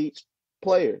new age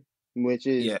player, which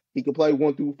is he can play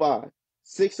 1 through 5,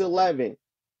 6'11",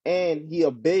 and he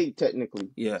a big technically.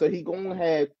 Yeah. So he gonna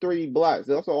have 3 blocks.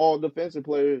 That's what all defensive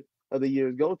players of the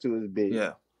years go to, is big.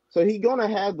 Yeah. So he gonna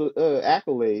have the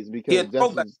accolades because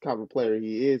that's the kind of player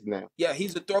he is now. Yeah,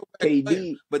 he's a throwback KD,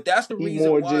 player. But that's the reason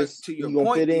why, to your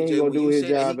point, DJ, when you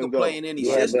say that he could play in any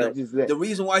system, the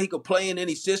reason why he could play in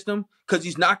any system, because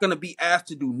he's not going to be asked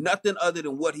to do nothing other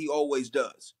than what he always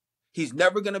does. He's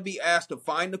never going to be asked to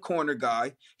find the corner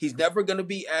guy. He's never going to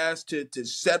be asked to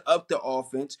set up the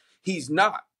offense. He's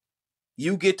not.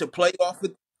 You get to play off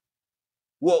it.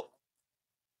 Well,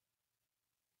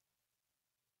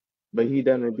 but he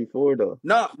done it before, though.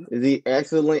 No. Is he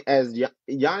excellent as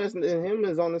Giannis and him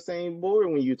is on the same board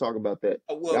when you talk about that?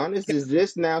 Well, Giannis is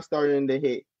just now starting to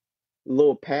hit a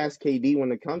little past KD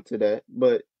when it comes to that.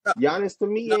 But Giannis, to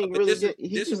me, ain't really get.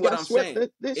 He this just is what got I'm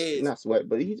swept. saying. Not swept,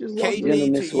 but he just lost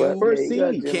KD to you first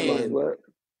seed. Can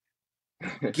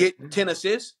get 10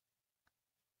 assists.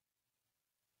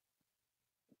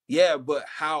 Yeah, but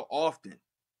how often?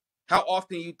 How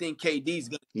often you think KD's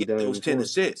going to get those 10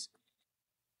 assists?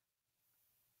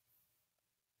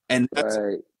 And that's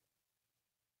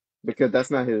because that's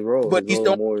not his role. But his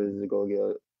role more is to go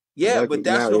get. Yeah, but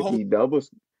that's now, if he double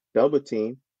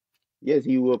team, yes,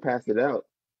 he will pass it out.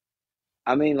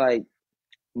 I mean,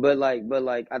 but I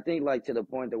think to the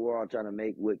point that we're all trying to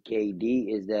make with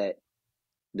KD is that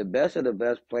the best of the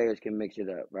best players can mix it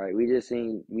up, right? We just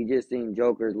seen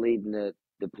Joker's leading the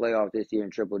playoffs this year in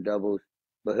triple doubles,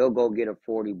 but he'll go get a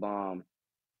 40 bomb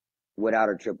without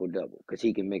a triple double because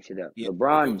he can mix it up. Yeah,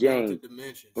 LeBron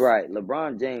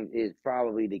James is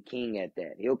probably the king at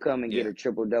that. He'll come and get a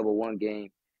triple double one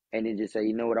game and then just say,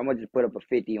 you know what, I'm gonna just put up a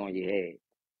 50 on your head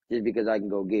just because I can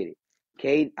go get it.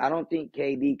 I don't think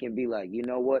KD can be like, you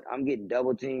know what, I'm getting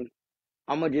double teamed,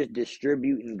 I'm gonna just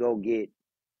distribute and go get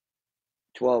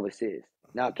 12 assists.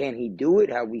 Now, can he do it?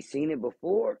 Have we seen it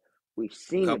before? We've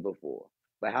seen it before.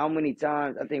 But how many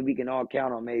times? I think we can all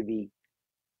count on maybe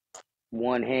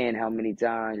one hand how many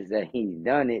times that he's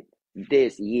done it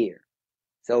this year.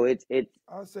 So it's a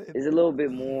little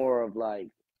bit more of like,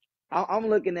 I'm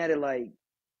looking at it like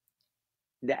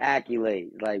the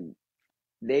accolades. Like,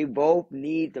 they both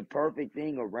need the perfect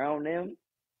thing around them,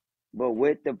 but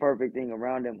with the perfect thing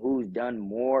around them, who's done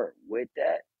more with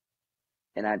that?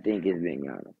 And I think it's been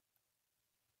Giannis.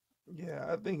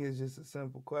 Yeah, I think it's just a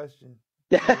simple question.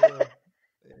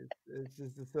 It's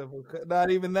just a simple,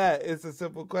 not even that. It's a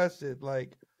simple question.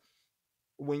 Like,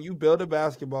 when you build a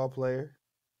basketball player,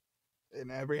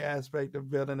 in every aspect of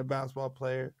building a basketball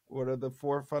player, what are the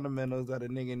 4 fundamentals that a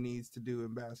nigga needs to do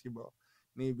in basketball?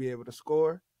 You need to be able to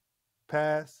score,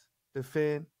 pass,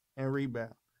 defend, and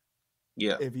rebound.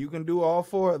 Yeah. If you can do all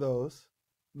 4 of those,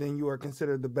 then you are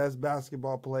considered the best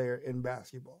basketball player in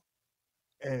basketball.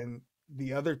 And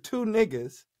the other 2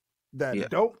 niggas that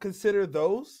don't consider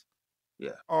those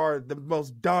are the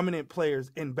most dominant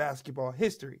players in basketball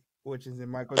history, which is in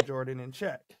Michael Jordan and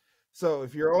Shaq. So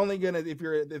if you're only gonna,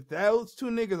 if those 2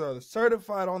 niggas are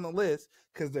certified on the list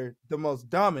because they're the most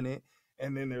dominant,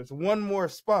 and then there's one more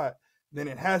spot, then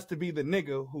it has to be the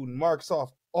nigga who marks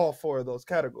off all 4 of those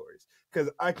categories. Because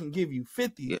I can give you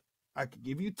 50, I can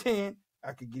give you 10,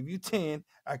 I could give you 10,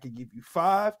 I could give you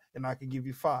 5, and I could give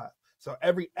you 5. So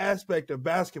every aspect of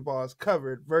basketball is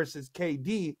covered versus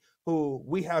KD, who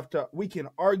we can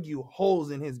argue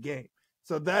holes in his game.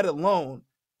 So that alone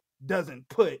doesn't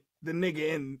put the nigga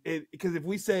in it, because if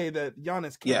we say that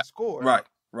Giannis can't score,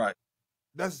 right,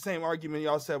 that's the same argument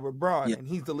y'all said with Bron, and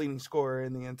he's the leading scorer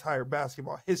in the entire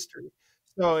basketball history.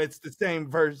 So it's the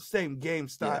same game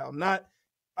style, not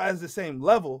as the same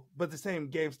level, but the same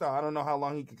game style. I don't know how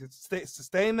long he could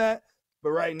sustain that,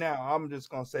 but right now I'm just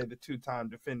gonna say the two-time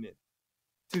defending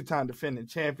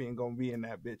champion gonna be in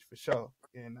that bitch for sure.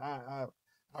 And I'd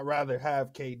rather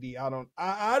have KD.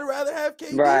 I'd rather have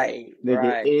KD. Right.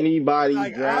 Anybody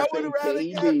like, drafting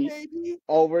KD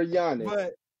over Giannis.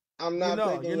 But I'm not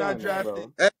taking you're not Giannis,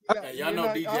 drafting. Y'all know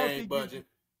DJ ain't budging.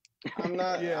 I'm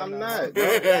not. Yeah, I'm no. not.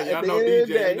 At Y'all the know end DJ, of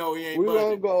the day, you know he ain't we're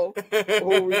gonna budging. go.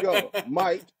 Who we go?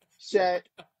 Mike, Shaq,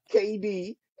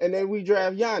 KD, and then we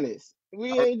draft Giannis.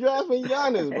 We ain't drafting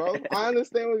Giannis, bro. I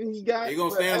understand what he got. He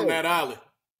gonna stand on that island.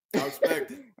 I respect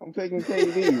it. I'm taking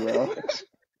KD, bro.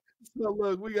 So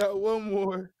look, we got one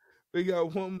more.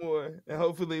 And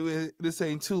hopefully this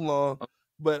ain't too long.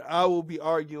 But I will be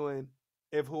arguing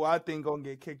if who I think gonna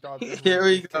get kicked off this Here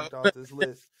we list go. kicked off this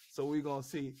list. So we're gonna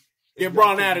see. Get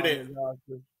Bron out of there.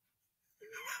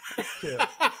 Chill.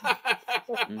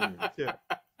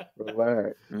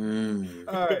 Relax.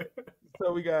 All right.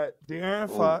 So we got De'Aaron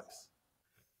Fox,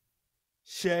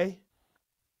 Shea,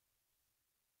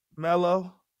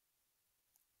 Melo,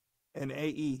 and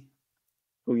AE.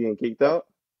 Who getting kicked out?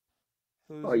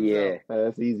 Oh yeah,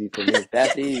 that's easy for me.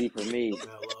 That's easy for me.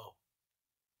 Melo.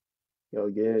 Go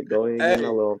ahead and get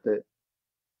Melo off that.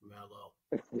 Melo.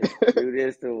 Do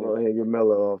this to him. Go ahead and get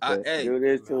Melo off that. Do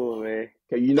this to him, man.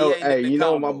 Cause you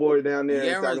know my boy down there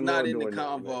is De'Aaron's talking not about in the doing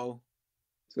convo.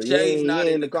 That, so Shay's not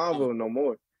in the convo no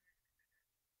more.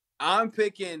 I'll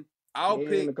pick in the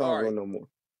convo no more.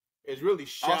 It's really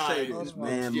shy. I'll say this,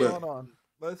 man. Hold on.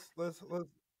 Let's.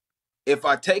 If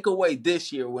I take away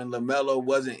this year when LaMelo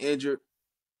wasn't injured,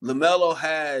 LaMelo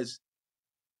has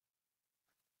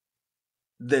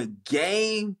the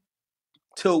game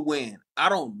to win. I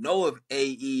don't know if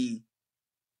AE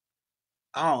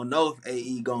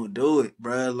gonna do it,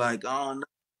 bro. Like I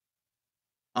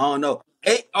don't know.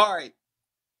 All right.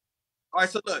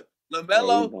 So look,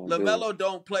 LaMelo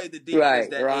don't play the defense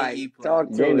that AE plays.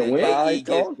 Talk to him. AE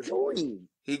Talk to him.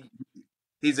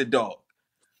 He's a dog.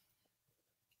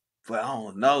 But I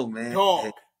don't know, man.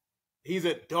 Dog. He's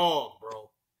a dog,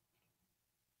 bro.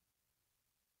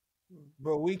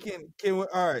 But we can we, all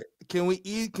right. Can we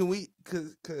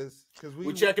cause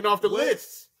we're checking off the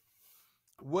lists.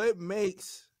 What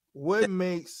makes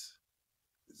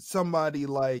somebody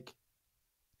like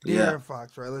De'Aaron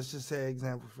Fox, right? Let's just say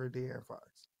example for De'Aaron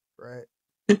Fox, right?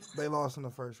 They lost in the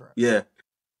first round. Yeah.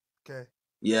 Okay.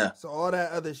 Yeah. So all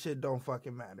that other shit don't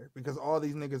fucking matter because all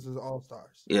these niggas is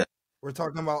all-stars. Yeah. We're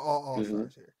talking about all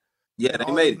all-stars here. Yeah,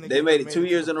 they made it. They made it 2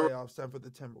 years in a row. Except for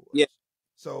the Timberwolves. Yeah.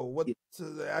 So what? Yeah.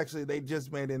 So actually, they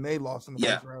just made it and they lost in the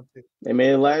first round too. They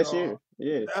made it last year.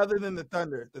 Yeah. Other than the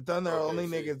Thunder are only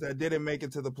niggas that didn't make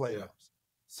it to the playoffs. Yeah.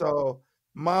 So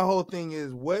my whole thing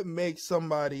is what makes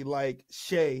somebody like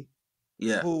Shea,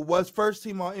 who was first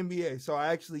team all NBA. So I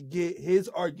actually get his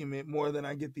argument more than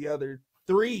I get the other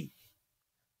three.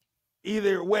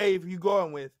 Either way, if you're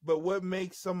going with, but what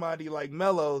makes somebody like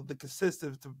Melo the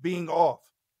consistent to being off,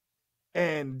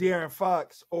 and De'Aaron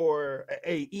Fox or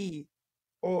AE,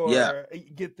 or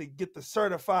get the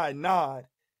certified nod?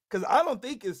 Because I don't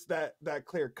think it's that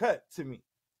clear cut to me.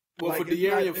 Well, like, for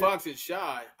De'Aaron Fox is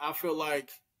shy. I feel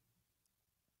like,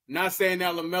 not saying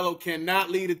that LaMelo cannot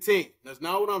lead a team. That's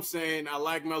not what I'm saying. I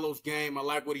like Melo's game. I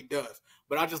like what he does.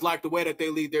 But I just like the way that they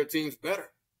lead their teams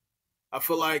better. I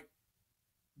feel like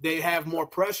they have more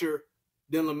pressure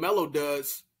than LaMelo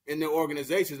does in their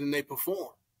organizations and they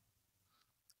perform.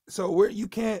 So when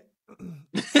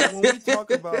we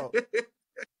talk about,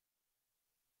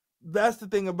 that's the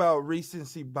thing about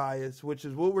recency bias, which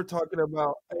is what we're talking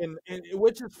about, and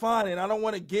which is fine. And I don't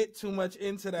want to get too much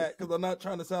into that because I'm not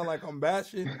trying to sound like I'm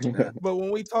bashing. But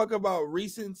when we talk about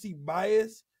recency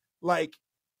bias, like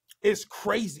it's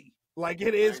crazy. Like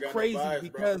it is crazy bias,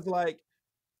 because bro. Like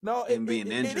no, it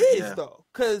is though.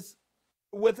 Because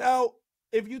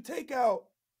if you take out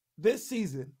this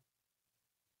season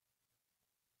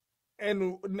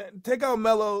and take out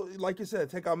Melo, like you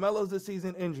said, take out Melo's this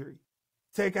season injury.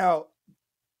 Take out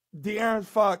De'Aaron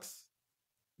Fox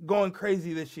going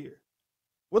crazy this year.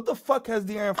 What the fuck has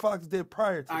De'Aaron Fox did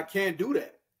prior to that? I can't do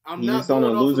that. He's on a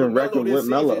losing record with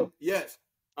Melo. Yes.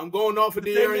 I'm going off of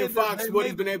De'Aaron Fox, what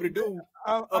he's been able to do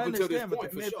up until this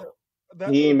point, for sure.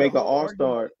 he ain't The make an whole argument.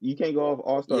 all-star. You can't go off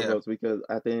all-star Yeah. votes because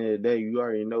at the end of the day, you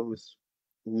already know who's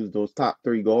those top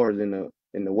three guards in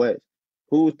the West.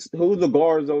 Who's the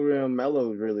guards over there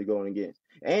Melo's really going against?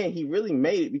 And he really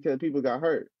made it because people got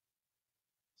hurt.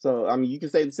 So I mean, you can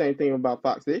say the same thing about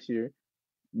Fox this year,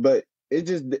 but it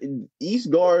just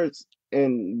East guards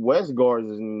and West guards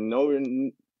is no.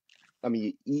 I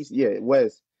mean East, yeah,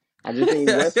 West. I just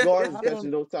think West guards, I especially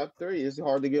don't. those top three, it's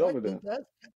hard to get over them.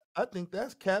 I think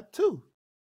that's cap too.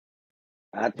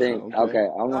 I think Okay. okay.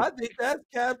 I think that's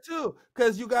cap too.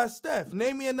 Cause you got Steph.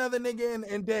 Name me another nigga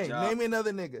and Dame. Ja. Name me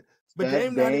another nigga. But Steph,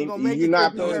 Dame not even gonna make you it.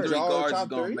 not Those putting Those three Ja in guards is top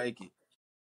gonna three? make it.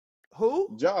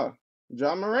 Who? Ja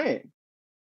Morant.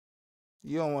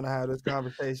 You don't want to have this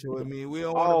conversation with me. We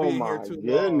don't want Oh to be in here my too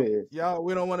goodness. long. Y'all,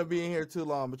 we don't want to be in here too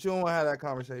long, but you don't want to have that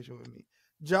conversation with me.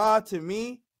 Ja, to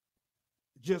me,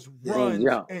 just runs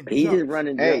and He jumps. just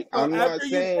running. Hey, So I'm not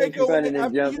saying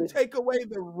after you take away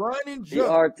the run and The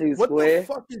jump, R2 what square. the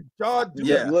fuck is Ja doing?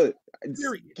 Yeah. look,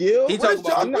 Period. skill. He What talking is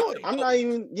Ja about I'm not. doing? I'm not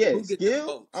even. Who Yeah, get the skill.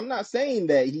 votes? I'm not saying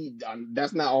that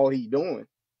that's not all he doing.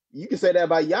 You can say that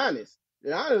about Giannis.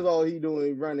 Giannis all he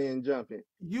doing is running and jumping.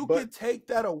 You But can take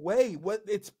that away. What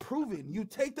it's proven. You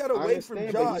take that I away from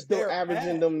understand, but Ja, he's still they're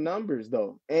averaging bad. them numbers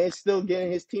though, and still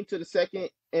getting his team to the second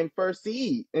and first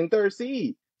seed and third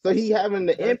seed. So he having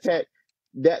the impact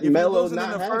that If you Melo's losing in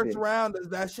not the first having. round, does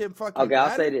that shit fucking Okay,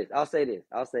 matter? I'll say this.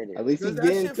 At least Does he's that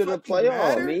getting shit to the fucking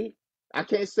playoffs. For matter? me, I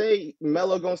can't say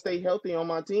Melo gonna stay healthy on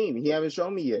my team. He haven't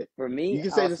shown me yet. for me, You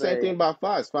can say I'll the same say thing about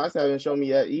Fox. Fox haven't shown me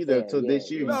yet either yeah, until this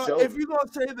year. He No, showed if me. you're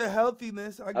gonna say the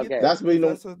healthiness, I get Okay. that. That's been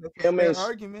That's a him fair and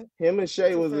argument. him and Shea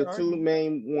That's a was the fair two argument.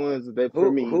 main ones that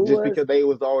for me, who just was because they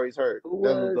was always hurt. who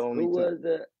That was was the only who two. was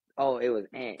the oh it was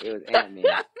Ant Man.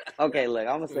 Okay, look,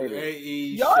 I'm gonna say this.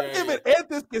 AE Y'all Shea. giving Ant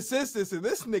this consistency.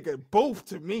 This nigga boof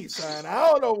to me, son. I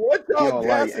don't know what He y'all don't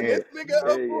like gassing this Ant. nigga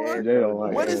up Hey, for. Ant They so don't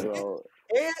like What is Ant. so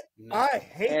Ant? I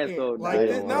hate Ant so Ant. Like They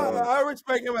this. don't Now like Ant. I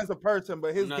respect him as a person, but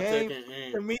I'm his not game taking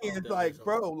Ant to me off is that like, list.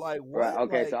 bro, like what? right.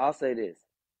 Okay, Like so I'll say this.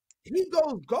 he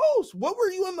goes ghost. What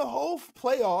were you in the whole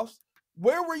playoffs?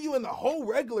 Where were you in the whole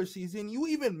regular season? You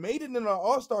even made it in an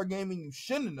All-Star game and you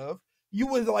shouldn't have. You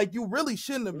was like, you really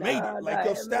shouldn't have made it. Like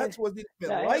your stats wasn't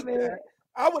even like that.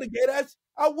 I would have gave that.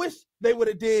 I wish they would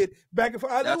have did back and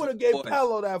forth. They would have gave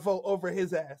Paolo that vote over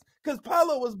his ass because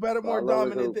Paolo was better, more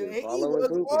dominant than he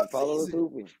was all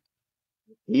season.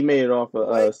 He made it off of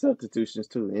Like, substitutions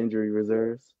too, injury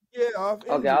reserves. yeah, off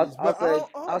Okay, injuries.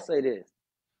 I'll say this.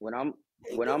 When I'm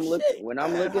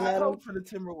looking at him, for the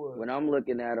Timberwolves. when I'm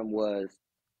looking at him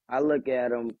I look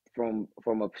at him from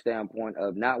a standpoint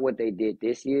of not what they did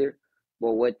this year,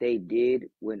 but what they did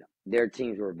when their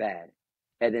teams were bad.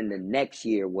 And then the next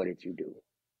year, what did you do?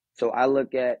 So I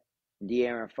look at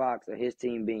De'Aaron Fox or his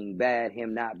team being bad,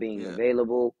 him not being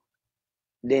available.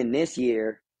 Then this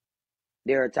year,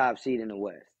 they're a top seed in the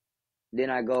West.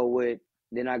 Then I go with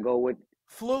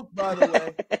Fluke, by the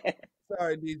way.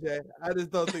 Sorry, DJ. I just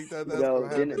don't think that's gonna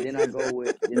happen. Then I go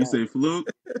with You say fluke?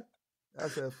 I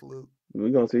said fluke.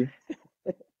 We gonna see.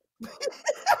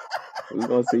 We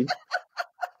gonna see.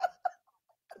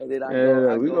 And then I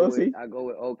go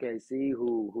with OKC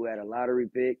who had a lottery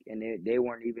pick and they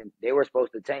weren't even they were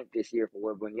supposed to tank this year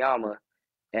for Wembanyama,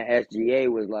 and SGA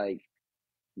was like,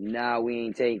 nah, we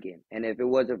ain't taking. And if it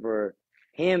wasn't for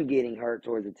him getting hurt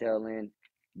towards the tail end,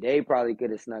 they probably could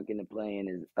have snuck in the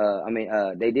play-in.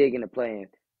 They did get in the play-in,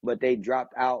 but they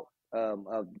dropped out of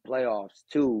the playoffs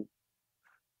to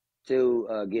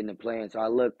get in the play-in. So I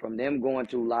look from them going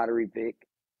to lottery pick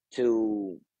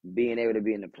to being able to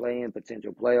be in the play-in,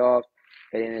 potential playoffs.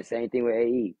 And then the same thing with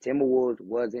AE. Timberwolves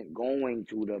wasn't going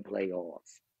to the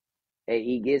playoffs.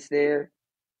 AE gets there,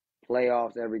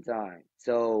 playoffs every time.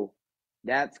 So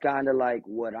that's kind of like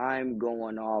what I'm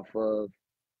going off of.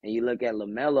 And you look at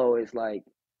LaMelo, it's like,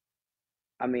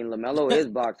 I mean, LaMelo is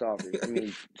box office. I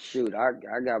mean, shoot,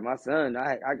 I got my son.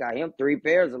 I got him 3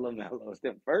 pairs of LaMelos,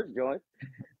 them first joints.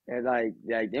 And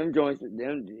like them joints,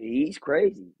 he's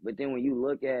crazy. But then when you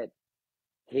look at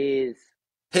his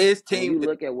team, when you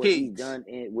look at what he's done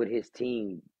with his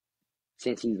team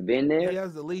since he's been there, he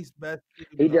has the least best team.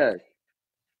 He does.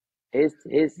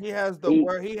 He has the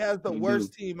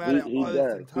worst team out of all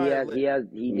this entire list.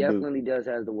 He definitely does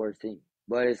have the worst team.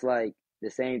 But it's like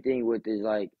the same thing with is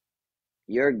like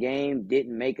your game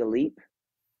didn't make a leap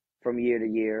from year to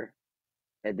year,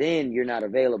 and then you're not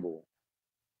available.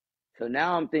 So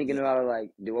now I'm thinking about it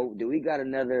like, do we got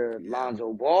another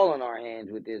Lonzo Ball in our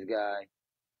hands with this guy?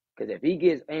 Because if he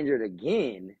gets injured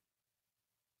again,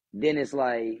 then it's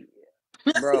like,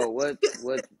 bro,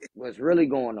 what's really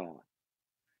going on?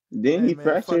 Then he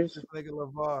fractures. Fuck this nigga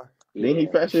LeVar. Then he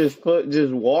fractured his foot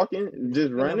just walking, just Killing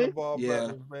the running. ball Yeah.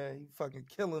 brothers, man. He fucking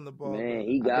killing the ball Man, brothers.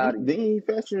 he I got think him. didn't he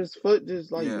fracture his foot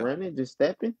just like Yeah. running, just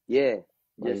stepping? Yeah,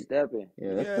 Like, just stepping.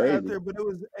 yeah, that's Yeah, crazy. after, but it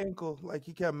was ankle. Like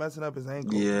he kept messing up his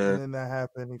ankle, Yeah. and then that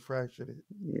happened. He fractured it.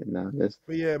 Yeah, nah, that's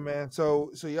But yeah, man.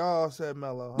 So y'all said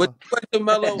Melo, huh? But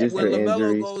LaMelo, just when for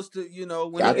LaMelo injuries. goes to,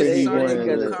 when I he Nigga, gets think to they he's sign going that winning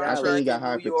new because into. of I think he talent. contract got in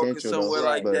high New York or potential though, somewhere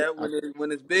like Right. but that,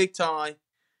 when it's big time,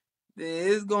 then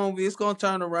it's gonna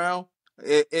turn around.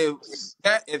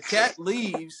 If Cat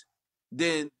leaves,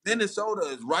 then Minnesota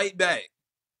is right back.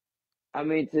 I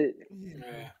mean,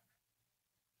 Yeah.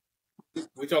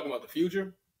 We talking about the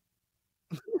future?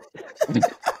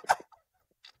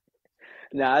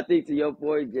 now I think to your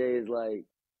point, Jay, is like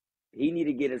he need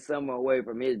to get a summer away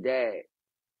from his dad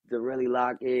to really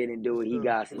lock in and do what he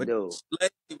got to But do.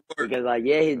 slave work. Because like,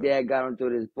 yeah, his dad got him to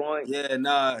this point, Yeah,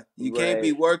 nah, you can't but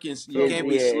be working. You So it's can't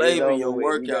be it's slaving over your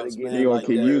with. He got to workouts, get he man, his gonna like keep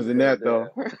career that. using that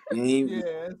built though. up. You ain't, yeah,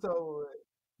 it's over with.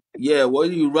 yeah, what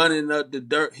are you running up the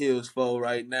dirt hills for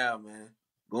right now, man?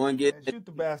 Go and get Man, that. shoot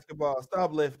the basketball.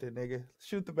 Stop lifting, nigga.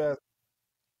 Shoot the basketball.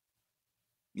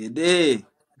 You did.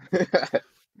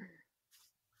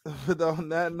 But on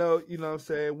that note, you know what I'm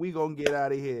saying, we gonna get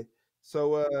out of here.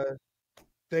 So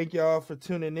thank y'all for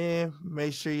tuning in.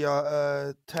 Make sure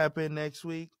y'all tap in next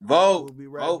week. Vote. We'll be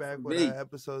right Vote back for with me.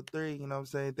 episode 3. You know what I'm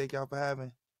saying? Thank y'all for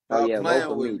having. Oh Stop yeah, vote for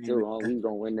playing with me me, too. Oh, man. he's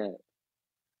gonna win that.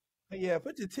 But yeah,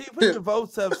 put your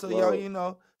votes up so y'all,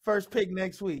 Vote. first pick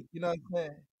next week. You know what I'm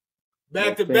saying?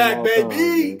 Back to Best thing back, all time,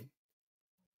 baby. man.